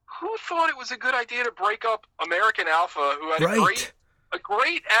 who thought it was a good idea to break up American Alpha, who had a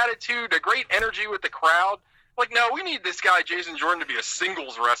great attitude, a great energy with the crowd? Like, no, we need this guy Jason Jordan to be a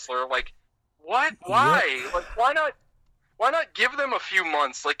singles wrestler. Like, what? Why? Yep. Like, why not? Why not give them a few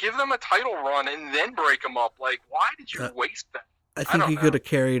months? Like, give them a title run and then break them up. Like, why did you waste that? I think he could have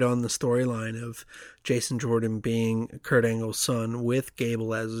carried on the storyline of Jason Jordan being Kurt Angle's son with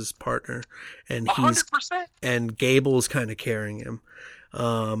Gable as his partner, and 100%. And Gable's kind of carrying him.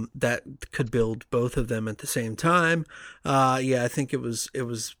 That could build both of them at the same time. I think it was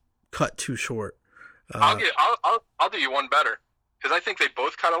cut too short. I'll do you one better, because I think they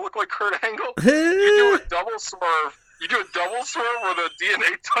both kind of look like Kurt Angle. You do a double swerve. Where the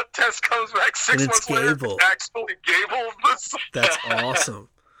DNA test comes back 6 months later. It's actually Gable. That's awesome.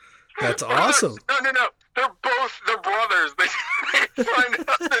 That's awesome. No. They're brothers. They find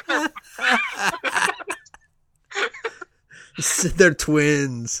out that they're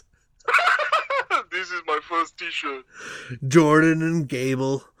twins. This is my first T-shirt. Jordan and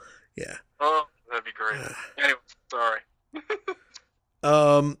Gable. Yeah. Oh, that'd be great. Anyway, sorry.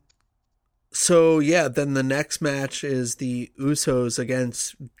 So, yeah, then the next match is the Usos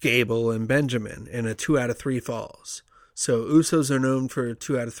against Gable and Benjamin in a 2 out of 3 falls. So, Usos are known for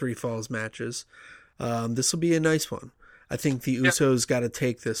 2 out of 3 falls matches. This will be a nice one. I think the Usos got to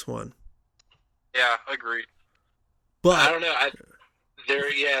take this one. Yeah, agreed. But I don't know.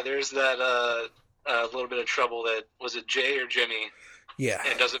 There's that little bit of trouble. That was it, Jay or Jimmy? Yeah,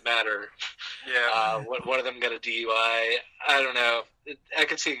 it doesn't matter. Yeah. One of them got a DUI. I don't know. I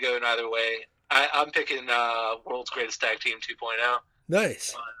could see it going either way. I'm picking World's Greatest Tag Team 2.0.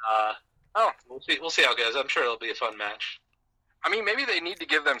 Nice. But, we'll see how it goes. I'm sure it'll be a fun match. I mean, maybe they need to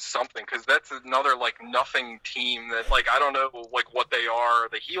give them something, because that's another like nothing team that like I don't know like what they are.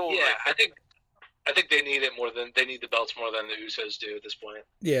 The heels. Yeah, I think they need it they need the belts more than the Usos do at this point.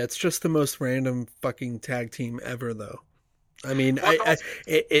 Yeah, it's just the most random fucking tag team ever, though. I mean,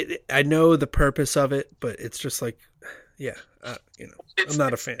 I know the purpose of it, but it's just like, I'm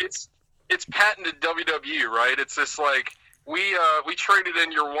not a fan. It's patented WWE, right? It's just like we traded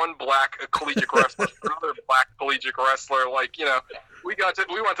in your one black collegiate wrestler for another black collegiate wrestler. Like, we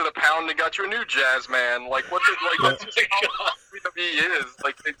went to the pound and got you a new jazz man. Like, that's just how WWE is.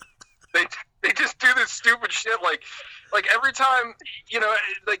 Like, they just do this stupid shit. Like every time,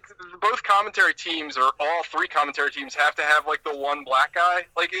 like both commentary teams or all 3 commentary teams have to have like the one black guy.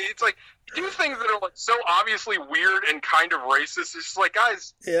 Like, it's like you do things that are like so obviously weird and kind of racist. It's just like,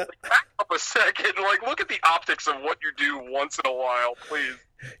 guys, back up a second. Like, look at the optics of what you do once in a while, please.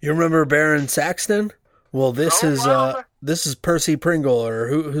 You remember Baron Saxton? Well, this is Percy Pringle, or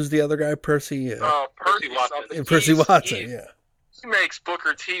who's the other guy? Percy Watson. Percy Watson. Yeah. He makes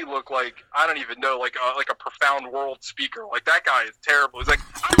Booker T look like, I don't even know, like a profound world speaker. Like, that guy is terrible. He's like,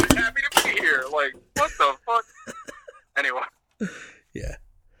 I'm happy to be here. Like, what the fuck? Anyway. Yeah.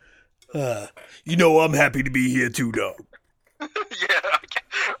 I'm happy to be here too, dog. Yeah,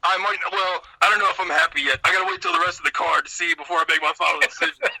 I don't know if I'm happy yet. I gotta wait till the rest of the card to see before I make my final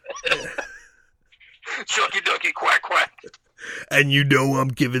decision. Chucky ducky quack quack. And I'm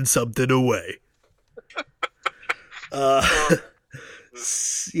giving something away.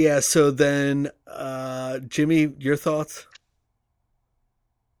 Yeah, so then, Jimmy, your thoughts?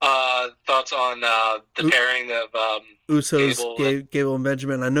 Thoughts on the pairing of Usos, Gable and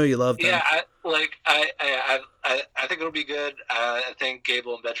Benjamin. I know you love them. Yeah, I think it'll be good. I think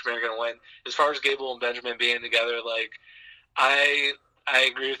Gable and Benjamin are going to win. As far as Gable and Benjamin being together, like, I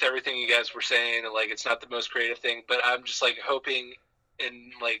agree with everything you guys were saying. Like, it's not the most creative thing, but I'm just like hoping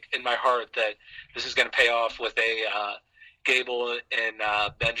in my heart that this is going to pay off with a Gable and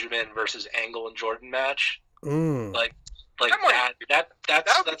Benjamin versus Angle and Jordan match. Like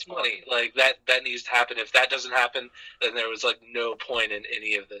that's money. Like that needs to happen. If that doesn't happen, then there was like no point in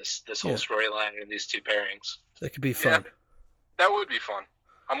any of this whole storyline and these two pairings. That could be fun. Yeah, that would be fun.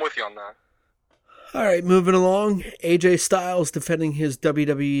 I'm with you on that. All right, moving along. AJ Styles defending his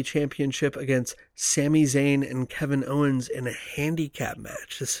WWE Championship against Sami Zayn and Kevin Owens in a handicap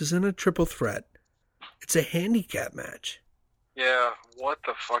match. This isn't a triple threat. It's a handicap match. Yeah, what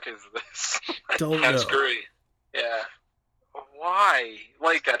the fuck is this? Don't know. That's screwy. Yeah. Why?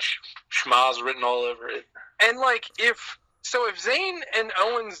 Like, got schmaz written all over it. And like, if Zayn and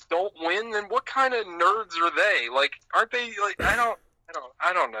Owens don't win, then what kind of nerds are they? Like, aren't they like? I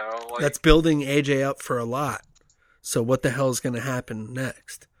don't know. Like, that's building AJ up for a lot. So what the hell is going to happen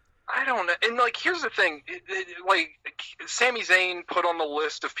next? I don't know. And like, here's the thing: like, Sami Zayn put on the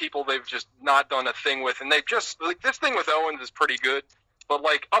list of people they've just not done a thing with, and they've just like this thing with Owens is pretty good. But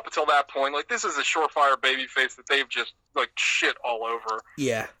like up until that point, like this is a surefire babyface that they've just like shit all over.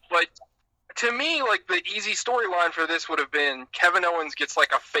 Yeah. But to me, like the easy storyline for this would have been Kevin Owens gets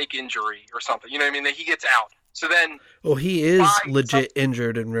like a fake injury or something. You know what I mean? That he gets out. So then. Well, he is legit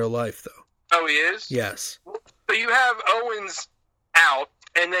injured in real life, though. Oh, he is? Yes. So you have Owens out,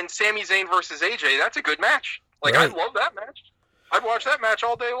 and then Sami Zayn versus AJ. That's a good match. Like right. I love that match. I'd watch that match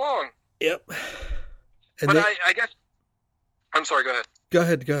all day long. Yep. And but I guess. I'm sorry. Go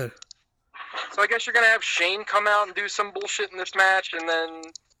ahead. Go ahead. So I guess you're gonna have Shane come out and do some bullshit in this match, and then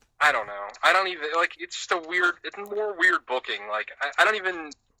I don't know. I don't even like. It's just a weird. It's more weird booking. Like I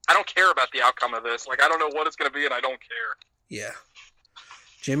don't care about the outcome of this. Like I don't know what it's gonna be, and I don't care. Yeah.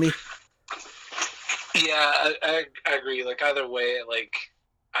 Jimmy. Yeah, I agree. Like either way,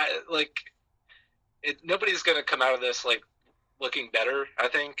 nobody's gonna come out of this like looking better. I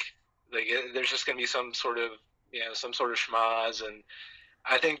think like there's just gonna be some sort of schmaz, and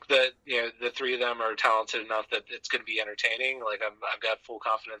I think that the three of them are talented enough that it's going to be entertaining. Like I've got full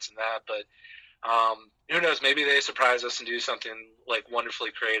confidence in that. But who knows? Maybe they surprise us and do something like wonderfully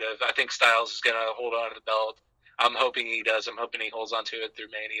creative. I think Styles is going to hold on to the belt. I'm hoping he does. I'm hoping he holds on to it through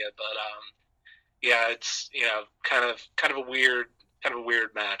Mania. But yeah, it's kind of a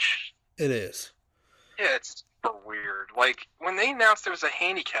weird match. It is. Yeah, it's super weird. Like when they announced there was a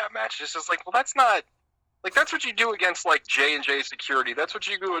handicap match, it's just like, well, that's not. Like, that's what you do against, like, J&J Security. That's what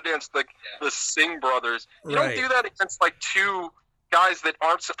you do against, like, the Singh brothers. You don't do that against, like, two guys that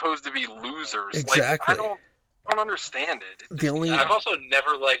aren't supposed to be losers. Exactly. Like, I don't understand it. I've also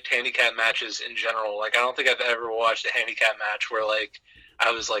never liked handicap matches in general. Like, I don't think I've ever watched a handicap match where, like, I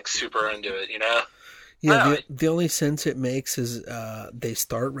was, like, super into it, Yeah, the only sense it makes is they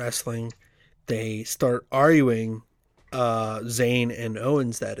start wrestling, they start arguing, Zayn and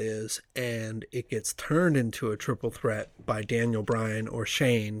Owens, that is, and it gets turned into a triple threat by Daniel Bryan or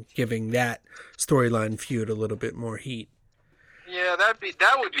Shane, giving that storyline feud a little bit more heat. Yeah, that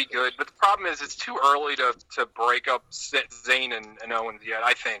would be good, but the problem is it's too early to break up Zayn and Owens yet.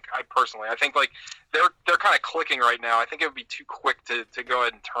 I think like they're kind of clicking right now. I think it would be too quick to go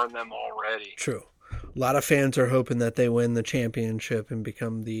ahead and turn them already. True. A lot of fans are hoping that they win the championship and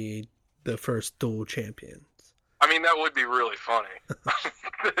become the first dual champion. I mean, that would be really funny.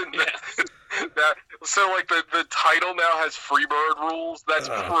 So, like, the title now has Freebird rules? That's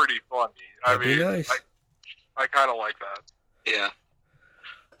pretty funny. That'd be nice. I kind of like that.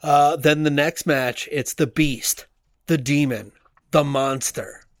 Yeah. Then the next match, it's the Beast, the Demon, the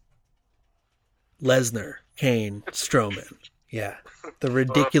Monster. Lesnar, Kane, Strowman. Yeah. The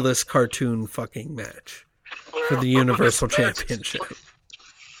ridiculous cartoon fucking match for the Universal Championship.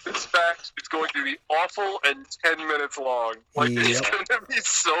 This match is going to be awful and 10 minutes long. Like, it's going to be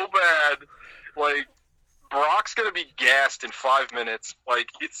so bad. Like, Brock's going to be gassed in 5 minutes. Like,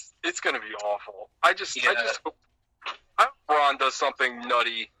 it's going to be awful. I just hope Braun does something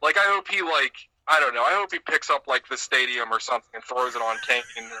nutty. Like, I hope he, like, I don't know. I hope he picks up, like, the stadium or something and throws it on Kane.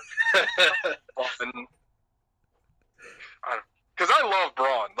 Because I love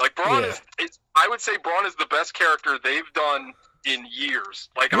Braun. Like, Braun is I would say Braun is the best character they've done in years.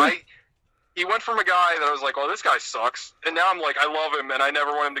 Like, he went from a guy that I was like, oh, this guy sucks, and now I'm like, I love him, and I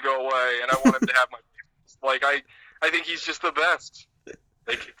never want him to go away, and I want him to have my favorites. Like, I think he's just the best.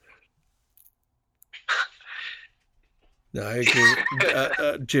 Thank you. No, I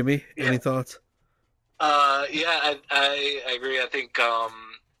agree. Jimmy, any thoughts? Yeah, I agree. I think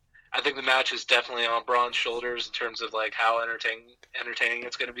the match is definitely on Braun's shoulders in terms of like how entertaining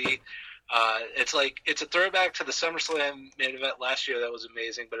it's going to be. It's a throwback to the SummerSlam main event last year that was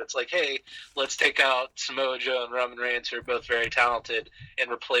amazing, but it's like, hey, let's take out Samoa Joe and Roman Reigns, who are both very talented, and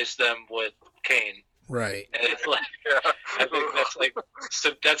replace them with Kane. Right. And it's like, I think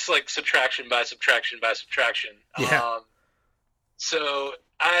that's like subtraction by subtraction by subtraction. Yeah. So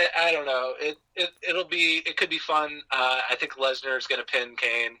I don't know. It could be fun. I think Lesnar is going to pin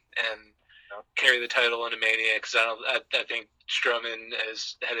Kane and carry the title into Mania, because I think Strowman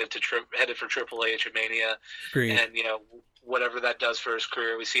is headed for Triple H at Mania. Agreed. And whatever that does for his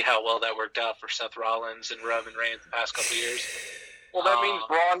career, we see how well that worked out for Seth Rollins and Roman Reigns the past couple of years. Well, that means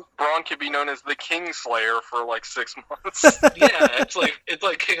Braun could be known as the Kingslayer for like 6 months. Yeah, it's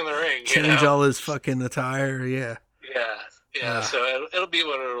like King of the Ring. Change all his fucking attire. Yeah. Yeah. So it'll be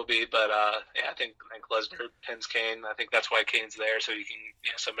what it'll be, but I think Lesnar pins Kane. I think that's why Kane's there, so you can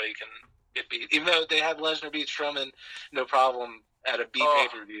somebody can get beat. Even though they had Lesnar beat Strowman, no problem at a B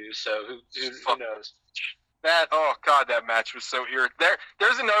pay-per-view. So who knows? That match was so irritating.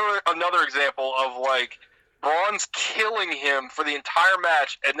 There's another example of like Braun's killing him for the entire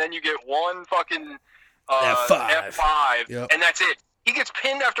match, and then you get one fucking F5, and that's it. He gets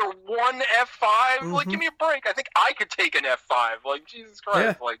pinned after one F5. Mm-hmm. Like, give me a break. I think I could take an F5. Like, Jesus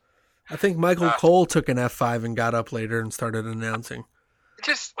Christ. Yeah. Like, I think Michael Cole took an F5 and got up later and started announcing.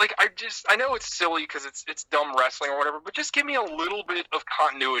 I know it's silly because it's dumb wrestling or whatever, but just give me a little bit of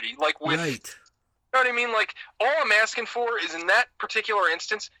continuity. Like, with, right. You know what I mean? Like, all I'm asking for is in that particular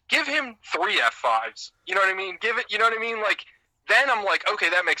instance, give him 3 F5s. You know what I mean? You know what I mean? Like, then I'm like,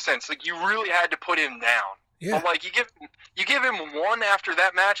 okay, that makes sense. Like, you really had to put him down. Yeah. But like, you give him one after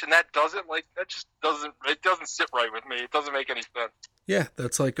that match, and that doesn't sit right with me. It doesn't make any sense. Yeah,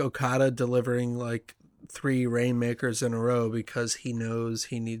 that's like Okada delivering like 3 Rainmakers in a row because he knows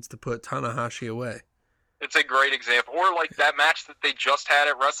he needs to put Tanahashi away. It's a great example. Or like that match that they just had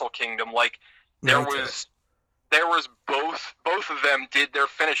at Wrestle Kingdom. Like there was both of them did their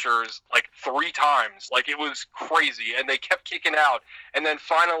finishers like 3 times. Like it was crazy, and they kept kicking out, and then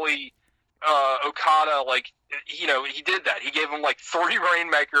finally. Okada, like, he did that. He gave him like 3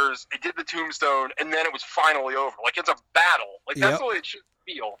 Rainmakers, he did the Tombstone, and then it was finally over. Like, it's a battle. Like, that's the way it should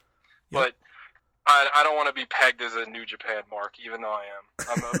feel. Yep. But I don't want to be pegged as a New Japan mark, even though I am.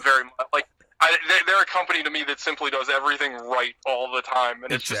 I'm a very, like, they're a company to me that simply does everything right all the time,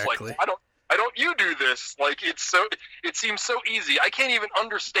 and it's just like, why don't you do this? Like, it seems so easy. I can't even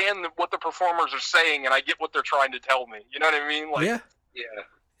understand what the performers are saying, and I get what they're trying to tell me. You know what I mean? Like, yeah.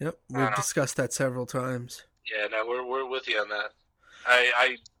 Yep, we've discussed that several times. Yeah, no, we're with you on that.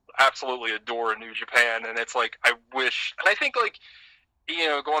 I absolutely adore New Japan, and it's like I wish, and I think like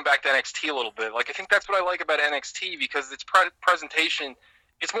going back to NXT a little bit, like I think that's what I like about NXT because its presentation,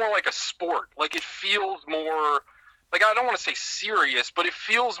 it's more like a sport. Like it feels more like I don't want to say serious, but it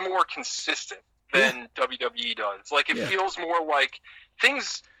feels more consistent than WWE does. Like it feels more like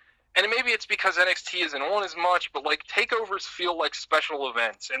things. And maybe it's because NXT isn't on as much, but, like, takeovers feel like special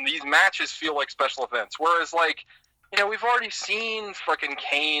events, and these matches feel like special events. Whereas, like, we've already seen fucking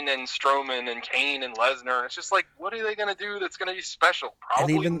Kane and Strowman and Kane and Lesnar. It's just like, what are they going to do that's going to be special?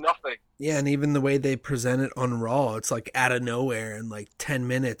 Probably nothing. Yeah, and even the way they present it on Raw, it's, like, out of nowhere in, like, 10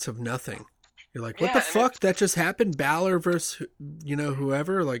 minutes of nothing. You're like, what the fuck? That just happened? Balor versus,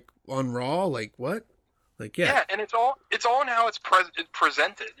 whoever, like, on Raw? Like, what? Like, yeah, and it's all in how it's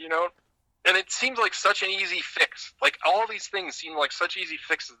presented, and it seems like such an easy fix. Like all these things seem like such easy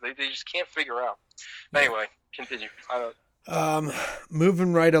fixes they just can't figure out. Anyway, continue.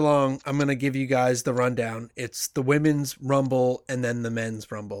 Moving right along, I'm gonna give you guys the rundown. It's the women's Rumble and then the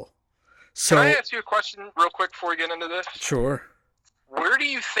men's Rumble. So, can I ask you a question real quick before we get into this? Sure. Where do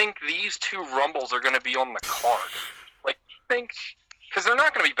you think these 2 Rumbles are going to be on the card? Like, because they're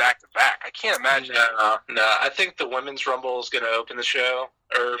not going to be back-to-back. I can't imagine. No. I think the Women's Rumble is going to open the show,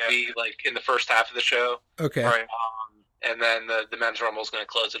 or be, like, in the first half of the show. Okay. Right. And then the Men's Rumble is going to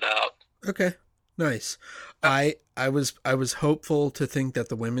close it out. Okay. Nice. I was hopeful to think that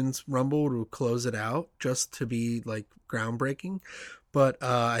the Women's Rumble would close it out, just to be, like, groundbreaking. But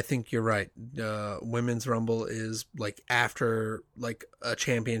I think you're right. Women's Rumble is, like, after, like, a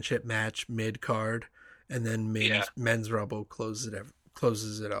championship match mid-card, and then men's Rumble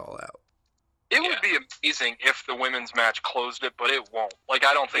closes it all out. It would be amazing if the women's match closed it, but it won't. Like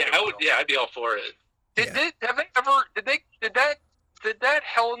I don't think it would. Yeah, I'd be all for it. Did that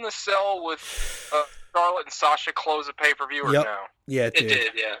Hell in the Cell with Charlotte and Sasha close a pay-per-view or no? Yeah, it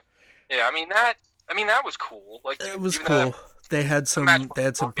did. Yeah. Yeah, I mean that was cool. Like it was cool. They had some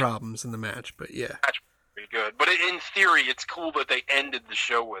problems in the match, but yeah. The match was pretty good. But in theory, it's cool that they ended the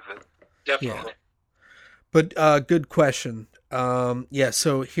show with it. Definitely. Yeah. But good question.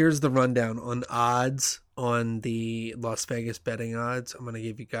 So here's the rundown on odds on the Las Vegas betting odds. I'm going to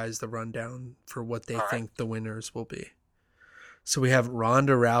give you guys the rundown for what they think the winners will be. So we have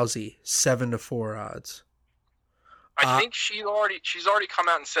Ronda Rousey 7-4 odds. I think she's already come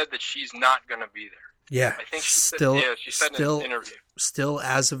out and said that she's not going to be there. Yeah, I think she said in an interview. Still,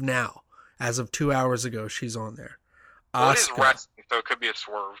 as of now, as of 2 hours ago, she's on there. Well, it is wrestling, so it could be a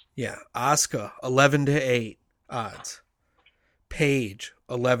swerve. Yeah, Asuka 11-8 odds. Paige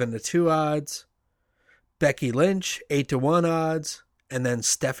 11-2 odds. Becky Lynch 8-1 odds, and then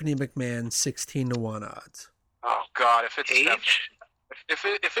Stephanie McMahon 16-1 odds. Oh God, if it's Paige?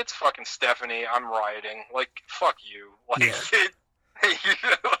 if it's fucking Stephanie, I'm rioting. Like, fuck you. Like,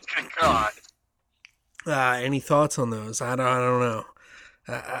 God. Any thoughts on those? I don't know.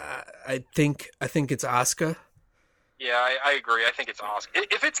 I think it's Asuka. Yeah, I agree. I think it's Asuka.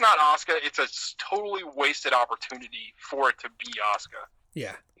 If it's not Asuka, it's a totally wasted opportunity for it to be Asuka.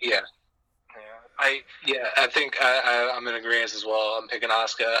 Yeah. Yeah. I think I'm in agreement as well. I'm picking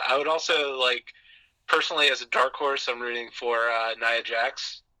Asuka. I would also personally, as a dark horse, I'm rooting for Nia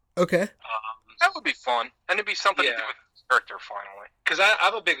Jax. Okay. That would be fun, and it'd be something to do with his character finally. Because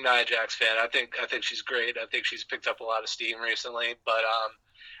I'm a big Nia Jax fan. I think she's great. I think she's picked up a lot of steam recently. But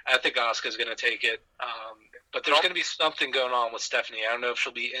I think Asuka's going to take it. But there's going to be something going on with Stephanie. I don't know if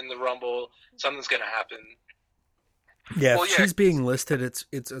she'll be in the Rumble. Something's going to happen. Yeah, if she's being listed,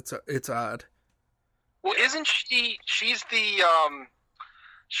 it's odd. Well, isn't she? She's the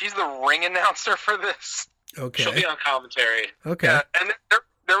ring announcer for this. Okay. She'll be on commentary. Okay. Yeah, and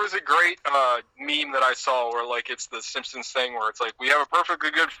there was a great meme that I saw where it's the Simpsons thing where it's like, we have a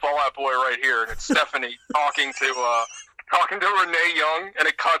perfectly good Fall Out Boy right here, and it's Stephanie talking to Renee Young, and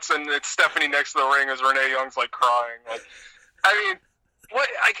it cuts and it's Stephanie next to the ring as Renee Young's crying. I mean, what?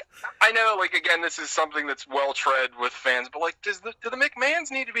 I know, again, this is something that's well tread with fans, but do the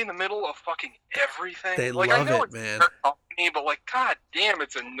McMahons need to be in the middle of fucking everything? They love I know it, man. Company, but god damn,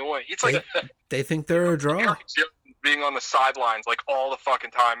 it's annoying. It's they think they're a draw. Being on the sidelines all the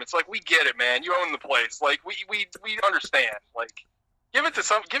fucking time. It's we get it, man. You own the place. We understand.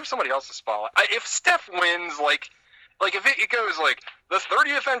 Give somebody else a spotlight. If Steph wins, if it goes the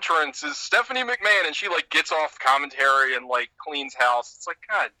 30th entrance is Stephanie McMahon and she gets off commentary and cleans house, it's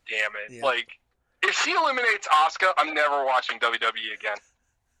god damn it. Yeah. If she eliminates Asuka, I'm never watching WWE again.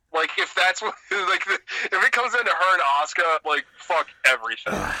 If that's what if it comes into her and Asuka, fuck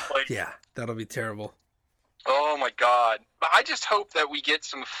everything. Yeah, that'll be terrible. Oh my God. But I just hope that we get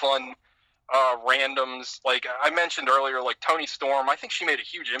some fun randoms. I mentioned earlier, Toni Storm, I think she made a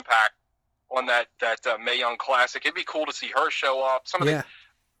huge impact on that Mae Young Classic. It'd be cool to see her show up. I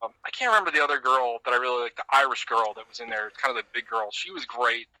can't remember the other girl that I really like, the Irish girl that was in there, kind of the big girl. She was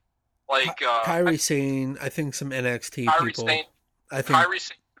great. Kairi Sane, I think some NXT people. Kairi Sane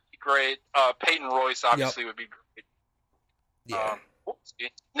would be great. Peyton Royce obviously would be great. Yeah.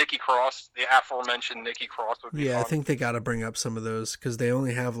 Nikki Cross, the aforementioned Nikki Cross would be fun. I think they got to bring up some of those because they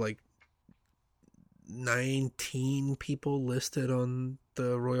only have 19 people listed on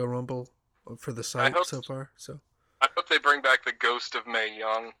the Royal Rumble for the site so far. So I hope they bring back the ghost of Mae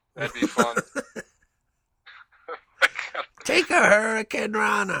Young. That'd be fun. Take a Hurricane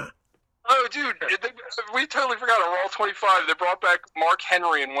Rana. Oh, dude, we totally forgot on Raw 25. They brought back Mark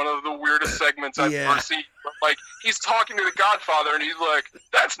Henry in one of the weirdest segments I've ever seen. He's talking to the Godfather, and he's like,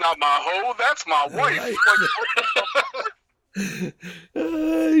 "That's not my hoe, that's my wife."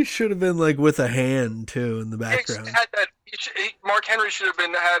 He should have been with a hand too in the background. Mark Henry should have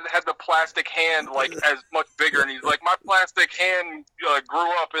had the plastic hand as much bigger, and he's like, "My plastic hand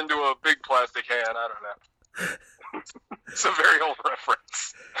grew up into a big plastic hand." I don't know. It's a very old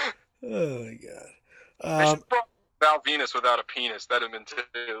reference. Oh my God! They should have brought Val Venus without a penis. That'd have been too.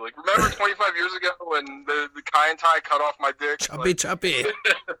 Remember 25 years ago when the Kai and Tai cut off my dick? Choppy. choppy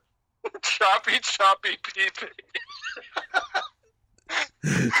pee pee.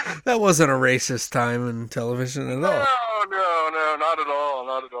 That wasn't a racist time in television at all. No, not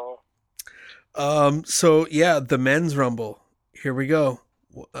at all. So yeah, the men's rumble. Here we go.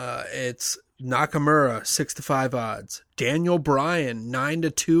 It's Nakamura 6-5 odds. Daniel Bryan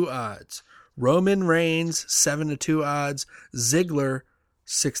 9-2 odds. Roman Reigns 7-2 odds. Ziggler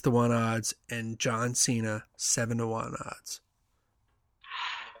 6-1 odds, and John Cena 7-1 odds.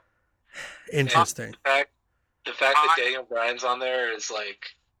 Interesting. The fact that Daniel Bryan's on there is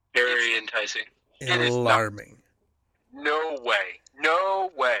very enticing. Alarming. No way.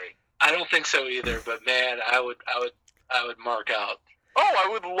 I don't think so either, but man, I would mark out. Oh, I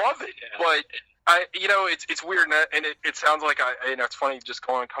would love it, but it's weird, and it sounds like it's funny just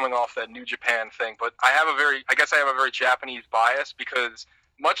coming off that New Japan thing. But I have a very Japanese bias because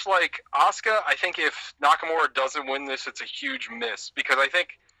much like Asuka, I think if Nakamura doesn't win this, it's a huge miss because I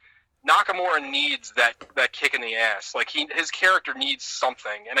think Nakamura needs that kick in the ass. Like his character needs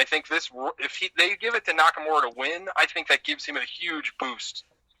something, and I think if they give it to Nakamura to win, I think that gives him a huge boost.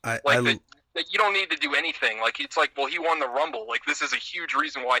 That you don't need to do anything. Like it's like, well, he won the Rumble. Like this is a huge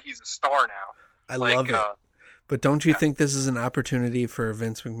reason why he's a star now. I love it. But don't you think this is an opportunity for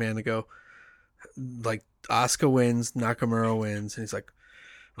Vince McMahon to go, like, Asuka wins, Nakamura wins, and he's like,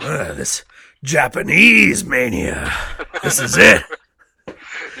 this Japanese mania. This is it.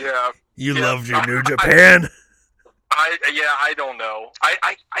 Yeah. You loved your New Japan? I don't know.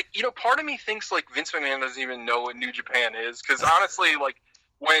 I part of me thinks, like, Vince McMahon doesn't even know what New Japan is. Because, honestly, like,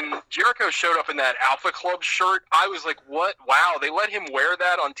 when Jericho showed up in that Alpha Club shirt, I was like, what? Wow, they let him wear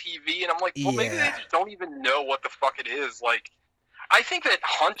that on TV? And I'm like, well, maybe they just don't even know what the fuck it is. Like, I think that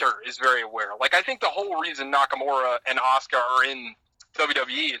Hunter is very aware. Like, I think the whole reason Nakamura and Asuka are in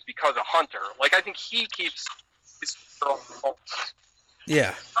WWE is because of Hunter. Like, I think he keeps his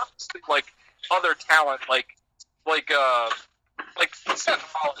like other talent, like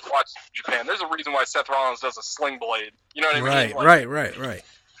Seth Rollins watches Japan. There's a reason why Seth Rollins does a sling blade. You know what I mean? Right.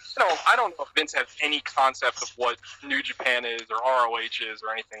 I don't know if Vince has any concept of what New Japan is or ROH is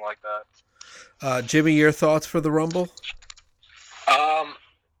or anything like that. Jimmy, your thoughts for the Rumble? I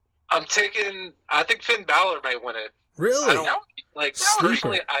think Finn Balor might win it. Really?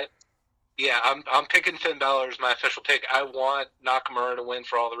 Personally, I'm picking Finn Balor as my official pick. I want Nakamura to win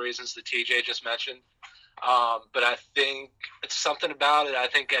for all the reasons that TJ just mentioned. But I think it's something about it.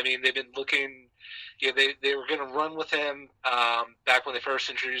 They've been looking. They were going to run with him back when they first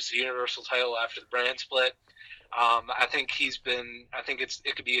introduced the Universal title after the brand split. I think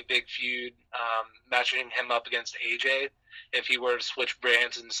it could be a big feud, matching him up against AJ if he were to switch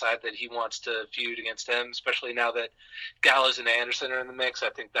brands and decide that he wants to feud against him, especially now that Gallows and Anderson are in the mix. I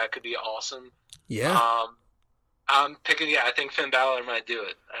think that could be awesome. Yeah. I'm picking. I think Finn Balor might do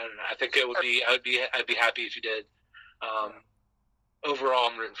it. I don't know. I think it would be. I'd be happy if he did. Overall,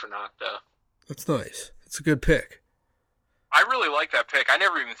 I'm rooting for Knock though. That's nice. It's a good pick. I really like that pick. I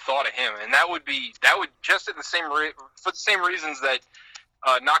never even thought of him, and that would just for the same reasons that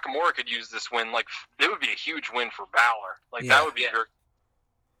Nakamura could use this win. Like, it would be a huge win for Balor. Like, that would be very.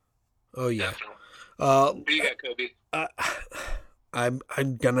 Oh yeah. Definitely. Who you got, Kobe? I'm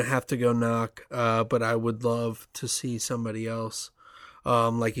gonna have to go Knock, but I would love to see somebody else.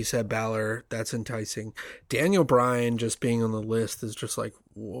 Like you said, Balor, that's enticing. Daniel Bryan just being on the list is just like,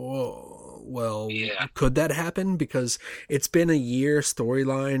 whoa. Well, could that happen? Because it's been a year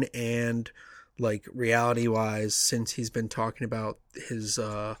storyline, and like reality-wise, since he's been talking about his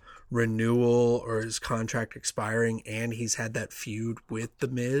renewal or his contract expiring, and he's had that feud with The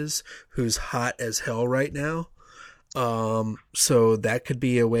Miz, who's hot as hell right now. So that could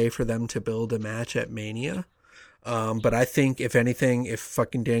be a way for them to build a match at Mania. But I think if anything, if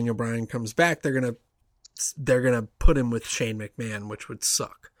fucking Daniel Bryan comes back, they're gonna put him with Shane McMahon, which would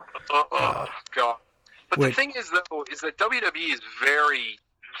suck. God. But the thing is, though, is that WWE is very,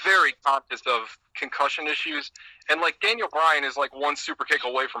 very conscious of concussion issues, and like Daniel Bryan is like one super kick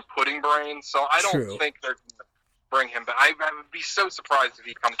away from pudding brains, so I don't think they're gonna bring him back. I would be so surprised if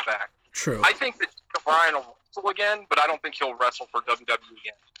he comes back. True. I think that Bryan will wrestle again, but I don't think he'll wrestle for WWE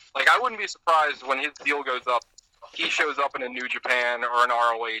again. Like, I wouldn't be surprised when his deal goes up, he shows up in a New Japan or an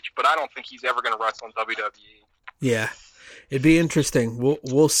ROH, but I don't think he's ever going to wrestle in WWE. Yeah, it'd be interesting.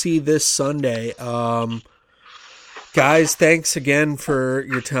 We'll see this Sunday. Guys, thanks again for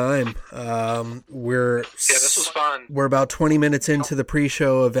your time. This was fun. We're about 20 minutes into the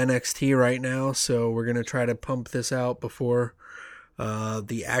pre-show of NXT right now, so we're going to try to pump this out before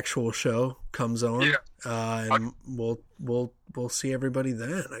the actual show comes on. Yeah. And we'll see everybody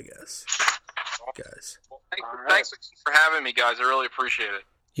then, I guess. Guys. Well, thanks for having me, guys. I really appreciate it.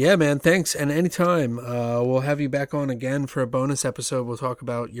 Yeah, man, thanks. And anytime, we'll have you back on again for a bonus episode. We'll talk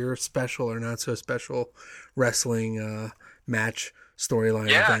about your special or not so special wrestling match, storyline,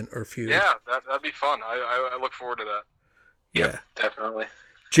 event, or feud. Yeah, that'd be fun. I look forward to that. Yeah, definitely.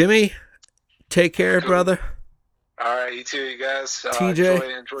 Jimmy, take care, brother. All right, you too, you guys.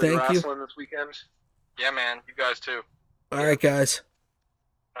 TJ, enjoy thank the wrestling this weekend. Yeah, man. You guys too. All right, guys.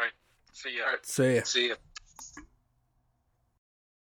 All right. See ya. See ya. See ya.